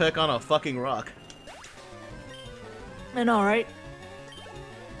 Not Peck on a fucking rock. I know, right?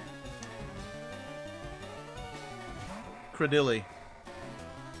 Credilli.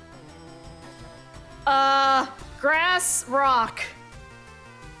 Grass rock.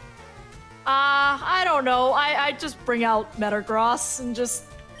 I don't know. I just bring out Metagross and just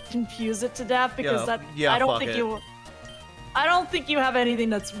confuse it to death because yeah, I don't fuck think it. I don't think you have anything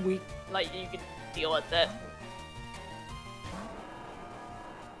that's weak, like you can deal with it.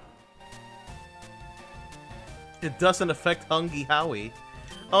 It doesn't affect Hungy Howie.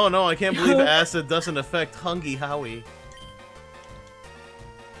 Oh no, I can't believe acid doesn't affect Hungy Howie.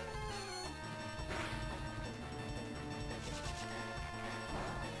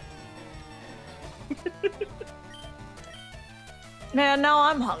 Man, now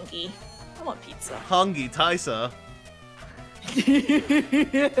I'm hungry. I want pizza. Hungy Taisa.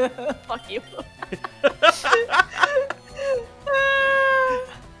 Fuck you.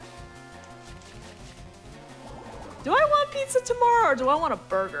 Do I want pizza tomorrow or do I want a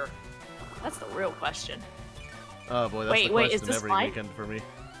burger? That's the real question. Oh boy, that's the wait, is question this every mine? weekend for me.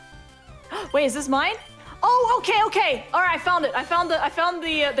 Wait, is this mine? Oh, okay. All right, I found it. I found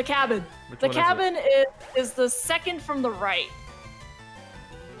the cabin. Which The one cabin is the second from the right.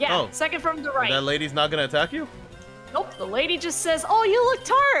 Yeah, Oh. second from the right. That lady's not gonna attack you? Nope, the lady just says, "Oh, you look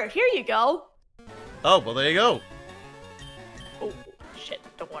tired. Here you go." Oh, well there you go. Oh, shit,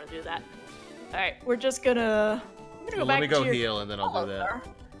 don't want to do that. All right, we're just gonna. I'm gonna go Well, back let me go to your... heal and then I'll Hello, do that.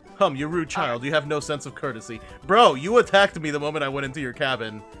 sir. You rude child. You have no sense of courtesy. Bro, you attacked me the moment I went into your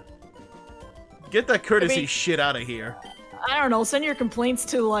cabin. Get that courtesy shit out of here. I don't know. Send your complaints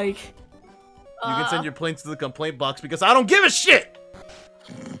to like. You can send your complaints to the complaint box because I don't give a shit!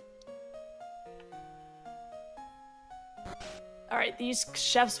 Alright, these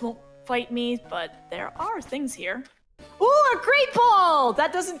chefs won't fight me, but there are things here. Ooh, a great ball!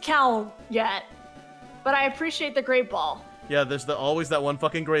 That doesn't count yet. But I appreciate the great ball. Yeah, there's always that one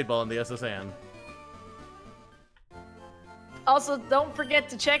fucking great ball in the SS Anne. Also, don't forget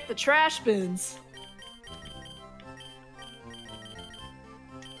to check the trash bins.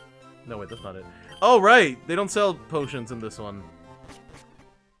 No, wait, that's not it. Oh, right! They don't sell potions in this one.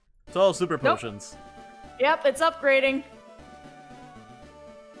 It's all super potions. Yep, it's upgrading.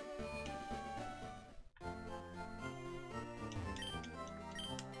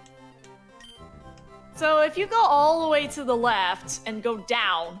 So if you go all the way to the left and go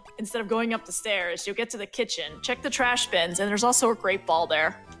down instead of going up the stairs, you'll get to the kitchen. Check the trash bins, and there's also a great ball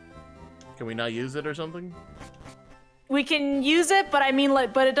there. Can we not use it or something? We can use it, but I mean,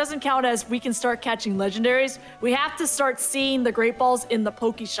 but it doesn't count as we can start catching legendaries. We have to start seeing the great balls in the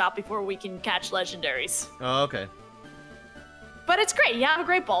Poke Shop before we can catch legendaries. Oh, okay. But it's great. You have a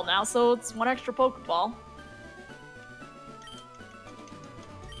great ball now, so it's one extra Pokeball.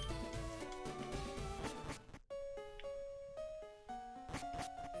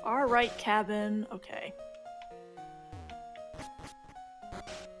 Far right cabin. Okay.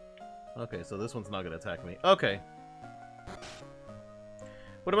 Okay, so this one's not gonna attack me. Okay.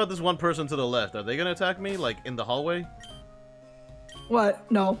 What about this one person to the left? Are they gonna attack me, like, in the hallway? What?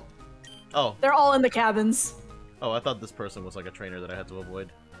 No. Oh. They're all in the cabins. Oh, I thought this person was like a trainer that I had to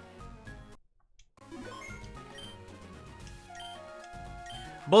avoid.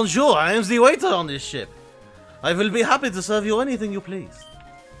 Bonjour, I am the waiter on this ship. I will be happy to serve you anything you please.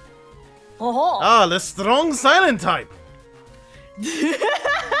 Oh. Ah, the strong silent type.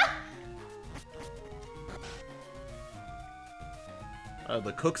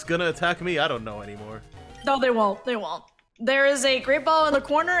 The cook's gonna attack me? I don't know anymore. No, they won't. They won't. There is a great ball in the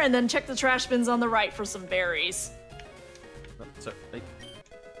corner, and then check the trash bins on the right for some berries. Oh, sorry.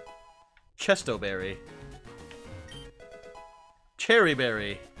 Chestoberry.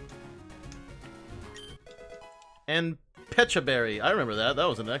 Cherryberry. And Pechaberry. I remember that. That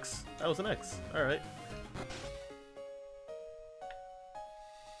was an X. That was an X. Alright.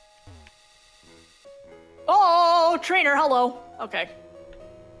 Oh, trainer, hello. Okay.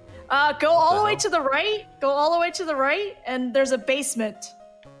 Go all the way to the right. Go all the way to the right, and there's a basement.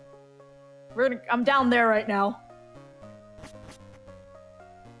 I'm down there right now.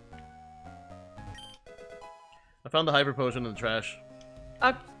 I found the hyper potion in the trash.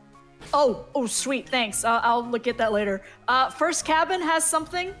 Oh, sweet, thanks. I'll look at that later. First cabin has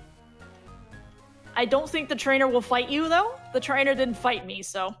something. I don't think the trainer will fight you, though. The trainer didn't fight me,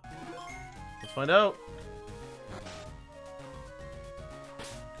 so. Let's find out.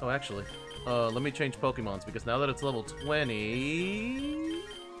 Oh, actually. Let me change Pokemons, because now that it's level 20...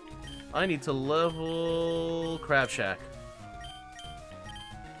 I need to level... Crab Shack.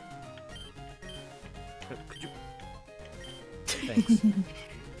 Could you... Thanks.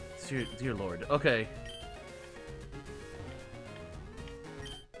 Dear Lord. Okay.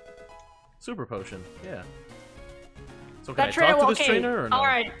 Super Potion. Yeah. So can I talk to this trainer or no?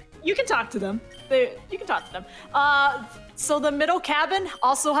 Alright. You can talk to them. You can talk to them. So the middle cabin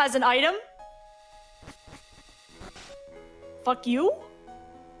also has an item. Fuck you?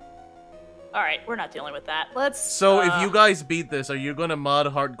 Alright, we're not dealing with that. Let's... So if you guys beat this, are you gonna mod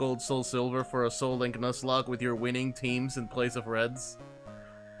Heart Gold Soul Silver for a Soul Link Nuzlocke with your winning teams in place of Reds?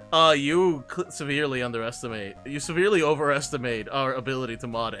 You severely underestimate. You severely overestimate our ability to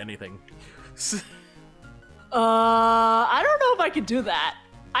mod anything. I don't know if I can do that.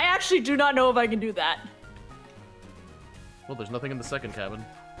 I actually do not know if I can do that. Well, there's nothing in the second cabin.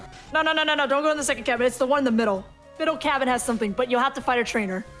 No, don't go in the second cabin. It's the one in the middle. Middle cabin has something, but you'll have to fight a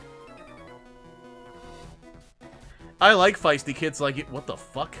trainer. I like feisty kids like you. What the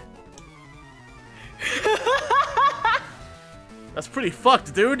fuck? That's pretty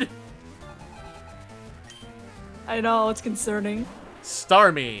fucked, dude. I know, it's concerning.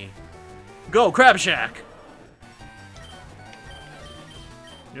 Starmie. Go, Crab Shack!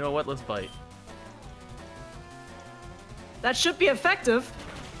 You know what? Let's bite. That should be effective.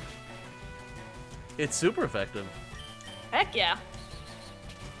 It's super effective. Heck yeah.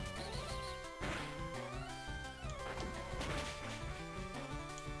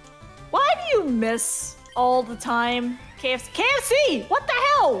 Why do you miss all the time? KFC! What the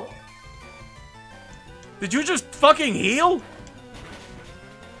hell? Did you just fucking heal?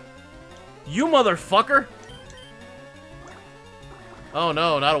 You motherfucker! Oh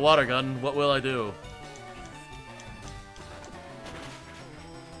no, not a water gun. What will I do?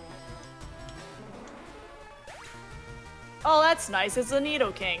 Oh, that's nice. It's a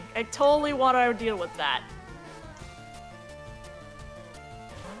Nidoking. I totally want to deal with that.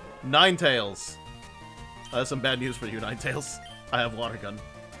 Ninetales. I have some bad news for you, Ninetales. I have water gun.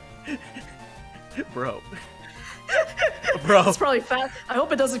 Bro. Bro. It's probably fast. I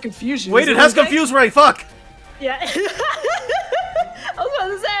hope it doesn't confuse you. Wait, it has confuse ray. Fuck. Yeah. I was about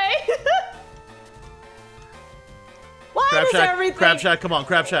to say. Why Crab does Shack, everything... Crab Shack, come on,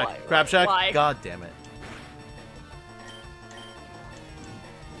 Crab Shack, Why? Crab Shack. Why? God damn it.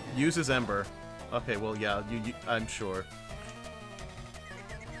 Uses Ember. Okay, well, yeah, I'm sure.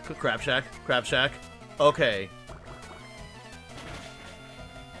 Crab Shack, Crab Shack. Okay.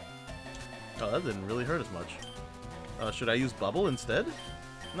 Oh, that didn't really hurt as much. Should I use Bubble instead?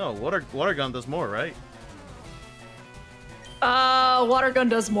 No, water gun does more, right? Water gun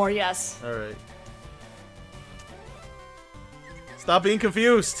does more, yes. Alright. Stop being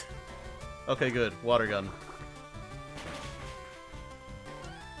confused! Okay, good. Water gun.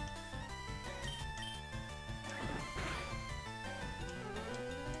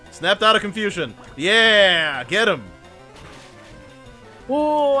 Snapped out of confusion. Yeah! Get him!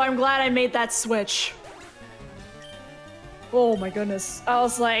 Oh, I'm glad I made that switch. Oh my goodness. I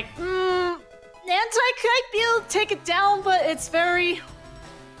was like, anti-kite be able to take it down, but it's very...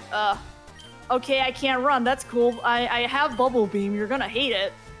 okay, I can't run. That's cool. I have Bubble Beam. You're gonna hate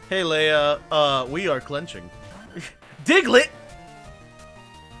it. Hey, Leia, we are clenching. Diglett!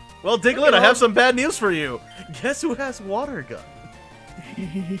 Well, Diglett, I have some bad news for you. Guess who has water gun?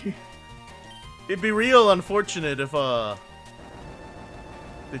 It'd be real unfortunate if,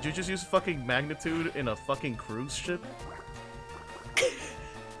 Did you just use fucking magnitude in a fucking cruise ship?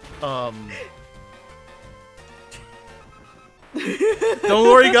 Don't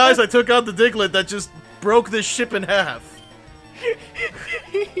worry, guys. I took out the Diglett that just broke this ship in half.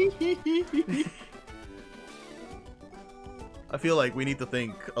 I feel like we need to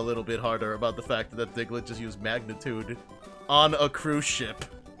think a little bit harder about the fact that Diglett just used magnitude on a cruise ship.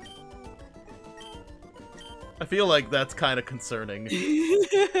 I feel like that's kind of concerning.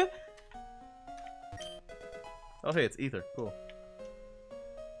 Oh, hey, it's Ether. Cool.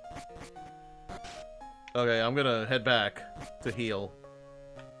 Okay, I'm gonna head back to heal.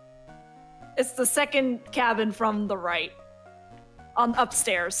 It's the second cabin from the right. On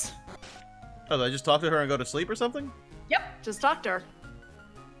upstairs. Oh, did I just talk to her and go to sleep or something? Yep, just talk to her.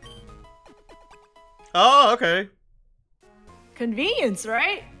 Oh, okay. Convenience,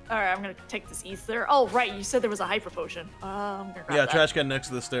 right? Alright, I'm gonna take this ether. Oh, right, you said there was a hyper potion. I'm gonna grab Yeah, that. trash can next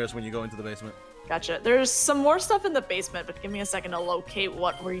to the stairs when you go into the basement. Gotcha. There's some more stuff in the basement, but give me a second to locate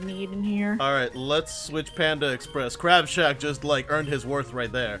what we need in here. Alright, let's switch Panda Express. Crab Shack just, like, earned his worth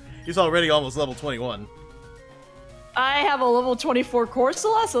right there. He's already almost level 21. I have a level 24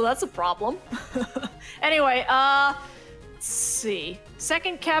 Corsola, so that's a problem. Anyway, let's see.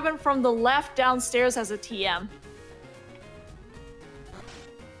 Second cabin from the left downstairs has a TM.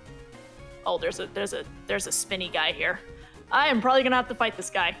 Oh, there's a spinny guy here. I am probably gonna have to fight this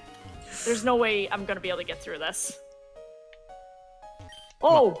guy. There's no way I'm gonna be able to get through this.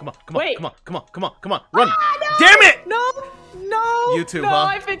 Oh, come on, wait. come on, run! Ah, no! Damn it! No! You too, no, huh?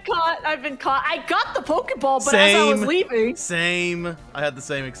 I've been caught. I got the Pokeball, but Same. as I was leaving. Same. I had the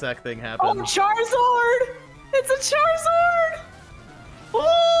same exact thing happen. Oh, Charizard! It's a Charizard!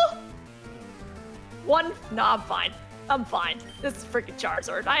 Oh! No, I'm fine. I'm fine. This is freaking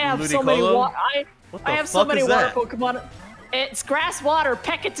Charizard. I have so many Ludicolo? water. What the I have so fuck many is water that? Pokemon. It's grass water.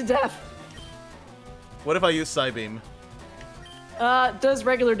 Peck it to death. What if I use Psybeam? Does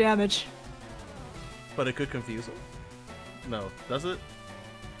regular damage. But it could confuse him. No, does it?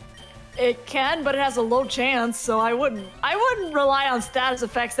 It can, but it has a low chance, so I wouldn't rely on status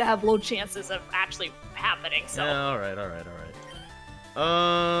effects that have low chances of actually happening. So. Yeah, all right.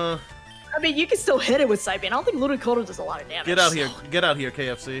 I mean, you can still hit it with Psybeam. I don't think Ludicolo does a lot of damage. Get out here,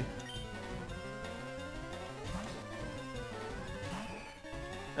 KFC.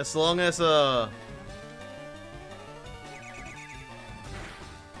 As long as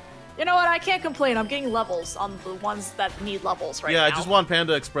You know what? I can't complain. I'm getting levels on the ones that need levels right now. yeah, I just want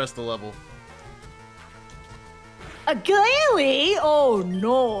Panda Express to level. A Glalie? Oh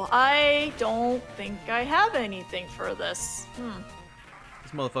no, I don't think I have anything for this.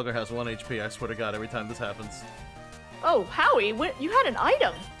 This motherfucker has 1 HP, I swear to god, every time this happens. Oh, Howie, you had an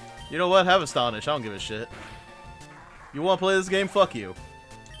item. You know what? Have Astonish, I don't give a shit. You wanna play this game? Fuck you.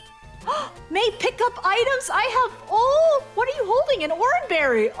 May pick up items? I have... Oh, what are you holding? An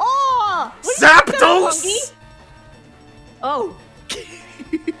Oranberry. Oh! Zapdos! Oh.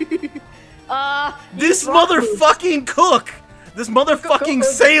 This motherfucking cook! This motherfucking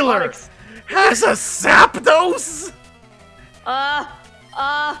sailor has a Zapdos!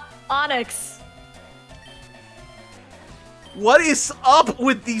 Onyx. What is up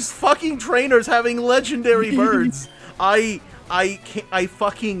with these fucking trainers having legendary birds? I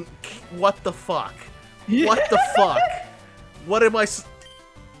fucking... What the fuck? What the fuck? What am I...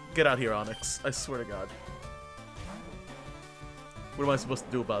 Get out here, Onyx. I swear to God. What am I supposed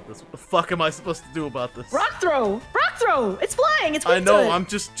to do about this? What the fuck am I supposed to do about this? Rock throw! Rock throw! It's flying! It's I know, I'm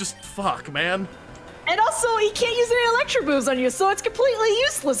just fuck, man. And also, he can't use any electro moves on you, so it's completely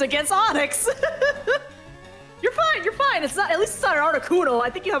useless against Onyx. You're fine, you're fine. It's not, at least it's not an Articuno. I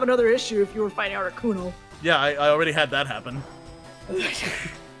think you have another issue if you were fighting Articuno. Yeah, I already had that happen.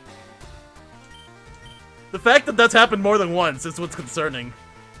 The fact that that's happened more than once is what's concerning.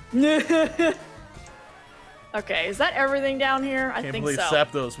 Okay, is that everything down here? I Can't think believe so.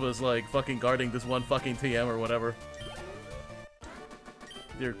 Zapdos was like fucking guarding this one fucking TM or whatever.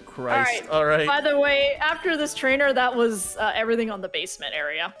 Dear Christ. Alright. By the way, after this trainer, that was everything on the basement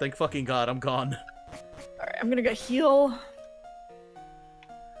area. Thank fucking God, I'm gone. Alright, I'm gonna go heal.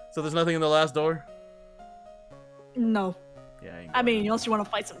 So there's nothing in the last door? No. Yeah, I mean, unless you want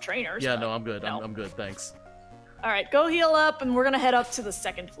to fight some trainers. yeah, but no, I'm good. no. I'm good, thanks. Alright, go heal up, and we're gonna head up to the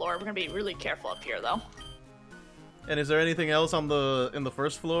second floor. We're gonna be really careful up here, though. And is there anything else on in the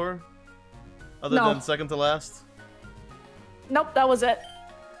first floor? Other No. than second to last? Nope, that was it.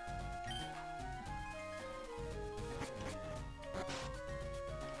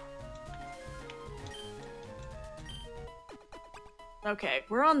 Okay,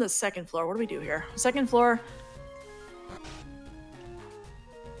 we're on the second floor. What do we do here? Second floor.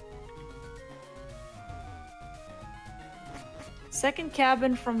 Second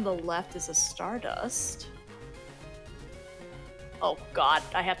cabin from the left is a Stardust. Oh god,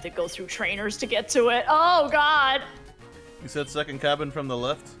 I have to go through trainers to get to it. Oh god! You said second cabin from the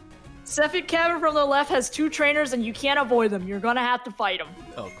left? Second cabin from the left has 2 trainers and you can't avoid them. You're gonna have to fight them.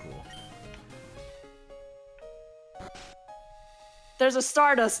 Oh, cool. There's a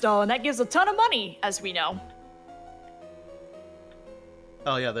Stardust though, and that gives a ton of money, as we know.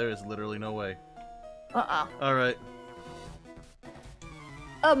 Oh yeah, there is literally no way. Uh-uh. Alright.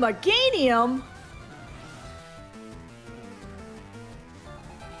 A Meganium?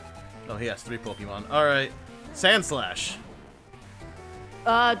 Oh, he has 3 Pokemon. Alright. Sandslash.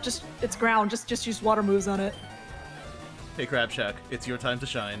 It's ground. Just use water moves on it. Hey, Crab Shack, it's your time to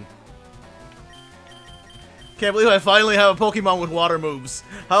shine. Can't believe I finally have a Pokemon with water moves.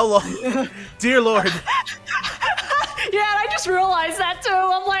 How long? Dear Lord. Yeah, and I just realized that too.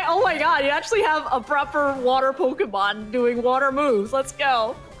 I'm like, oh my god, you actually have a proper water Pokemon doing water moves. Let's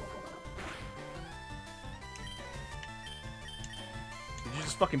go. Did you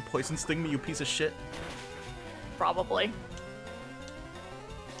just fucking poison sting me, you piece of shit? Probably.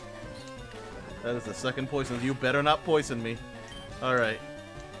 That is the second poison. You better not poison me. Alright.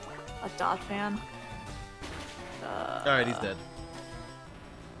 A dot fan. Alright, he's dead.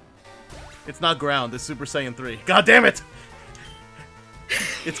 It's not ground, it's Super Saiyan 3. God damn it!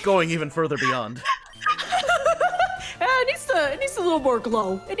 It's going even further beyond. Yeah, it needs a little more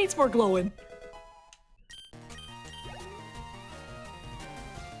glow. It needs more glowing.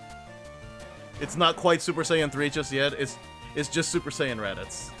 It's not quite Super Saiyan 3 just yet. It's just Super Saiyan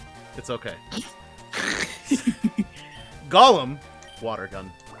Raditz. It's okay. Golem, water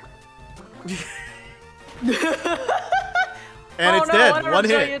gun. And it's dead. Whatever One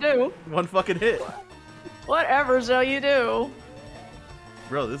shall hit. you do? One fucking hit. Whatever shall you do?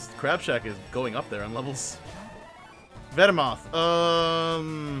 Bro, this Crab Shack is going up there on levels. Venomoth.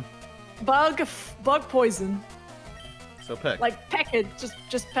 Bug poison. So peck. Like peck it,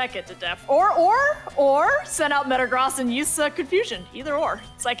 just peck it to death. Or send out Metagross and use Confusion. Either or.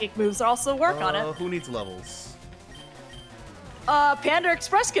 Psychic moves also work on it. Who needs levels? Panda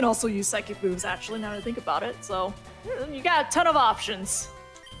Express can also use psychic moves, actually, now that I think about it, so you got a ton of options.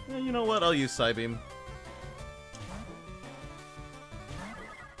 Yeah, you know what? I'll use Psybeam.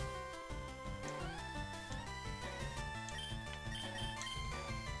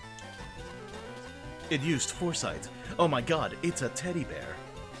 It used Foresight. Oh my god, it's a teddy bear.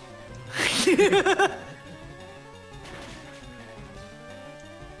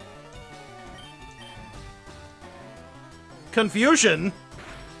 Confusion?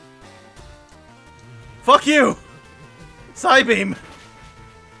 Fuck you! Psybeam!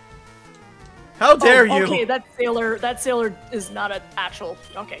 How dare you! Okay, that sailor is not an actual.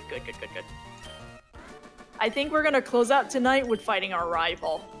 Okay, good. I think we're gonna close out tonight with fighting our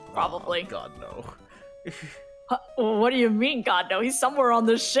rival, probably. Oh, God, no. What do you mean, God no? He's somewhere on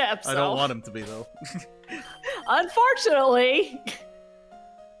this ship. So. I don't want him to be, though. Unfortunately.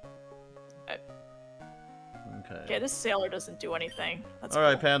 Okay. Okay, this sailor doesn't do anything. That's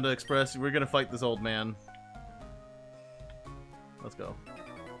Alright, cool. Panda Express, we're gonna fight this old man. Let's go.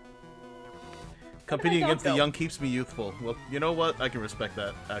 Competing against the young keeps me youthful. Well, you know what? I can respect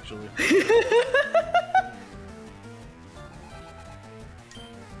that, actually.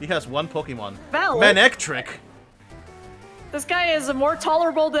 He has one Pokemon. Manectric! This guy is more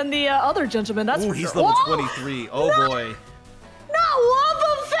tolerable than the other gentleman, that's for he's sure. level 23. Oh, no! boy. Not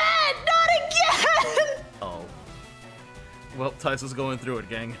Wobbuffet! Not again! Oh. Well, Tyson's going through it,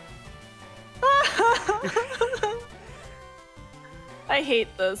 gang. I hate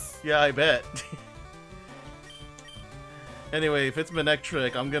this. Yeah, I bet. Anyway, if it's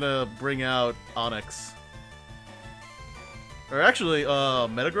Manectric, I'm gonna bring out Onix. Or actually,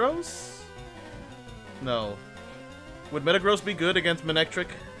 Metagross? No. Would Metagross be good against Manectric?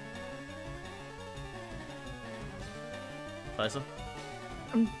 Tyson?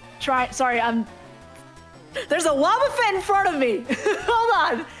 I'm trying. Sorry, There's a Wobbuffet in front of me!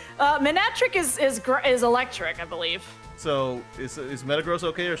 Hold on! Manectric is electric, I believe. So, is Metagross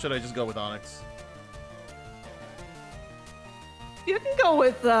okay, or should I just go with Onix? You can go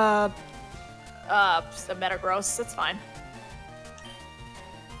with, the Metagross, that's fine.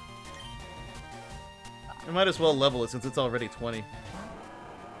 I might as well level it since it's already 20.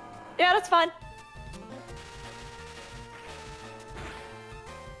 Yeah, that's fine.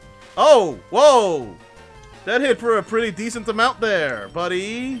 Oh! Whoa! That hit for a pretty decent amount there,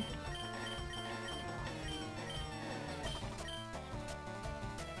 buddy.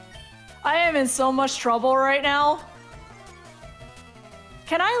 I am in so much trouble right now.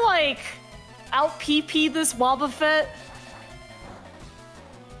 Can I, like, out-PP this Wobbuffet?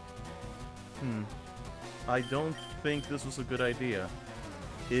 I don't think this was a good idea.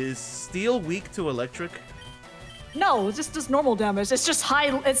 Is Steel weak to electric? No, it just does normal damage. It's just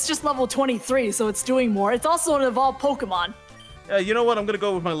it's just level 23, so it's doing more. It's also an evolved Pokemon. Yeah, you know what? I'm gonna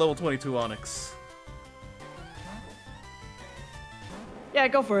go with my level 22 Onix. Yeah,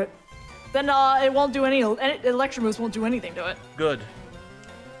 go for it. Then it won't do any electro moves won't do anything to it. Good.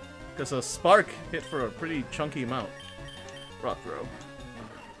 Because a Spark hit for a pretty chunky amount. Rock Throw.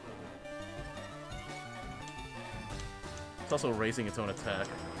 It's also raising its own attack.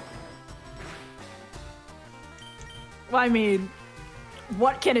 Well, I mean,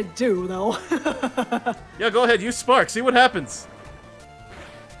 what can it do, though? Yeah, go ahead, use Spark, see what happens.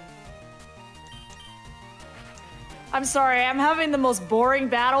 I'm sorry, I'm having the most boring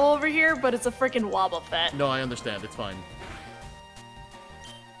battle over here, but it's a freaking Wobbuffet. No, I understand, it's fine.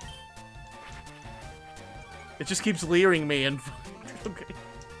 It just keeps leering me and... Okay.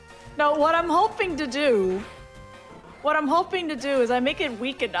 No, what I'm hoping to do is I make it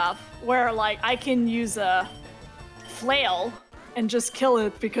weak enough where, like, I can use a flail and just kill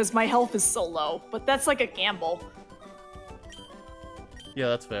it because my health is so low. But that's like a gamble. Yeah,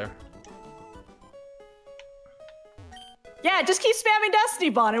 that's fair. Yeah, just keep spamming Destiny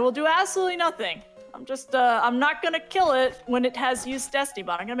Bond. It will do absolutely nothing. I'm not gonna kill it when it has used Destiny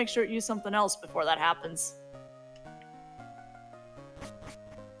Bond. I'm gonna make sure it used something else before that happens.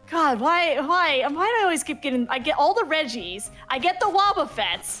 God, why do I always keep getting... I get all the Reggies, I get the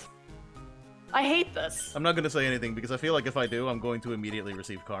Wobbuffets. I hate this. I'm not gonna say anything because I feel like if I do, I'm going to immediately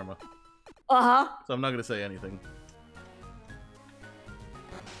receive karma. Uh-huh. So I'm not gonna say anything.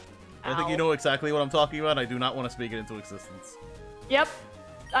 Ow. I think you know exactly what I'm talking about. I do not want to speak it into existence. Yep,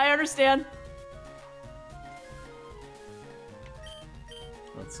 I understand.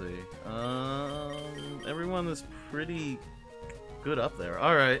 Let's see. Everyone is pretty good up there.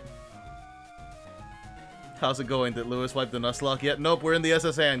 Alright. How's it going? Did Lewis wipe the Nuzlocke yet? Nope, we're in the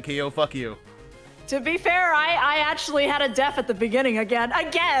SSN. Kyo, fuck you. To be fair, I actually had a death at the beginning again.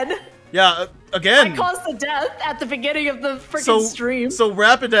 Again! Yeah, again! I caused the death at the beginning of the freaking stream. So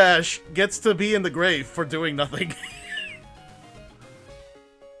Rapidash gets to be in the grave for doing nothing.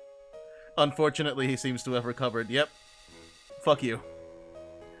 Unfortunately, he seems to have recovered. Yep. Fuck you.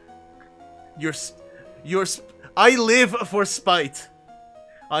 I live for spite.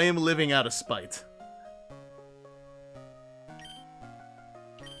 I am living out of spite.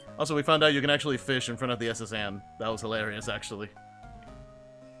 Also, we found out you can actually fish in front of the SSN. That was hilarious, actually.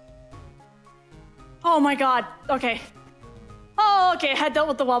 Oh my god. Okay. Oh, okay. I dealt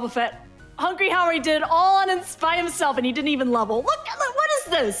with the Wobbuffet. Hungry Howie did it all by himself, and he didn't even level. Look, what is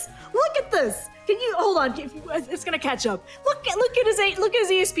this? Look at this. Can you hold on? It's gonna catch up. Look at his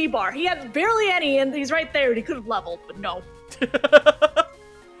ESP bar. He had barely any, and he's right there. And he could have leveled, but no.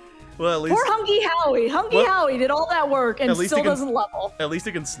 Well, at least poor Hungry Howie. Howie did all that work and still doesn't level. At least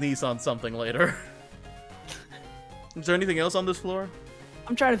he can sneeze on something later. Is there anything else on this floor?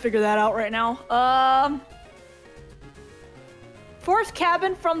 I'm trying to figure that out right now. Fourth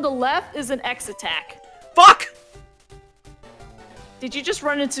cabin from the left is an X attack. Fuck! Did you just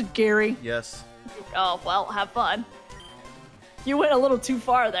run into Gary? Yes. Oh, well, have fun. You went a little too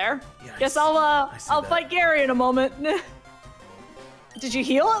far there. Yeah, Guess I I'll that. fight Gary in a moment. Did you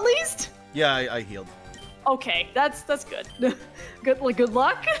heal at least? Yeah, I healed. Okay, that's good. Good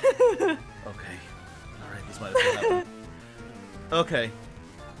luck. Okay. Alright, this might as well happen. Okay.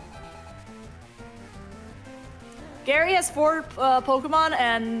 Gary has 4 Pokemon,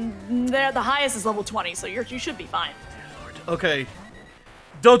 and the highest is level 20, so you should be fine. Okay.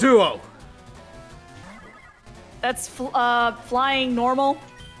 Doduo! That's flying normal.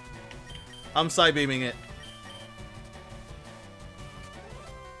 I'm Psybeaming it.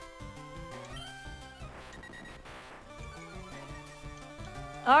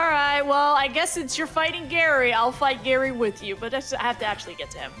 Alright, well, I guess since you're fighting Gary, I'll fight Gary with you, but I have to actually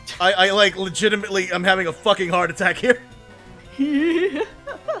get to him. I like, legitimately, I'm having a fucking heart attack here.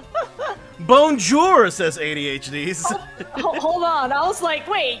 Bonjour, says ADHDs. Hold on, I was like,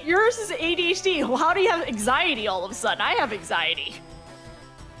 wait, yours is ADHD. Well, how do you have anxiety all of a sudden? I have anxiety.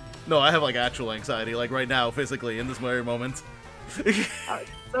 No, I have, like, actual anxiety, like, right now, physically, in this very moment. It's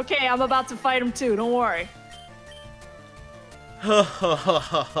okay, I'm about to fight him too, don't worry.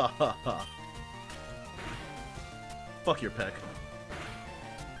 Fuck your peck.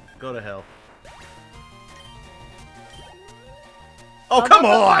 Go to hell. Oh, come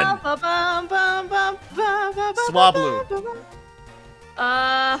on! Swablu.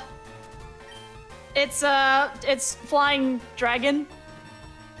 It's flying dragon.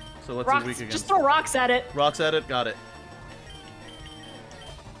 So what's Rocks, it weak against? just throw rocks at it. Rocks at it? Got it.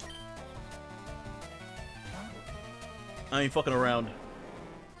 I ain't fucking around.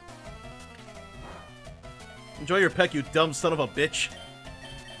 Enjoy your peck, you dumb son of a bitch.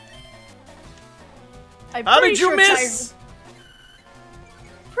 How did you miss?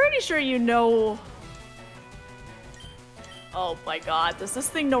 Pretty sure you know. Oh my god, does this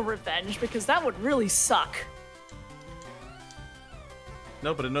thing know revenge? Because that would really suck.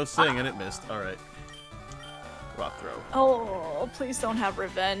 No, but it knows sing and it missed. Alright. Rock throw. Oh, please don't have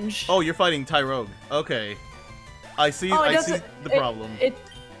revenge. Oh, you're fighting Tyrogue. Okay. I see the problem.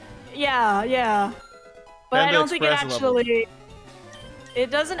 Yeah. But Panda I don't think it Express level. actually... It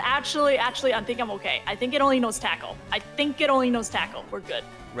doesn't actually, I think I'm okay. I think it only knows tackle. We're good.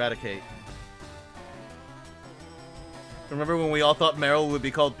 Raticate. Remember when we all thought Meryl would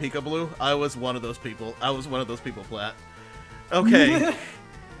be called Peekaboo? I was one of those people. Plat. Okay.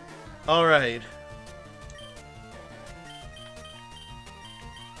 Alright.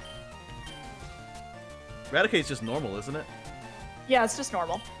 Raticate's just normal, isn't it? Yeah, it's just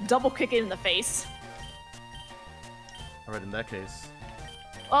normal. Double kick it in the face. Alright, in that case.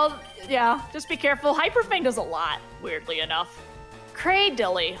 Well, yeah, just be careful. Hyperfang does a lot, weirdly enough.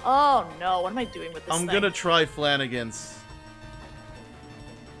 Cradilly. Oh no, what am I doing with this I'm thing? gonna try Flanagan's.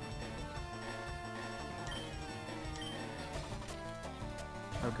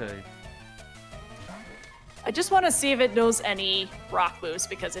 Okay. I just want to see if it knows any rock moves,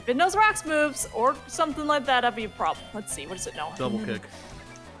 because if it knows rocks moves or something like that, that'd be a problem. Let's see, what does it know? Double kick.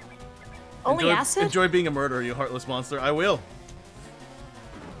 Only acid? Enjoy being a murderer, you heartless monster. I will.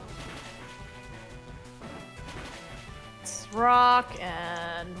 It's rock,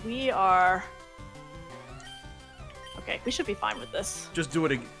 and we are... Okay, we should be fine with this. Just do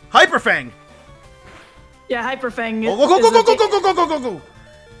it again. Hyperfang! Yeah, Hyperfang. Go!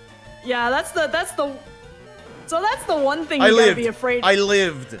 Yeah, that's the one thing I you gotta lived. be afraid. I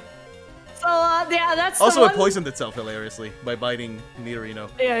lived. So yeah, that's Also, the one... it poisoned itself hilariously by biting Nidorino.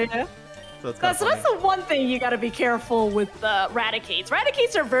 Yeah. So So that's the one thing you gotta be careful with Raticates.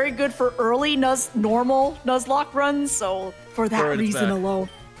 Raticates are very good for early normal Nuzlocke runs, so for that Bird, it's reason back. alone.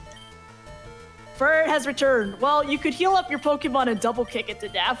 Bird has returned. Well, you could heal up your Pokemon and double kick it to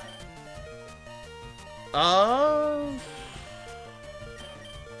death.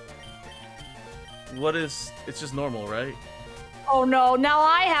 What is... It's just normal, right? Oh no, now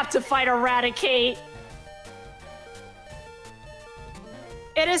I have to fight Eradicate.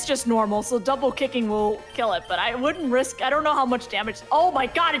 It is just normal, so double kicking will kill it, but I wouldn't risk... I don't know how much damage... Oh my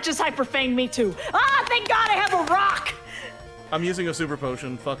god, it just Hyperfanged me too. Ah, thank god I have a rock! I'm using a super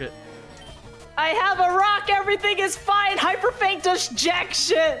potion. Fuck it. I have a rock, everything is fine. Hyperfang does jack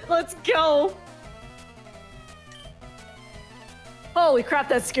shit. Let's go. Holy crap,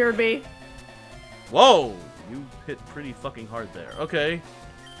 that scared me. Whoa! You hit pretty fucking hard there. Okay.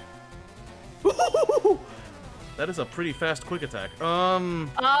 That is a pretty fast quick attack.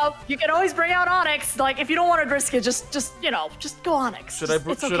 You can always bring out Onyx. Like, if you don't want to risk it, just you know, just go Onyx. Should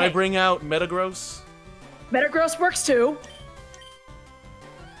I bring out Metagross? Metagross works too.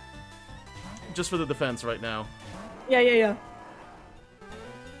 Just for the defense right now. Yeah.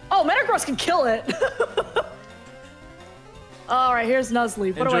 Oh, Metagross can kill it! Alright, here's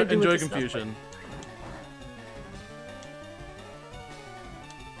Nuzleaf. What do I do enjoy with this confusion.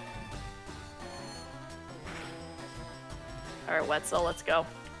 Alright, Wetzel, let's go.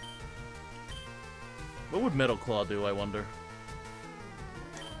 What would Metal Claw do, I wonder?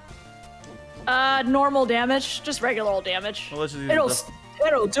 Normal damage. Just regular old damage. Well, let's just use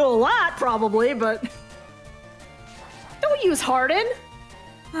It'll do a lot, probably, but... Don't use Harden!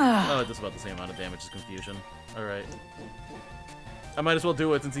 Oh, just about the same amount of damage as confusion. Alright. I might as well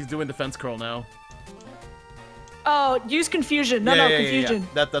do it since he's doing defense curl now. Oh, use confusion. No, confusion.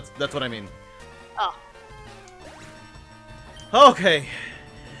 Yeah. That's what I mean. Oh. Okay.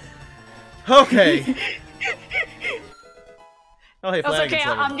 Okay. Oh, hey, That's Flanagan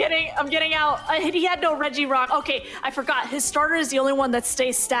okay. I'm getting out. He had no Regirock. Okay, I forgot. His starter is the only one that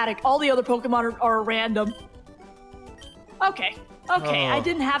stays static. All the other Pokemon are random. Okay. Okay, I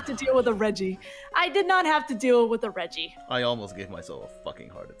didn't have to deal with a Reggie. I did not have to deal with a Reggie. I almost gave myself a fucking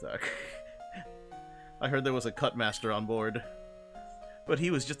heart attack. I heard there was a cut master on board. But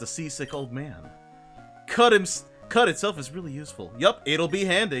he was just a seasick old man. Cut itself is really useful. Yup, it'll be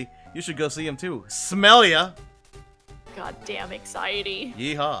handy. You should go see him too. Smell ya! Goddamn anxiety.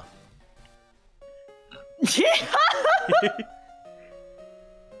 Yeehaw.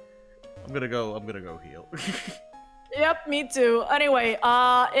 I'm gonna go heal. Yep, me too. Anyway,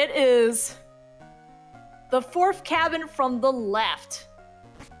 it is the fourth cabin from the left.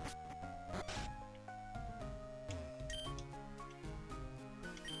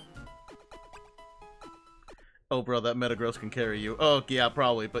 Oh, bro, that Metagross can carry you. Oh, yeah,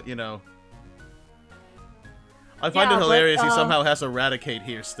 probably, but you know. I find it hilarious he somehow has Eradicate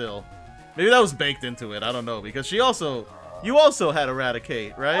here still. Maybe that was baked into it, I don't know, because you also had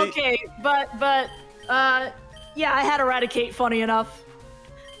Eradicate, right? Okay, but, yeah, I had Eradicate, funny enough.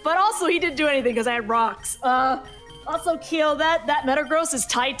 But also, he didn't do anything because I had rocks. Also, Keo, that Metagross is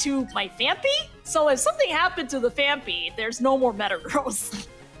tied to my Phanpy? So if something happened to the Phanpy, there's no more Metagross.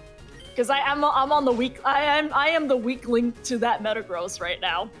 Because I am the weak link to that Metagross right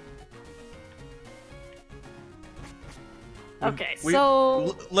now. Okay,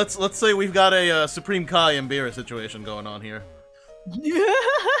 so let's say we've got a Supreme Kai and Beerus situation going on here. You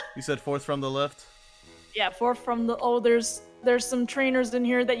said fourth from the left? Yeah, fourth from the... Oh, there's some trainers in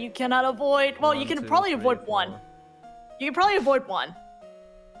here that you cannot avoid. Well, you can probably avoid one. You can probably avoid one.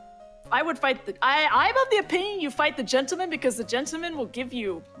 I would fight the... I'm of the opinion you fight the gentleman because the gentleman will give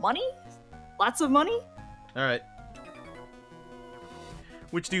you money. Lots of money. Alright.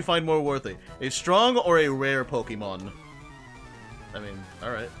 Which do you find more worthy? A strong or a rare Pokemon? I mean,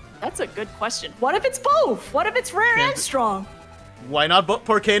 alright. That's a good question. What if it's both? What if it's rare and strong? Why not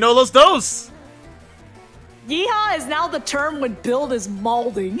Por qué no los dos? Yeehaw is now the term when build is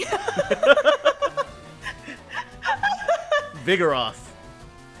molding. Vigoroth.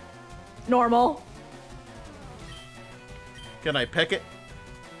 Normal. Can I peck it?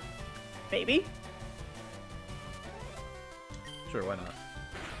 Maybe. Sure, why not?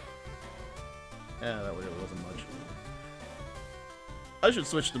 Yeah, that really wasn't much. I should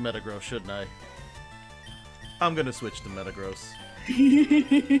switch to Metagross, shouldn't I? I'm gonna switch to Metagross.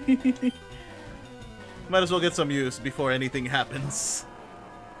 Might as well get some use before anything happens.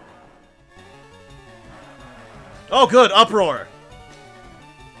 Oh good, Uproar!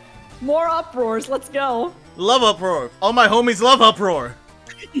 More uproars, let's go. Love Uproar! All my homies love Uproar!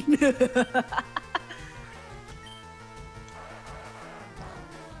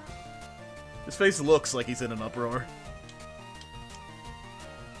 His face looks like he's in an uproar.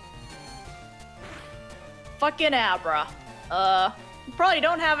 Fucking Abra. You probably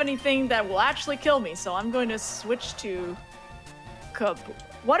don't have anything that will actually kill me, so I'm going to switch to...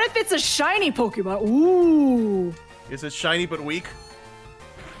 What if it's a shiny Pokemon? Ooh! Is it shiny but weak?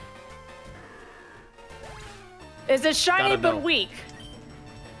 Is it shiny but weak?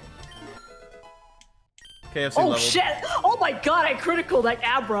 KFC oh leveled. Shit! Oh my god, I critical that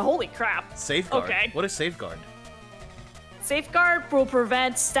Abra. Holy crap. Safeguard? Okay. What is Safeguard? Safeguard will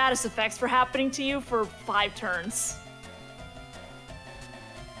prevent status effects from happening to you for 5 turns.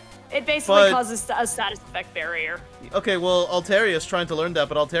 It basically causes a status effect barrier. Okay, well, Altaria's trying to learn that,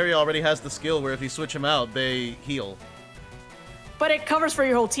 but Altaria already has the skill where if you switch him out, they heal. But it covers for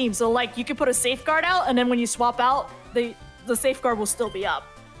your whole team, so like you could put a Safeguard out, and then when you swap out, the Safeguard will still be up.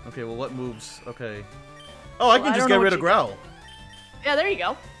 Okay, well, what moves? Okay. Oh, I can just get rid of Growl. Yeah, there you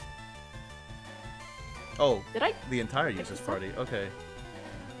go. Oh, did I? The entire uses party. Okay.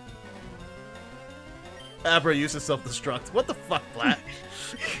 Abra uses self-destruct. What the fuck, Flat?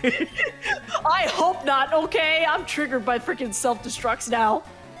 I hope not, okay? I'm triggered by freaking self-destructs now.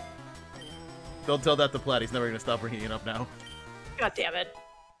 Don't tell that to Platt. He's never gonna stop bringing it up now. God damn it.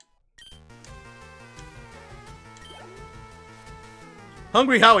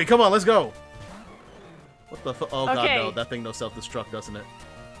 Hungry Howie, come on, let's go. What the oh god, Okay. no. That thing no self-destruct, doesn't it?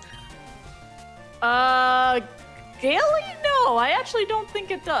 Gaily? No, I actually don't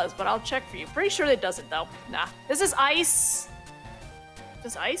think it does, but I'll check for you. Pretty sure it doesn't, though. Nah. This is ice.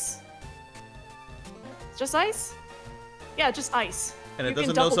 Just ice? Just ice? Yeah, just ice. And it You can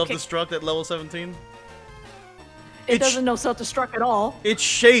doesn't know double kick- self-destruct at level 17? It doesn't know self-destruct at all. It's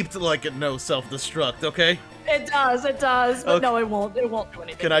shaped like it knows self-destruct, okay? It does, but Okay. no, it won't do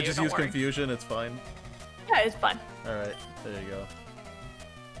anything. Can to I you, just don't use worry. confusion? It's fine. Yeah, it's fine. Alright, there you go.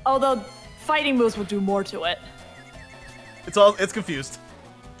 Although, fighting moves will do more to it. It's confused.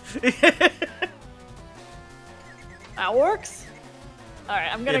 That works.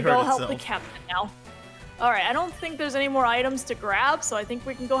 Alright, I'm gonna It go hurt help the itself. captain now. Alright, I don't think there's any more items to grab, so I think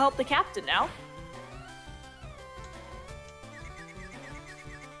we can go help the captain now.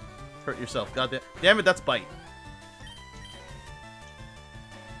 Hurt yourself, goddamn. Damn it, that's bite.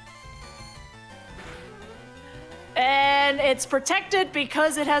 And it's protected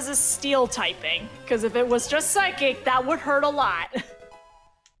because it has a steel typing. Because if it was just psychic, that would hurt a lot.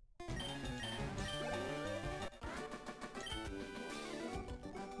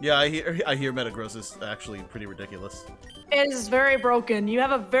 Yeah, I hear Metagross is actually pretty ridiculous. It is very broken. You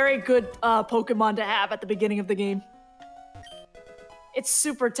have a very good Pokemon to have at the beginning of the game. It's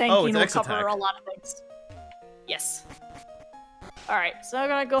super tanky Oh, and it's will X-Attack. cover a lot of things. Yes. Alright, so I'm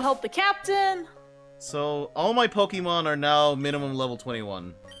gonna go help the captain. So, all my Pokemon are now minimum level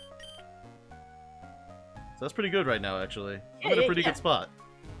 21. So that's pretty good right now, actually. I'm in a pretty good spot.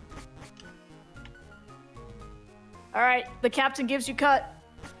 Alright, the captain gives you cut.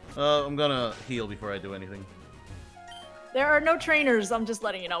 I'm gonna heal before I do anything. There are no trainers, I'm just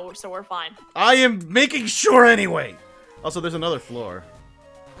letting you know, so we're fine. I am making sure anyway! Also, there's another floor.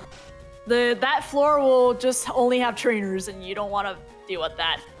 That floor will just only have trainers, and you don't want to deal with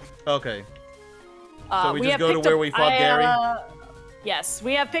that. Okay. So we just have go to picked where up- we fought Gary? Yes,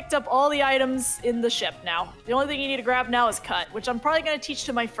 we have picked up all the items in the ship now. The only thing you need to grab now is cut, which I'm probably going to teach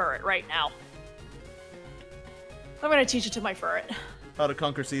to my ferret right now. I'm going to teach it to my ferret. How to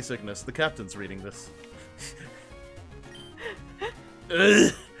conquer seasickness. The captain's reading this.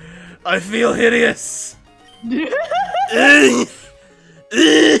 Ugh, I feel hideous! Ugh,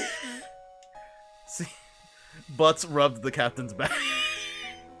 ugh. See, butts rubbed the captain's back.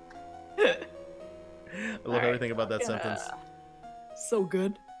 I love everything about that sentence. So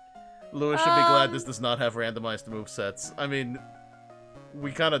good. Lewis should be glad this does not have randomized movesets. I mean,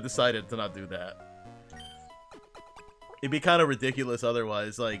 we kind of decided to not do that. It'd be kind of ridiculous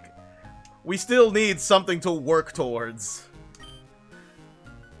otherwise. Like, we still need something to work towards.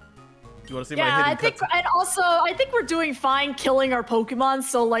 You want to see my Yeah, hidden cuts? and also, I think we're doing fine killing our Pokemon,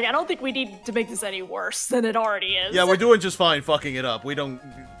 so, like, I don't think we need to make this any worse than it already is. Yeah, we're doing just fine fucking it up. We don't...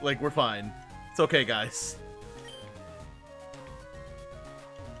 Like, we're fine. It's okay, guys.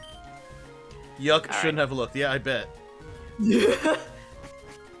 Yuck, shouldn't have looked. Yeah, I bet.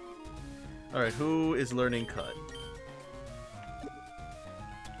 Alright, who is learning cut?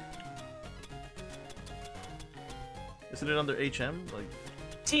 Isn't it under HM? Like...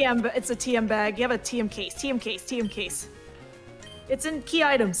 TM, it's a TM bag. You have a TM case, TM case, TM case. It's in key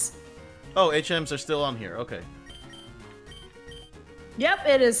items. Oh, HMs are still on here. Okay. Yep,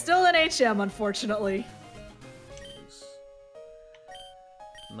 it is still in HM, unfortunately.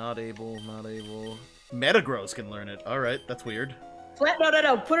 Not able, not able. Metagross can learn it. Alright, that's weird.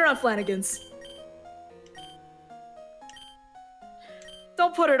 No, put it on Flanagan's.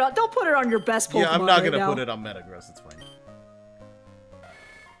 Don't put it on your best Pokemon. Yeah, I'm not right gonna now. put it on Metagross, it's fine.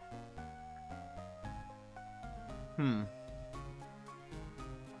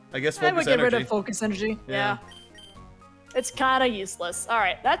 I guess I would focus get energy. rid of focus energy. Yeah. Yeah. It's kind of useless. All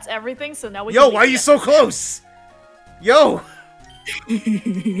right, that's everything. So now we. Yo, can why are you so close? Yo!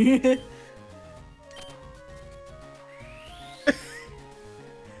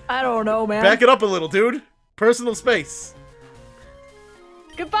 I don't know, man. Back it up a little, dude. Personal space.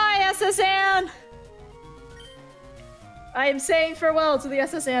 Goodbye, SSN. I am saying farewell to the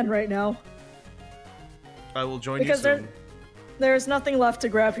SSN right now I will join because you soon. there's nothing left to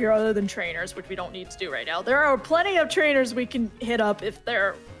grab here other than trainers, which we don't need to do right now. There are plenty of trainers we can hit up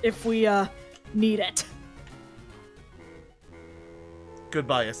if we need it.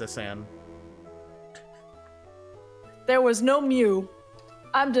 Goodbye, SSN. There was no Mew.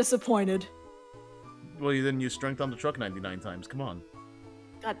 I'm disappointed. Well, you didn't use strength on the truck 99 times. Come on.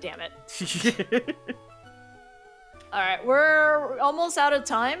 God damn it. All right, we're almost out of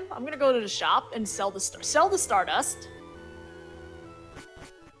time. I'm gonna go to the shop and sell the Stardust.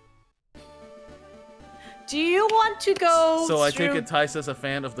 Do you want to go? So I take it Tysa's a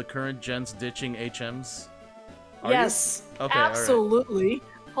fan of the current gens ditching HMs. Are yes, you? Okay, absolutely.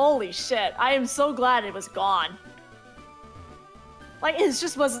 Right. Holy shit! I am so glad it was gone. Like it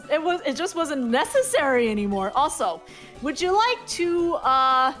just wasn't necessary anymore. Also, would you like to?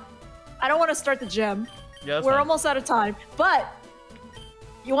 I don't want to start the gym. Yeah, we're fine. almost out of time, but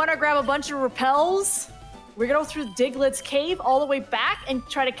you want to grab a bunch of repels? We're gonna go through Diglett's cave all the way back and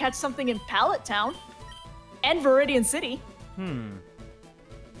try to catch something in Pallet Town and Viridian City. I'm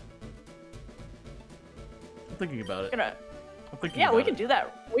thinking about it. Yeah, we can do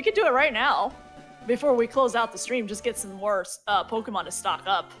that. We can do it right now before we close out the stream. Just get some more Pokemon to stock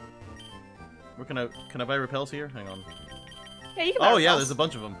up. Can I buy repels here? Hang on. Yeah, you can buy yeah, repels. there's a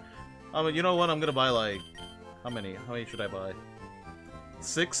bunch of them. You know what? I'm gonna buy like how many? How many should I buy?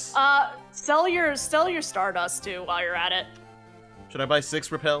 6? Sell your Stardust too while you're at it. Should I buy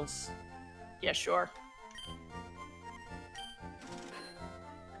 6 repels? Yeah, sure.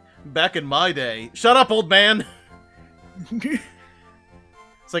 Back in my day. Shut up, old man!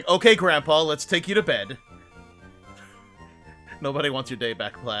 It's like, okay, Grandpa, let's take you to bed. Nobody wants your day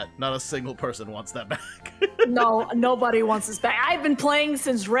back, Platt. Not a single person wants that back. No, nobody wants this back. I've been playing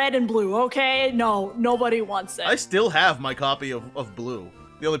since Red and Blue, okay? No, nobody wants it. I still have my copy of Blue.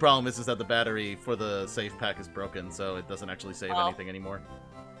 The only problem is that the battery for the save pack is broken, so it doesn't actually save anything anymore.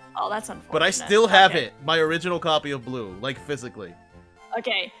 Oh, that's unfortunate. But I still have it, my original copy of Blue, like physically.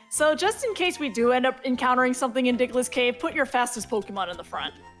 Okay, so just in case we do end up encountering something in Diglett's cave, put your fastest Pokemon in the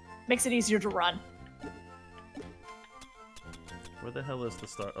front. Makes it easier to run. Where the hell is the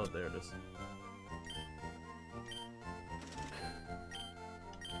star? Oh, there it is.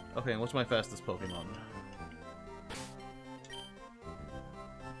 Okay, and what's my fastest Pokemon?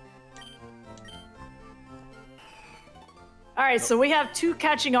 Alright, so we have 2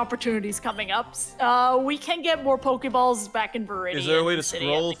 catching opportunities coming up. We can get more Pokeballs back in Viridian. Is there a way to City,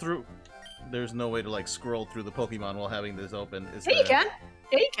 scroll through? There's no way to, like, scroll through the Pokemon while having this open. Yeah, you can.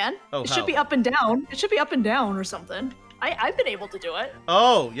 Yeah, you can. Oh, it how? should be up and down. It should be up and down or something. I've been able to do it.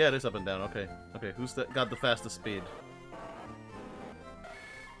 Oh, yeah, it is up and down. Okay. Okay, who's got the fastest speed?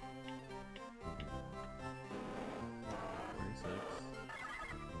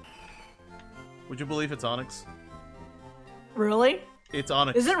 Would you believe it's Onyx? Really? It's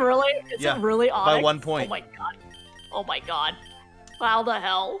Onyx. Is it really? Is it really Onyx? By 1 point. Oh my god. Oh my god. How the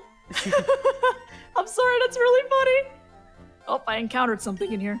hell? I'm sorry, that's really funny. Oh, I encountered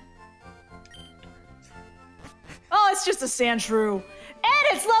something in here. Oh, it's just a Sandshrew. And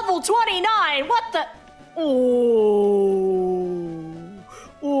it's level 29! What the? Oh.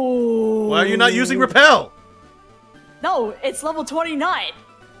 Oh. Why are you not using Repel? No, it's level 29.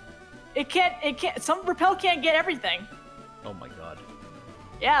 It can't, some Repel can't get everything. Oh my god.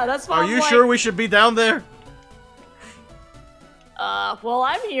 Yeah, that's why Are you sure we should be down there? Well,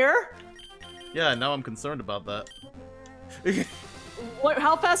 I'm here. Yeah, now I'm concerned about that.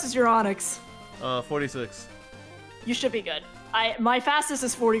 How fast is your Onyx? 46. You should be good. My fastest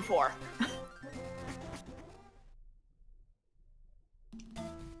is 44.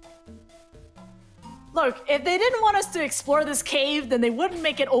 Look, if they didn't want us to explore this cave, then they wouldn't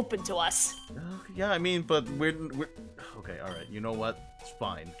make it open to us. Yeah, I mean, but we're... Okay, alright, you know what? It's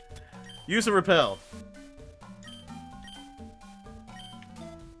fine. Use a Repel.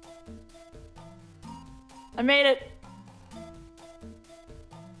 I made it.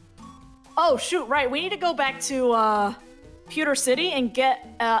 Oh, shoot, right. We need to go back to, Pewter City and get,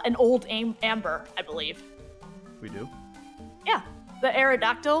 an old Amber, I believe. We do? Yeah, the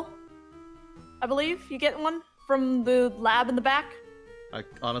Aerodactyl, I believe. You get one from the lab in the back. I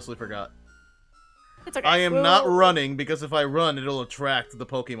honestly forgot. It's okay. I am not running, because if I run, it'll attract the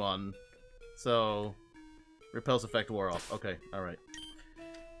Pokemon. So, Repel's effect wore off. Okay, alright.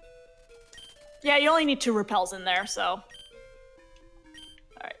 Yeah, you only need 2 repels in there, so.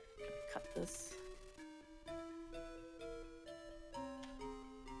 Alright, cut this.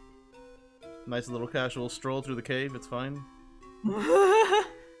 Nice little casual stroll through the cave, it's fine. What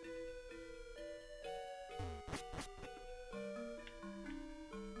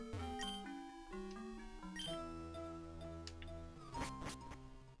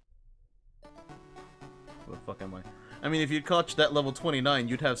the fuck am I? I mean, if you'd caught that level 29,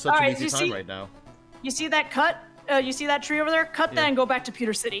 you'd have such an easy time right now. You see that cut? You see that tree over there? Cut that and go back to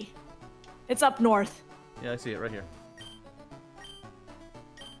Pewter City. It's up north. Yeah, I see it right here.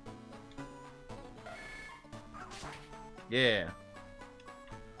 Yeah.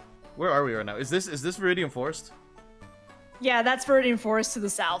 Where are we right now? Is this Viridian Forest? Yeah, that's Viridian Forest to the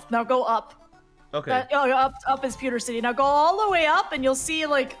south. Now go up. Okay. Up is Pewter City. Now go all the way up, and you'll see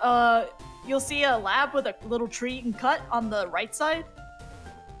like you'll see a lab with a little tree you can cut on the right side.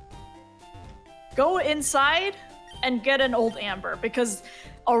 Go inside and get an old amber, because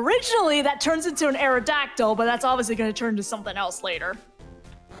originally that turns into an Aerodactyl, but that's obviously going to turn into something else later.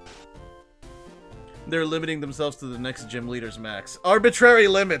 They're limiting themselves to the next gym leader's max. Arbitrary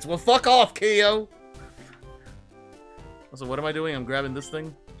limits! Well, fuck off, Kyo! So what am I doing? I'm grabbing this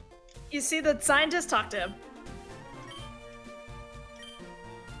thing? You see the scientist? Talk to him.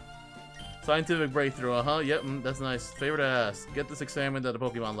 Scientific breakthrough, uh-huh. Yep, that's nice. Favor to ask. Get this examined at the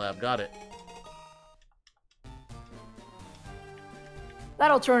Pokemon lab. Got it.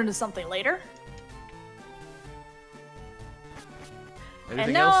 That'll turn into something later. Anything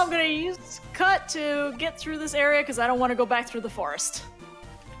and now else? I'm gonna use cut to get through this area because I don't want to go back through the forest.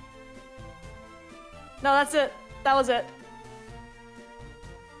 No, that's it. That was it.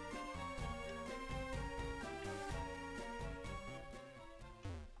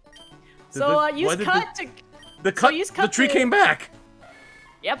 So use cut to. The tree came back.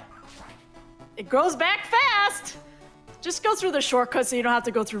 Yep. It grows back fast. Just go through the shortcut so you don't have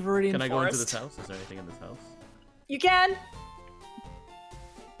to go through Viridian Forest. Can I go into this house? Is there anything in this house? You can.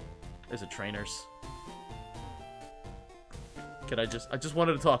 There's a trainers. Can I just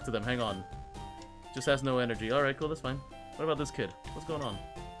wanted to talk to them. Hang on. Just has no energy. Alright, cool, that's fine. What about this kid? What's going on?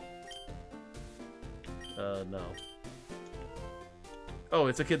 No. Oh,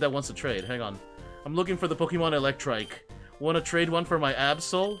 it's a kid that wants to trade. Hang on. I'm looking for the Pokemon Electrike. Want to trade one for my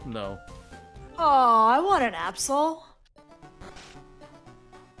Absol? No. Oh, I want an Absol.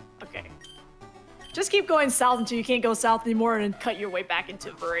 Okay. Just keep going south until you can't go south anymore and cut your way back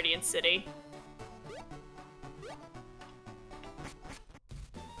into Viridian City.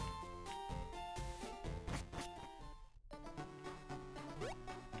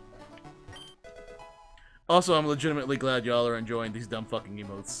 Also, I'm legitimately glad y'all are enjoying these dumb fucking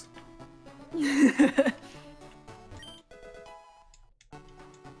emotes.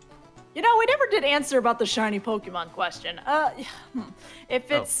 You know, we never did answer about the shiny Pokemon question. If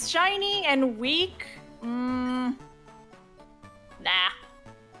it's shiny and weak, nah.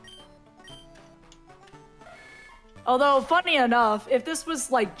 Although, funny enough, if this was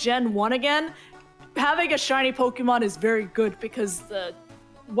like Gen 1 again, having a shiny Pokemon is very good because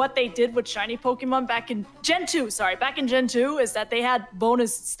what they did with shiny Pokemon back in Gen 2, is that they had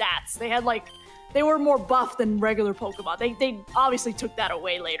bonus stats. They had like, they were more buff than regular Pokemon. They obviously took that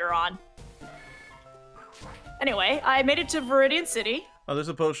away later on. Anyway, I made it to Viridian City. Oh, there's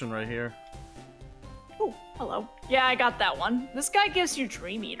a potion right here. Oh, hello. Yeah, I got that one. This guy gives you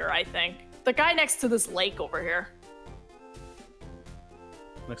Dream Eater, I think. The guy next to this lake over here.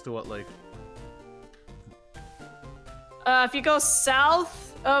 Next to what lake? If you go south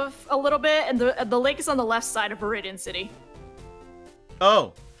of a little bit, and the lake is on the left side of Viridian City.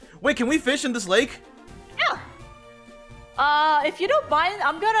 Oh. Wait, can we fish in this lake? Yeah. If you don't mind,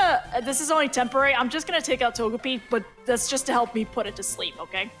 I'm gonna, this is only temporary, I'm just gonna take out Togepi, but that's just to help me put it to sleep,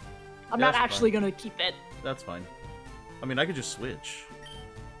 okay? I'm not actually gonna keep it. That's fine. I mean, I could just switch.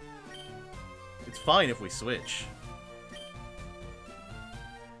 It's fine if we switch.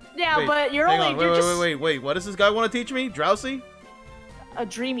 Yeah, wait, but you're hang only, on. you're just... Wait, what does this guy want to teach me? Drowsy? A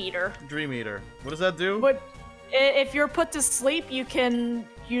Dream Eater. Dream Eater. What does that do? But if you're put to sleep, you can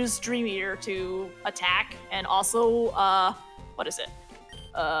use Dream Eater to attack, and also, what is it?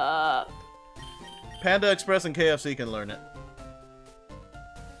 Panda Express and KFC can learn it.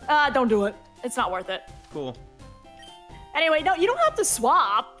 Don't do it. It's not worth it. Cool. Anyway, no, you don't have to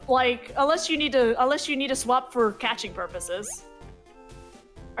swap, like, unless you need to swap for catching purposes.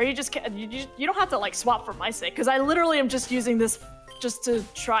 Or you just you don't have to like swap for my sake, because I literally am just using this just to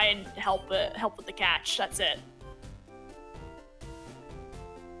try and help with the catch. That's it.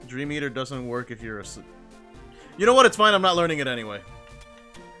 Dream Eater doesn't work if you're a... You know what? It's fine. I'm not learning it anyway.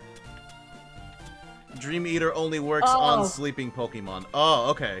 Dream Eater only works on sleeping Pokemon. Oh,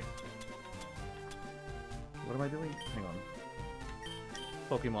 okay. What am I doing? Hang on.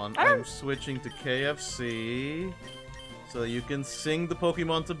 Pokemon. I'm switching to KFC. So you can sing the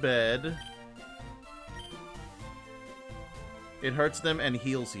Pokemon to bed. It hurts them and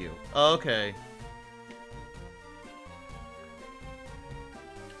heals you. Okay.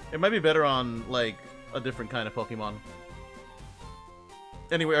 It might be better on, like, a different kind of Pokemon.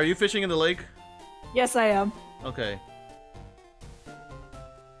 Anyway, are you fishing in the lake? Yes, I am. Okay.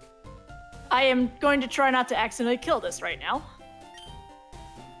 I am going to try not to accidentally kill this right now.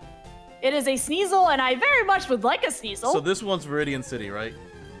 It is a Sneasel, and I very much would like a Sneasel. So this one's Viridian City, right?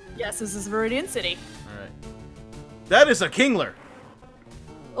 Yes, this is Viridian City. Alright. That is a Kingler.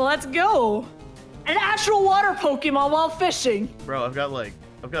 Let's go. An actual water Pokemon while fishing. Bro, I've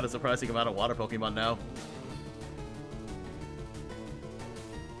got a surprising amount of water Pokemon now.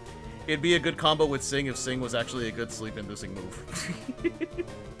 It'd be a good combo with Sing if Sing was actually a good sleep-inducing move.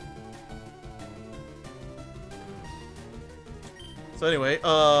 So anyway,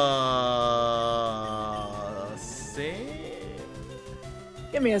 Sing?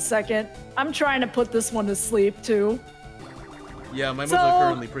 Give me a second. I'm trying to put this one to sleep, too. Yeah, my moves are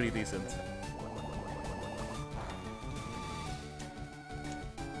currently pretty decent.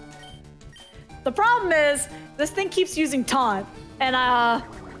 The problem is, this thing keeps using Taunt, and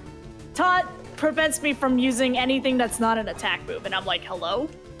Taunt prevents me from using anything that's not an attack move, and I'm like, hello?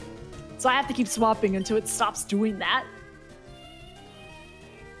 So I have to keep swapping until it stops doing that.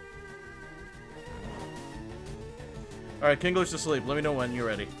 Alright, Kingler's asleep. Let me know when you're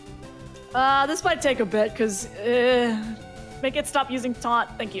ready. This might take a bit, because, make it stop using Taunt.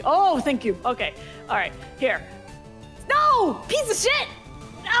 Thank you. Oh, thank you. Okay. Alright, here. No! Piece of shit!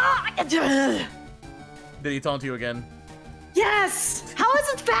 Ah! Did he taunt you again? Yes! How is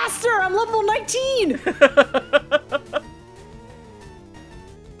it faster? I'm level 19!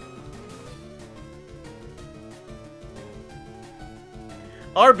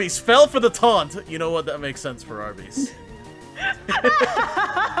 Arby's fell for the taunt. You know what? That makes sense for Arby's.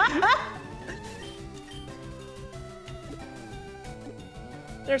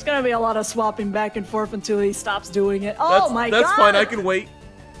 There's gonna be a lot of swapping back and forth until he stops doing it. Oh my god! That's fine. I can wait.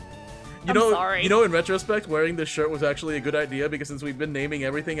 I'm sorry. You know, in retrospect, wearing this shirt was actually a good idea because since we've been naming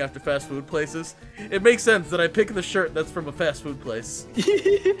everything after fast food places, it makes sense that I pick the shirt that's from a fast food place.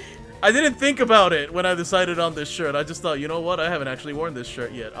 I didn't think about it when I decided on this shirt. I just thought, you know what? I haven't actually worn this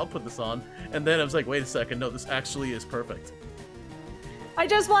shirt yet. I'll put this on. And then I was like, wait a second. No, this actually is perfect. I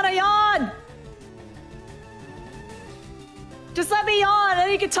just want to yawn! Just let me yawn,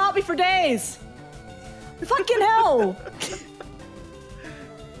 and you can taunt me for days. Fucking hell!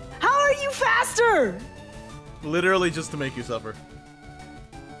 How are you faster? Literally just to make you suffer.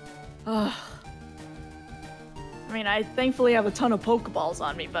 Ugh. I mean, I thankfully have a ton of Pokeballs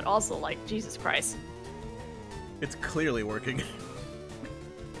on me, but also, like, Jesus Christ. It's clearly working.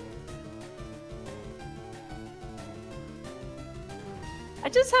 I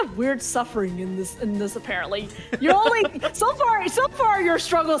just have weird suffering in this apparently. You only so far your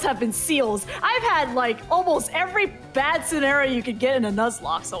struggles have been seals. I've had like almost every bad scenario you could get in a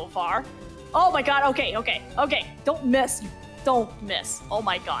Nuzlocke so far. Oh my god, okay. Don't miss. Don't miss. Oh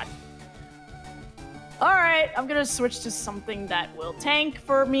my god. Alright, I'm gonna switch to something that will tank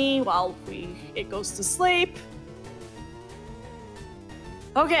for me while it goes to sleep.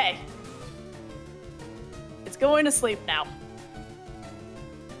 Okay. It's going to sleep now.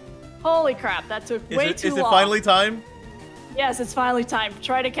 Holy crap, that took way too long. Is it finally time? Yes, it's finally time.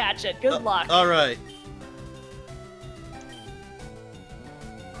 Try to catch it. Good luck. Alright.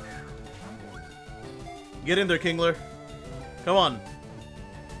 Get in there, Kingler. Come on.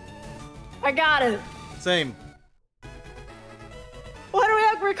 I got it. Same. What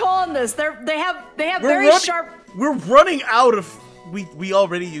are we calling this? They have very sharp. We're running out of. We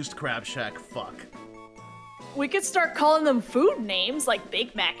already used Crab Shack. Fuck. We could start calling them food names like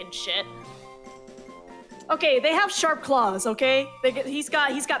Big Mac and shit. Okay, they have sharp claws. Okay, he's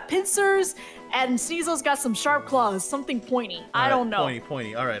got pincers, and Sneasel's got some sharp claws, something pointy. I don't know.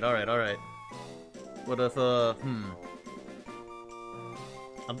 Pointy. All right. What if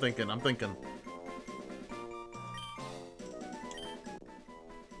I'm thinking.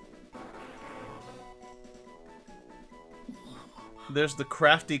 There's the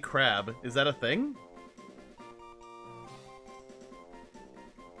crafty crab. Is that a thing?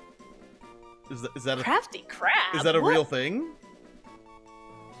 Is that a crafty crab? Is that a real thing?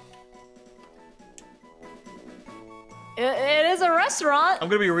 It is a restaurant. I'm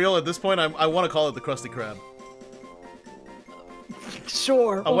gonna be real at this point. I want to call it the Krusty Krab.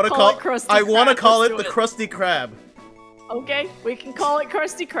 Sure. I want to call it Krusty Krab. I want to call it the Krusty Krab. Okay, we can call it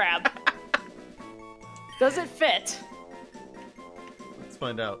Krusty Krab. Does it fit? Let's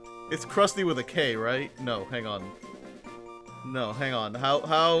find out. It's Krusty with a K, right? No, hang on. No, hang on.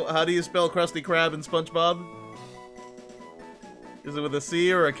 How do you spell Krusty Krab in SpongeBob? Is it with a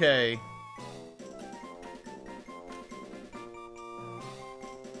C or a K?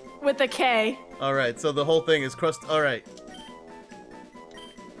 With a K. Alright, so the whole thing is alright.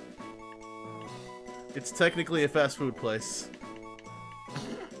 It's technically a fast food place.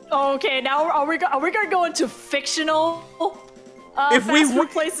 Okay, now are we gonna go into fictional fast food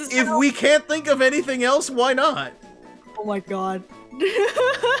places now? If we can't think of anything else, why not? Oh my god.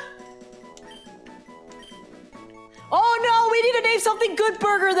 something good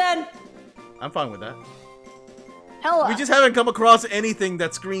burger then. I'm fine with that. Hella. We just haven't come across anything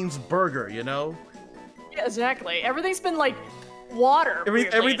that screams burger, you know? Yeah, exactly. Everything's been like water.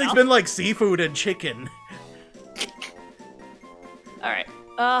 Everything's been like seafood and chicken. Alright.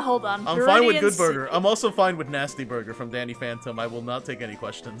 Hold on. I'm fine with Good Burger. I'm also fine with Nasty Burger from Danny Phantom. I will not take any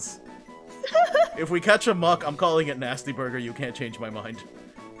questions. If we catch a muck, I'm calling it Nasty Burger. You can't change my mind.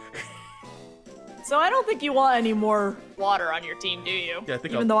 So I don't think you want any more water on your team, do you? Yeah, I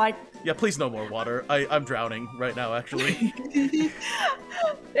think Even though I... Yeah, please no more water. I'm drowning right now, actually.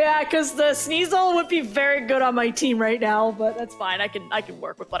 Yeah, because the Sneasel would be very good on my team right now, but that's fine. I can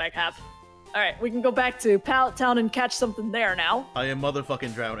work with what I have. Alright, we can go back to Pallet Town and catch something there now. I am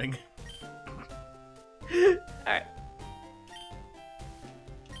motherfucking drowning. Alright.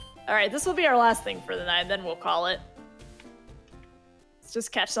 Alright, this will be our last thing for the night, then we'll call it. Let's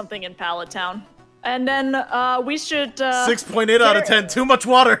just catch something in Pallet Town. And then, we should, 6.8 out of 10. Too much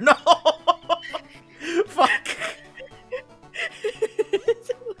water. No! Fuck.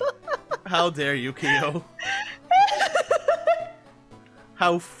 How dare you, Kyo?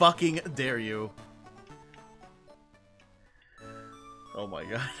 How fucking dare you? Oh my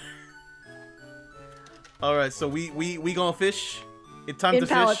god. Alright, so we gonna fish? It's time to fish?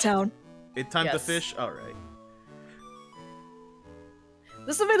 In Pallet Town. It's time to fish? Alright.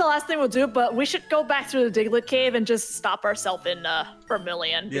 This will be the last thing we'll do, but we should go back through the Diglett Cave and just stop ourselves in,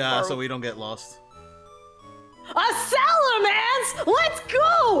 Vermilion. Yeah, so we don't get lost. A Salamence! Let's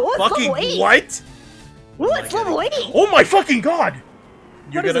go! What's fucking level 8? what? What's level 8? Oh my fucking god!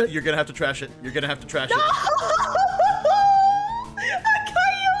 You're What gonna have to trash it. You're gonna have to trash No! it.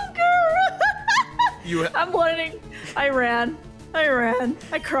 A Kyogre! I'm bleeding. I ran.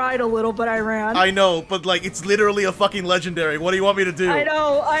 I cried a little, but I ran. I know, but like, it's literally a fucking legendary. What do you want me to do? I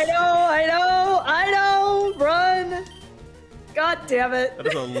know. Run. God damn it. That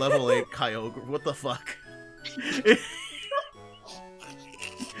is a level 8 Kyogre. What the fuck?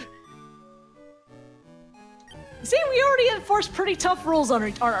 See, we already enforced pretty tough rules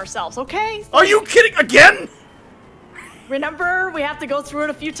on ourselves, okay? Are you kidding? Again? Remember, we have to go through it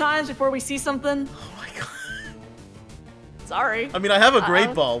a few times before we see something. Oh my god. Sorry. I mean, I have a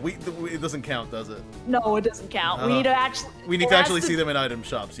great ball. It doesn't count, does it? No, it doesn't count. We need to actually... We need to actually see them in item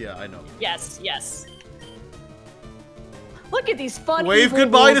shops. Yeah, I know. Yes. Look at these fun Wave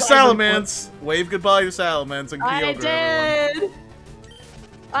goodbye to Salamence. Wave goodbye to Salamence and Kyogre.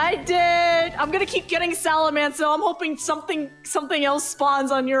 I did. I'm gonna keep getting Salamence, so I'm hoping something else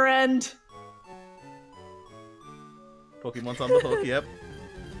spawns on your end. Pokemon's on the hook. Yep.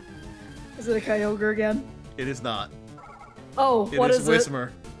 Is it a Kyogre again? It is not. Oh, what is it? It is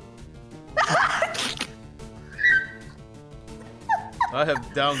Whismur. I have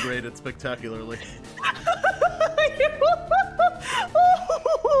downgraded spectacularly.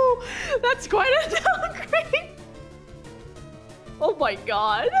 That's quite a downgrade. Oh my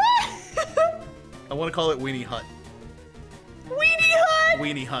god. I want to call it Weenie Hut. Weenie Hut?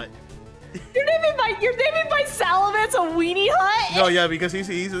 Weenie Hut. You're naming my Salamence a Weenie Hut? No, yeah, because he's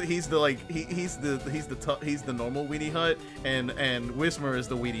the normal Weenie Hut, and Whismur is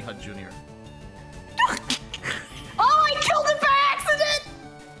the Weenie Hut Junior. Oh, I killed it by accident!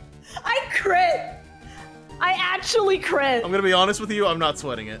 I crit. I actually crit. I'm gonna be honest with you, I'm not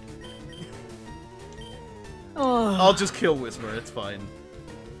sweating it. Oh. I'll just kill Whismur, it's fine.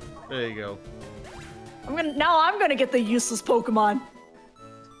 There you go. Now I'm gonna get the useless Pokemon.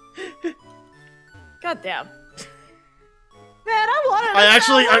 God damn. Man, I wanted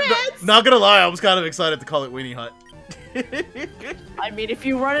I'm not gonna lie, I was kind of excited to call it Weenie Hut. I mean, if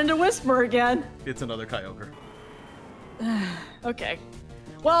you run into Whisper again. It's another Kyogre. Okay.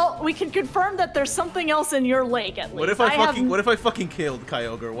 Well, we can confirm that there's something else in your lake at least. What if I fucking killed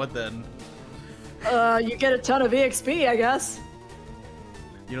Kyogre? What then? You get a ton of EXP, I guess.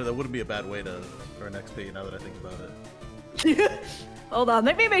 You know, that wouldn't be a bad way to earn XP now that I think about it. Hold on,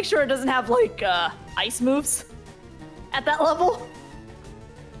 let me make sure it doesn't have like ice moves at that level.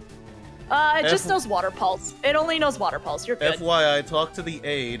 It just knows Water Pulse. It only knows Water Pulse. You're good. FYI, talk to the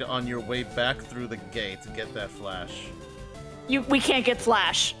aide on your way back through the gate to get that flash. We can't get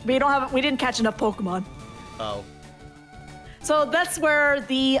Flash. We didn't catch enough Pokemon. Oh. So that's where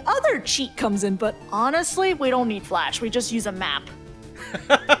the other cheat comes in, but honestly, we don't need Flash. We just use a map.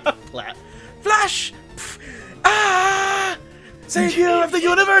 Flash! Ah! Savior of the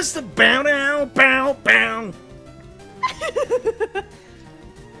universe! Bow down, bow, bow!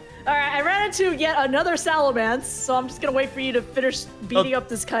 Alright, I ran into yet another Salamence, so I'm just gonna wait for you to finish beating up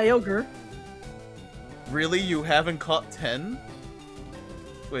this Kyogre. Really? You haven't caught 10?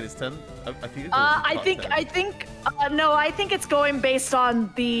 Wait, it's 10? I think it was I top think 10. no, I think it's going based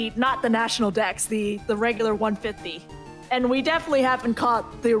on not the national dex, the regular 150, and we definitely haven't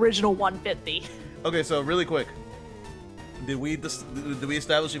caught the original 150. Okay, so really quick, did we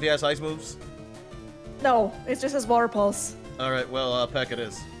establish if he has ice moves? No, it's just his water pulse. All right, well, Peck it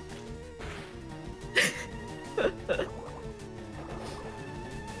is.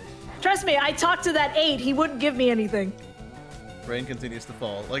 Trust me, I talked to that 8. He wouldn't give me anything. Rain continues to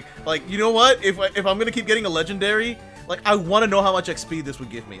fall. Like you know what? If I'm gonna keep getting a legendary, like I want to know how much XP this would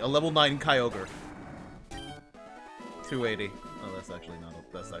give me. A level 9 Kyogre. 280. Oh, that's actually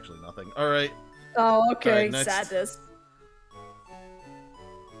nothing. All right. Oh, okay. All right, next. Sadness.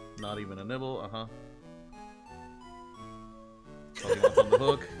 Not even a nibble. Pokemon's on the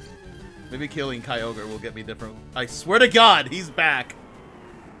hook. Maybe killing Kyogre will get me different. I swear to God, he's back.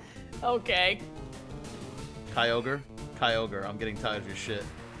 Okay. Kyogre, I'm getting tired of your shit.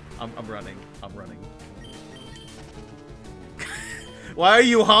 I'm running. Why are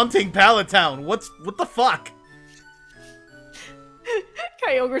you haunting Pallet Town? What the fuck?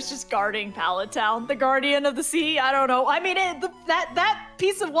 Kyogre's just guarding Pallet Town, the guardian of the sea. I don't know. I mean, that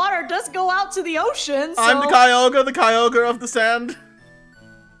piece of water does go out to the ocean. So... I'm the Kyogre of the sand.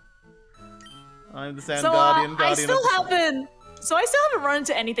 I'm the sand guardian. I still haven't run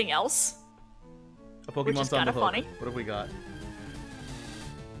into anything else. A Pokemon's on the hook. Funny. What have we got?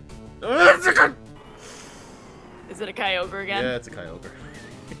 Is it a Kyogre again? Yeah, it's a Kyogre.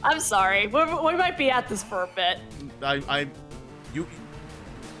 I'm sorry. We might be at this for a bit.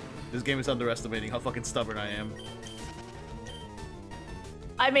 This game is underestimating how fucking stubborn I am.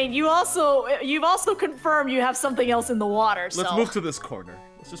 I mean, you've also confirmed you have something else in the water. Let's move to this corner.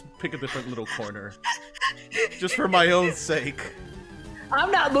 Let's just pick a different little corner, just for my own sake. I'm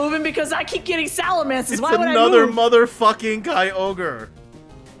not moving because I keep getting salamanders. It's Why would another I move? motherfucking Kyogre.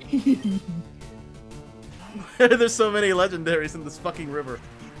 There's so many legendaries in this fucking river.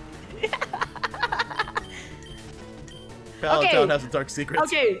 Pallet Town has a dark secret.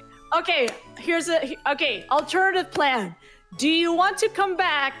 Okay. Alternative plan. Do you want to come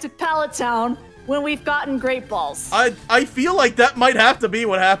back to Pallet Town when we've gotten Great Balls? I feel like that might have to be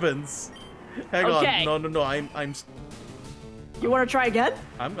what happens. Hang Okay. on. No. I'm. You want to try again?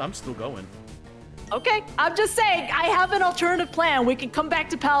 I'm still going. Okay. I'm just saying. I have an alternative plan. We can come back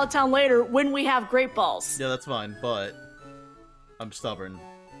to Pallet Town later when we have Great Balls. Yeah, that's fine. But I'm stubborn.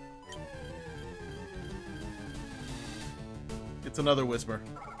 It's another whisper.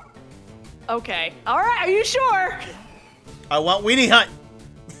 Okay. All right. Are you sure? I want Weenie Hut.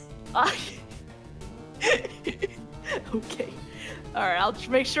 Okay. All right. I'll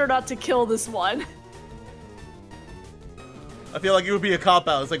make sure not to kill this one. I feel like it would be a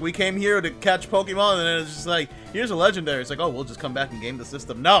cop-out. It's like, we came here to catch Pokemon, and then it's just like, here's a legendary. It's like, oh, we'll just come back and game the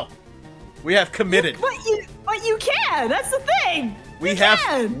system. No! We have committed. But you can! That's the thing! We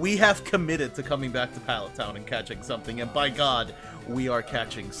have committed to coming back to Pallet Town and catching something, and by God, we are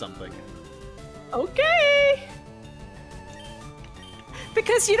catching something. Okay!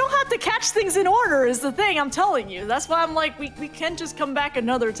 Because you don't have to catch things in order is the thing, I'm telling you. That's why I'm like, we can just come back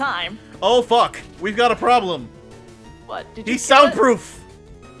another time. Oh, fuck. We've got a problem. What? Did you He's soundproof!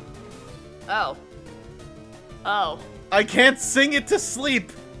 Oh. Oh. I can't sing it to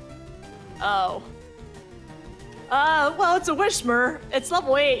sleep! Oh. Well, it's a Wishmer. It's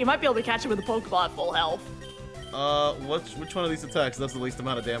level 8. You might be able to catch it with a Pokeball at full health. Which one of these attacks does the least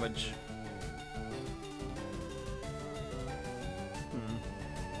amount of damage?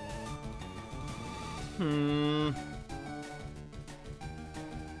 I'm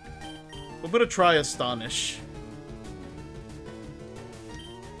gonna try Astonish.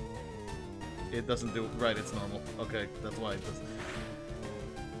 It doesn't do... Right, it's normal. Okay, that's why it does...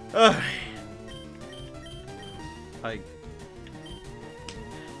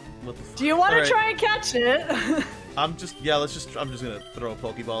 What the fuck? Do you want to try and catch it? I'm just gonna throw a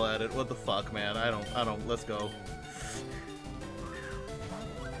Pokeball at it. What the fuck, man? I don't, let's go.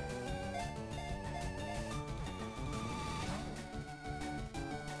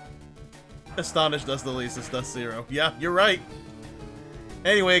 Astonish does the least, it does 0. Yeah, you're right.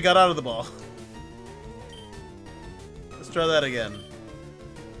 Anyway, it got out of the ball. Let's try that again.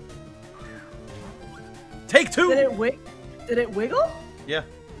 Take 2! Did it wiggle? Yeah.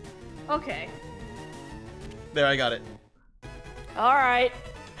 Okay. There, I got it. Alright.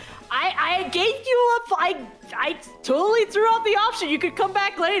 I gave you I totally threw out the option. You could come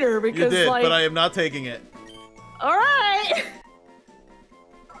back later because you did, like... but I am not taking it. Alright.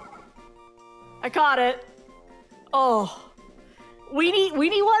 I caught it. Oh. Weenie,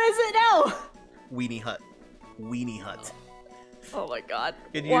 what is it now? Weenie Hut. Weenie Hut. Oh my god.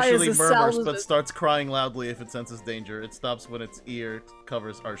 It Why usually is the murmurs, sound but starts crying loudly if it senses danger. It stops when its ear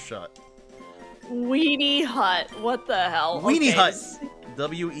covers are shut. Weenie Hut. What the hell? Weenie Okay, Hut. this-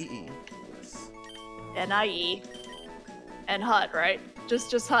 W-E-E. N-I-E. And Hut, right?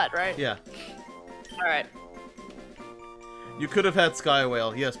 Just Hut, right? Yeah. Alright. You could have had Sky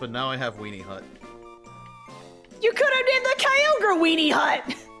Whale, yes, but now I have Weenie Hut. You could have named the Kyogre Weenie Hut!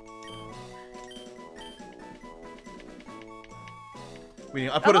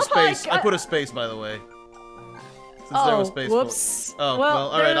 I put a love how space. I put a space, by the way. Since there was space. Whoops. Oh,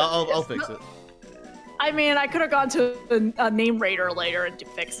 well, alright, I'll fix it. I mean, I could have gone to a name raider later and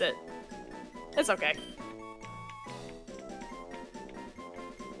fix it. It's okay.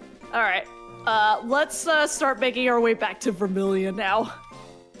 Alright. Let's start making our way back to Vermilion now.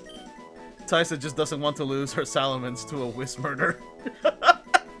 Tysa just doesn't want to lose her Salamence to a Whis murder.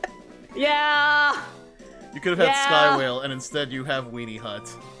 Yeah! You could have had Sky Whale, and instead you have Weenie Hut.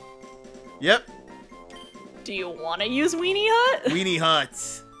 Yep. Do you want to use Weenie Hut? Weenie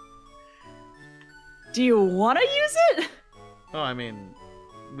Hut. Do you want to use it? Oh, I mean,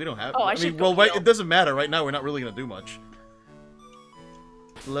 we don't have. Oh, I mean, should well, go right. heal. It doesn't matter. Right now, we're not really gonna do much.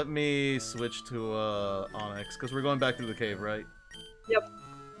 Let me switch to Onyx, because we're going back through the cave, right? Yep.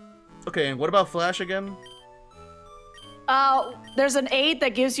 Okay, and what about Flash again? There's an aid that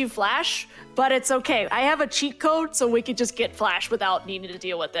gives you Flash, but it's okay. I have a cheat code, so we could just get Flash without needing to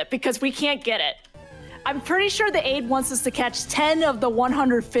deal with it, because we can't get it. I'm pretty sure the aid wants us to catch 10 of the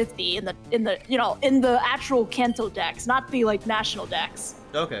 150 in the actual Kanto decks, not the like national decks.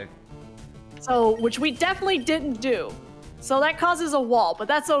 Okay. So, which we definitely didn't do. So that causes a wall, but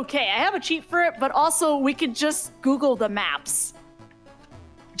that's okay. I have a cheat for it, but also we could just Google the maps.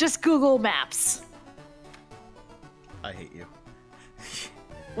 Just Google Maps. I hate you.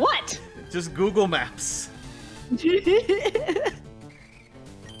 What? Just Google Maps.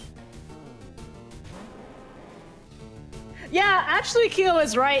 Yeah, actually, Keo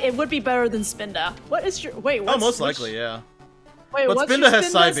is right. It would be better than Spinda. What is your Oh, most likely, yeah. Wait, But what's Spinda your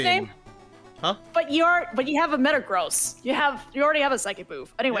has Spinda's Psybeam. name? Huh? But you have a Metagross. You already have a Psychic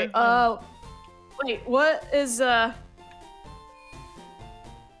move. Anyway, Yeah. wait, what's your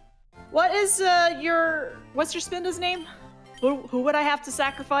Spinda's name? Who would I have to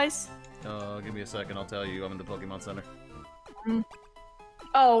sacrifice? Give me a second. I'll tell you. I'm in the Pokemon Center.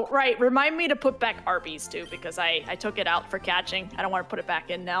 Oh, right. Remind me to put back Arby's too, because I took it out for catching. I don't want to put it back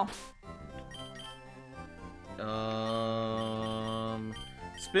in now.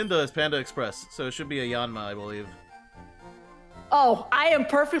 Spinda is Panda Express, so it should be a Yanma, I believe. Oh, I am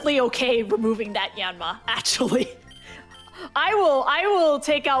perfectly okay removing that Yanma, actually. I will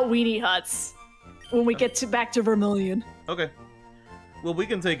take out Weenie Huts when we get back to Vermilion. Okay. Well, we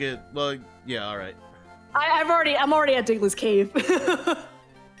can take it. Well, yeah, all right. I'm already at Digley's cave.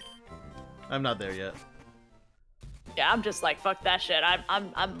 I'm not there yet. Yeah, I'm just like fuck that shit.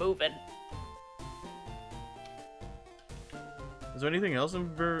 I'm moving. Is there anything else in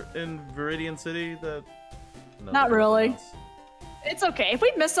Viridian City that? No, Not there's really. nothing else. It's okay. If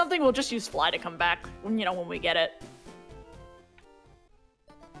we miss something, we'll just use Fly to come back. When we get it.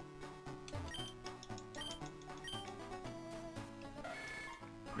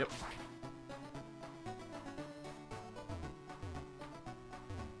 Yep.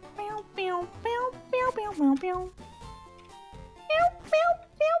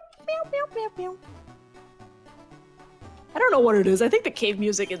 I don't know what it is. I think the cave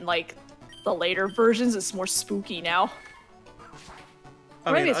music in like the later versions is more spooky now.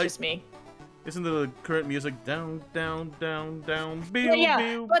 Or maybe it's just me. Isn't the current music down, down, down, down,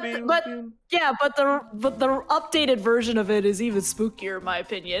 But the updated version of it is even spookier, in my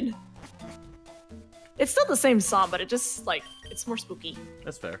opinion. It's still the same song, but it just like it's more spooky.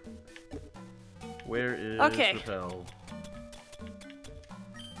 That's fair. Where is Repel?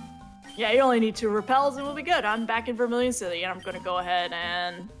 Yeah, you only need 2 repels and we'll be good. I'm back in Vermilion City and I'm gonna go ahead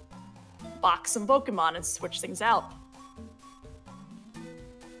and box some Pokemon and switch things out.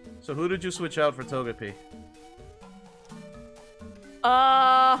 So who did you switch out for Togepi?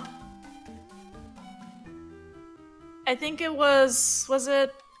 I think it was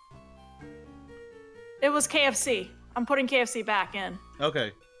it? It was KFC. I'm putting KFC back in.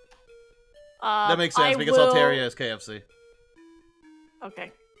 Okay. That makes sense because Altaria is KFC.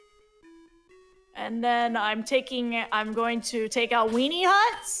 Okay. And then I'm going to take out Weenie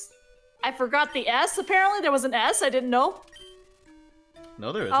Huts. I forgot the S. Apparently there was an S. I didn't know.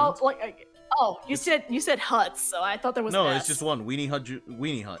 No, there isn't. You said Huts, so I thought there was no, an S. it's just one Weenie Hut.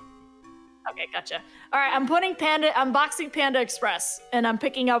 Weenie Hut. Okay, gotcha. All right, I'm boxing Panda Express, and I'm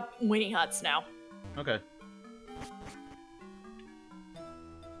picking up Weenie Huts now. Okay.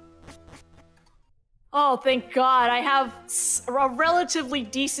 Oh, thank God. I have a relatively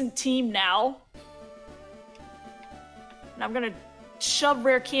decent team now. And I'm gonna shove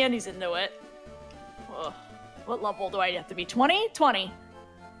rare candies into it. Ugh. What level do I have to be? 20? 20.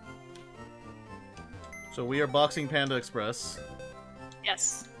 So we are boxing Panda Express.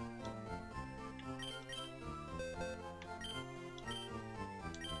 Yes.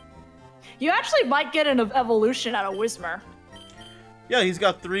 You actually might get an evolution out of Whismer. Yeah, he's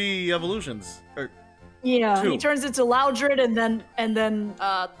got 3 evolutions. Yeah, 2. he turns into Loudred and then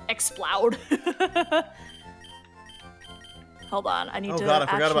Explode. Hold on, I need to. Oh god, I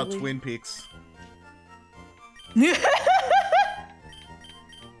forgot about actually- Twin Peaks.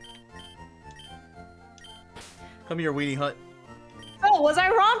 Come here, Weenie Hut. Oh, was I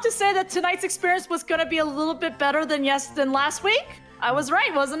wrong to say that tonight's experience was gonna be a little bit better than last week? I was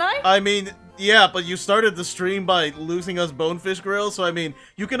right, wasn't I? I mean, yeah, but you started the stream by losing us Bonefish Grill, so I mean,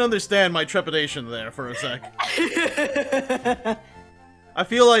 you can understand my trepidation there for a sec. I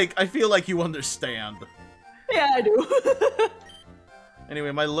feel like you understand. Yeah, I do.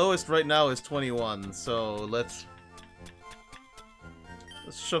 Anyway, my lowest right now is 21, so let's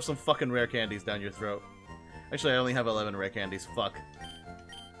shove some fucking rare candies down your throat. Actually, I only have 11 rare candies. Fuck.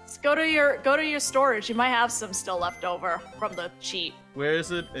 Just go to your storage. You might have some still left over from the cheat. Where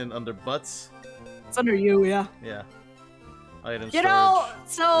is it? Under butts? It's under you, yeah. Yeah. Item You storage. know,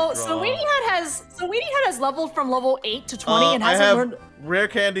 so Withdraw. Weenie Hat has leveled from level 8 to 20 and I hasn't have learned. rare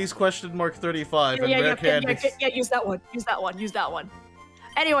candies =35 and rare candies. Yeah, use that one. Use that one.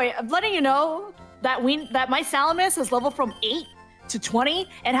 Anyway, I'm letting you know that my Salamence has leveled from 8 to 20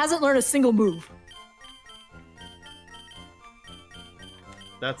 and hasn't learned a single move.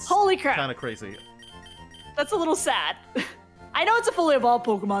 That's Holy crap. kind of crazy. That's a little sad. I know it's a fully evolved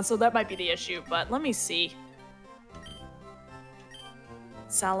Pokemon, so that might be the issue, but let me see.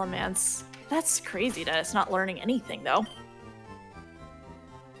 Salamence. That's crazy that it's not learning anything, though.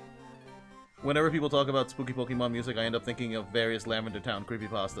 Whenever people talk about spooky Pokemon music, I end up thinking of various Lavender Town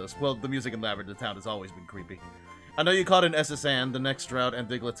creepypastas. Well, the music in Lavender Town has always been creepy. I know you caught in SSN, the next drought, and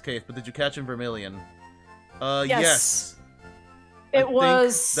Diglett's Cave, but did you catch in Vermilion? Yes. It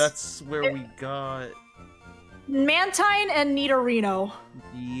was... That's where we got... Mantine and Nidorino.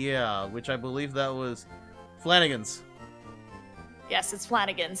 Yeah, which I believe that was... Flanagan's. Yes, it's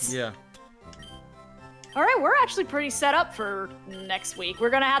Flanagan's. Yeah. Alright, we're actually pretty set up for next week. We're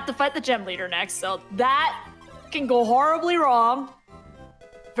gonna have to fight the gym leader next, so that can go horribly wrong.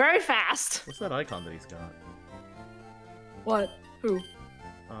 Very fast. What's that icon that he's got? What? Who?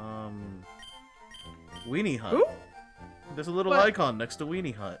 Weenie Hut. Who? There's a little What? icon next to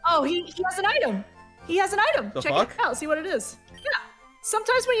Weenie Hut. Oh, he has an item. He has an item. The Check fuck? it out. See what it is. Yeah.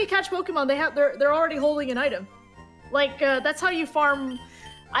 Sometimes when you catch Pokemon, they're already holding an item. Like that's how you farm.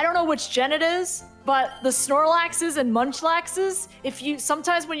 I don't know which gen it is, but the Snorlaxes and Munchlaxes,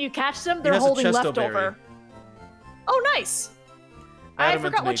 sometimes when you catch them, they're has a holding Chesto leftover. Berry. Oh, nice. I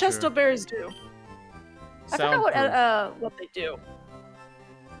Adamant forgot what nature. Chesto berries do. I forgot what they do.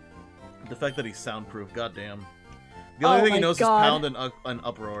 The fact that he's soundproof, goddamn. The only thing he my knows God. is pound and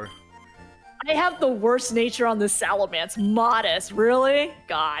uproar. I have the worst nature on this Salamence. Modest, really?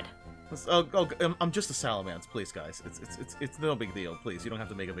 God. I'm just a Salamence, please, guys. It's no big deal, please. You don't have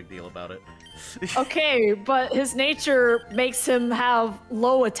to make a big deal about it. Okay, but his nature makes him have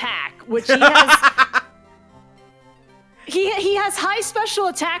low attack, which he has. he has high special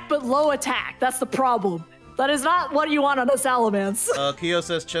attack but low attack. That's the problem. That is not what you want on a Salamence. Kyo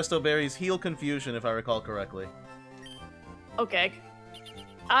says Chesto Berries heal confusion, if I recall correctly. Okay.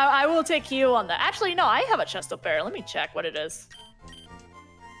 I will take you on that. Actually, no, I have a Chesto Berry. Let me check what it is.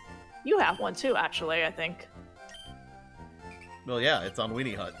 You have one too, actually, I think. Well, yeah, it's on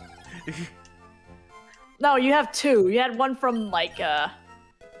Weenie Hut. No, you have two. You had one from, like,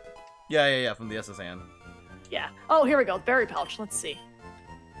 Yeah, from the SSN. Yeah. Oh, here we go. Berry pouch. Let's see.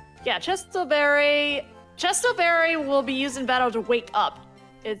 Yeah, Chesto Berry. Chesto Berry will be used in battle to wake up.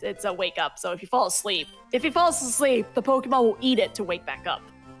 It's a wake up, so if he falls asleep, the Pokemon will eat it to wake back up.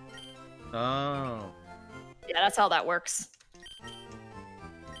 Oh. Yeah, that's how that works.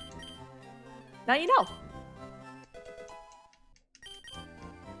 Now you know.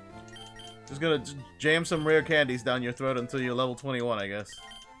 Just gonna jam some rare candies down your throat until you're level 21, I guess.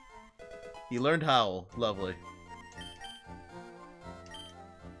 He learned Howl. Lovely.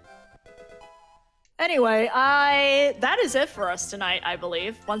 Anyway, that is it for us tonight, I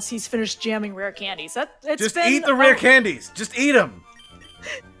believe. Once he's finished jamming rare candies, Just eat the rare candies. Just eat them.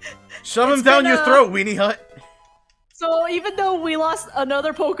 Shove them down your throat, Weenie Hut. So even though we lost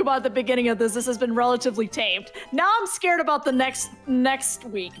another Pokemon at the beginning of this has been relatively tamed. Now I'm scared about the next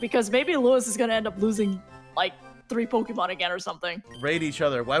week because maybe Lewis is gonna end up losing like 3 Pokemon again or something. Raid each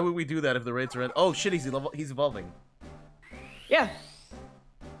other. Why would we do that if the raids are in? Oh shit, he's evolving. Yeah.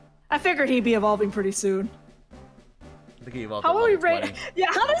 I figured he'd be evolving pretty soon. I think he evolved. How will we raid? Yeah,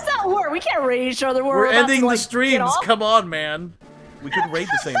 how does that work? We can't raid each other. We're about ending to, like, the streams. get off? Come on, man. We could raid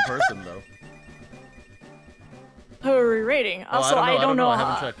the same person though. Who are we raiding? Oh, Also, I don't know. I how...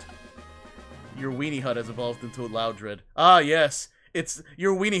 haven't checked. Your weenie hut has evolved into a Loudred. Ah, yes. It's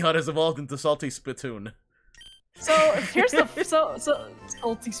your weenie hut has evolved into Salty Spittoon. So here's the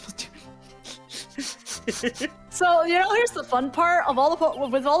Salty Spittoon. So here's the fun part of all the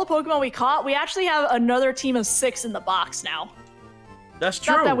with all the Pokemon we caught. We actually have another team of 6 in the box now. That's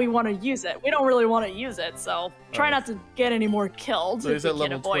true. Not that we want to use it. We don't really want to use it. So try not to get any more killed. So if he's we at can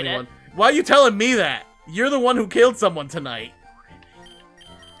level avoid 21. it. Why are you telling me that? You're the one who killed someone tonight.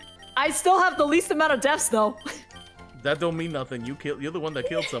 I still have the least amount of deaths though. That don't mean nothing. You're the one that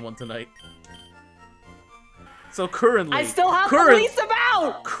killed someone tonight. So currently, I still have the least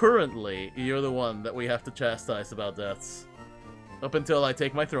amount. Currently, you're the one that we have to chastise about deaths. Up until I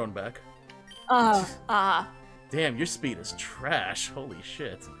take my throne back. Damn, your speed is trash. Holy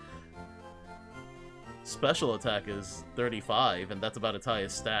shit. Special attack is 35, and that's about as high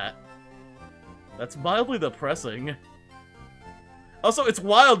as stat. That's mildly depressing. Also, it's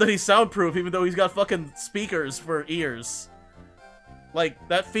wild that he's soundproof even though he's got fucking speakers for ears. Like,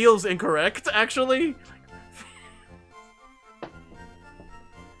 that feels incorrect, actually.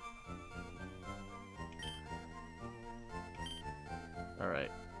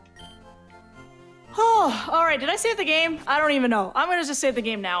 Alright. Oh, alright, did I save the game? I don't even know. I'm gonna just save the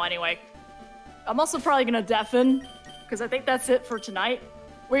game now anyway. I'm also probably gonna deafen, because I think that's it for tonight.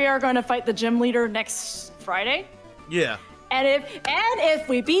 We are going to fight the gym leader next Friday. Yeah. And if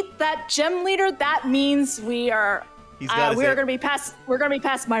we beat that gym leader, that means we are going to be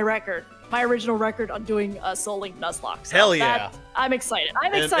past my record, my original record on doing Soul Link Nuzlocke. So hell yeah! I'm excited.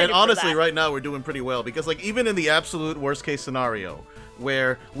 I'm excited. And honestly, for that. right now we're doing pretty well because, like, even in the absolute worst case scenario,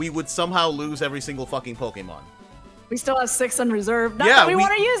 where we would somehow lose every single fucking Pokemon, we still have 6 in reserve. Not that we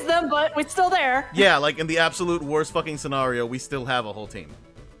want to use them, but we're still there. Yeah, like in the absolute worst fucking scenario, we still have a whole team.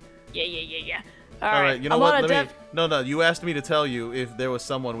 Yeah. All right, you know what? No, you asked me to tell you if there was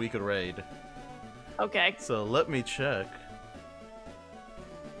someone we could raid. Okay. So let me check.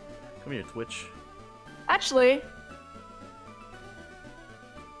 Come here, Twitch. Actually.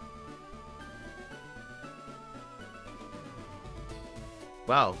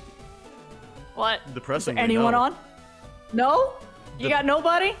 Wow. What? Depressingly, anyone no. on? No? You got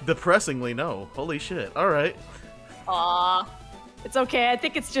nobody? Depressingly, no. Holy shit. All right. It's okay. I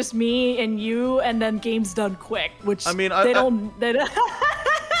think it's just me and you, and then game's done quick. Which I mean, they don't.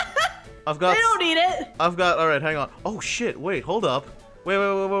 I've got. They don't need it. I've got. All right, hang on. Oh shit! Wait, hold up.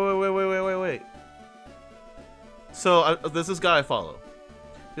 Wait. So there's this guy I follow.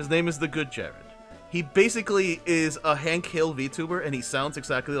 His name is the Good Jared. He basically is a Hank Hill VTuber, and he sounds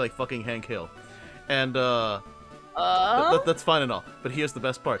exactly like fucking Hank Hill. And that's fine and all. But here's the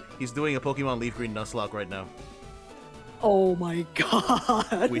best part. He's doing a Pokemon LeafGreen Nuzlocke right now. Oh my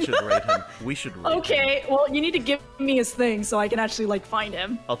god. We should rate him. We should rate him. Okay, well, you need to give me his thing so I can actually, like, find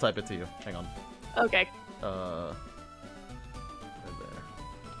him. I'll type it to you. Hang on. Okay. Right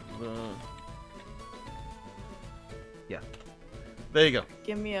there. Yeah. There you go.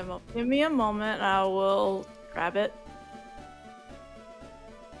 Give me a moment. I will grab it.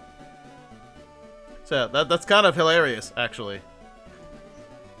 So yeah, that's kind of hilarious, actually.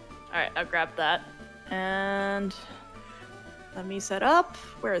 Alright, I'll grab that. And let me set up.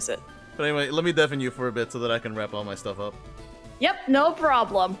 Where is it? But anyway, let me deafen you for a bit so that I can wrap all my stuff up. Yep, no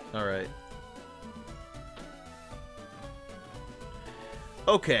problem. Alright.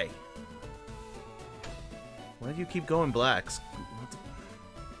 Okay. Why do you keep going blacks?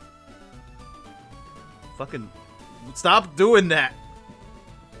 Fucking... Stop doing that!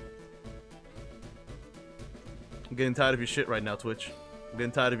 I'm getting tired of your shit right now, Twitch. I'm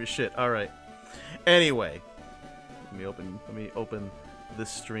getting tired of your shit. Alright. Anyway. Let me open this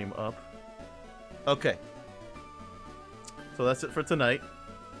stream up. Okay. So that's it for tonight.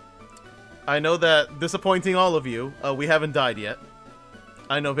 I know that disappointing all of you, we haven't died yet.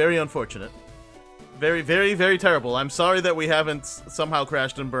 I know, very unfortunate. Very, very, very terrible. I'm sorry that we haven't somehow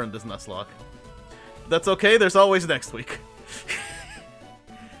crashed and burned this Nuzlocke. That's okay, there's always next week.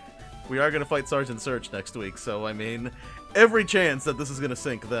 We are gonna fight Sergeant Surge next week, so I mean, every chance that this is gonna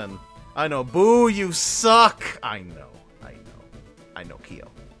sink then. I know, boo, you suck! I know, Kyo.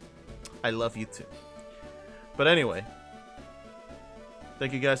 I love you too. But anyway,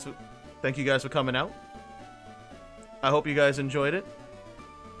 thank you guys for coming out. I hope you guys enjoyed it.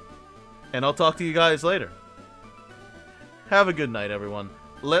 And I'll talk to you guys later. Have a good night, everyone.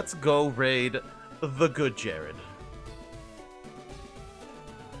 Let's go raid the good Jared.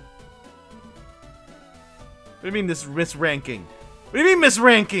 What do you mean this misranking? What do you mean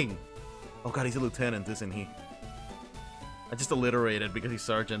misranking? Oh god, he's a lieutenant, isn't he? I just alliterated because he's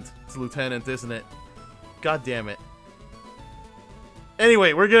sergeant. It's lieutenant, isn't it? God damn it.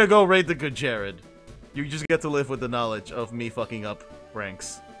 Anyway, we're gonna go raid the good Jared. You just get to live with the knowledge of me fucking up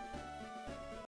ranks.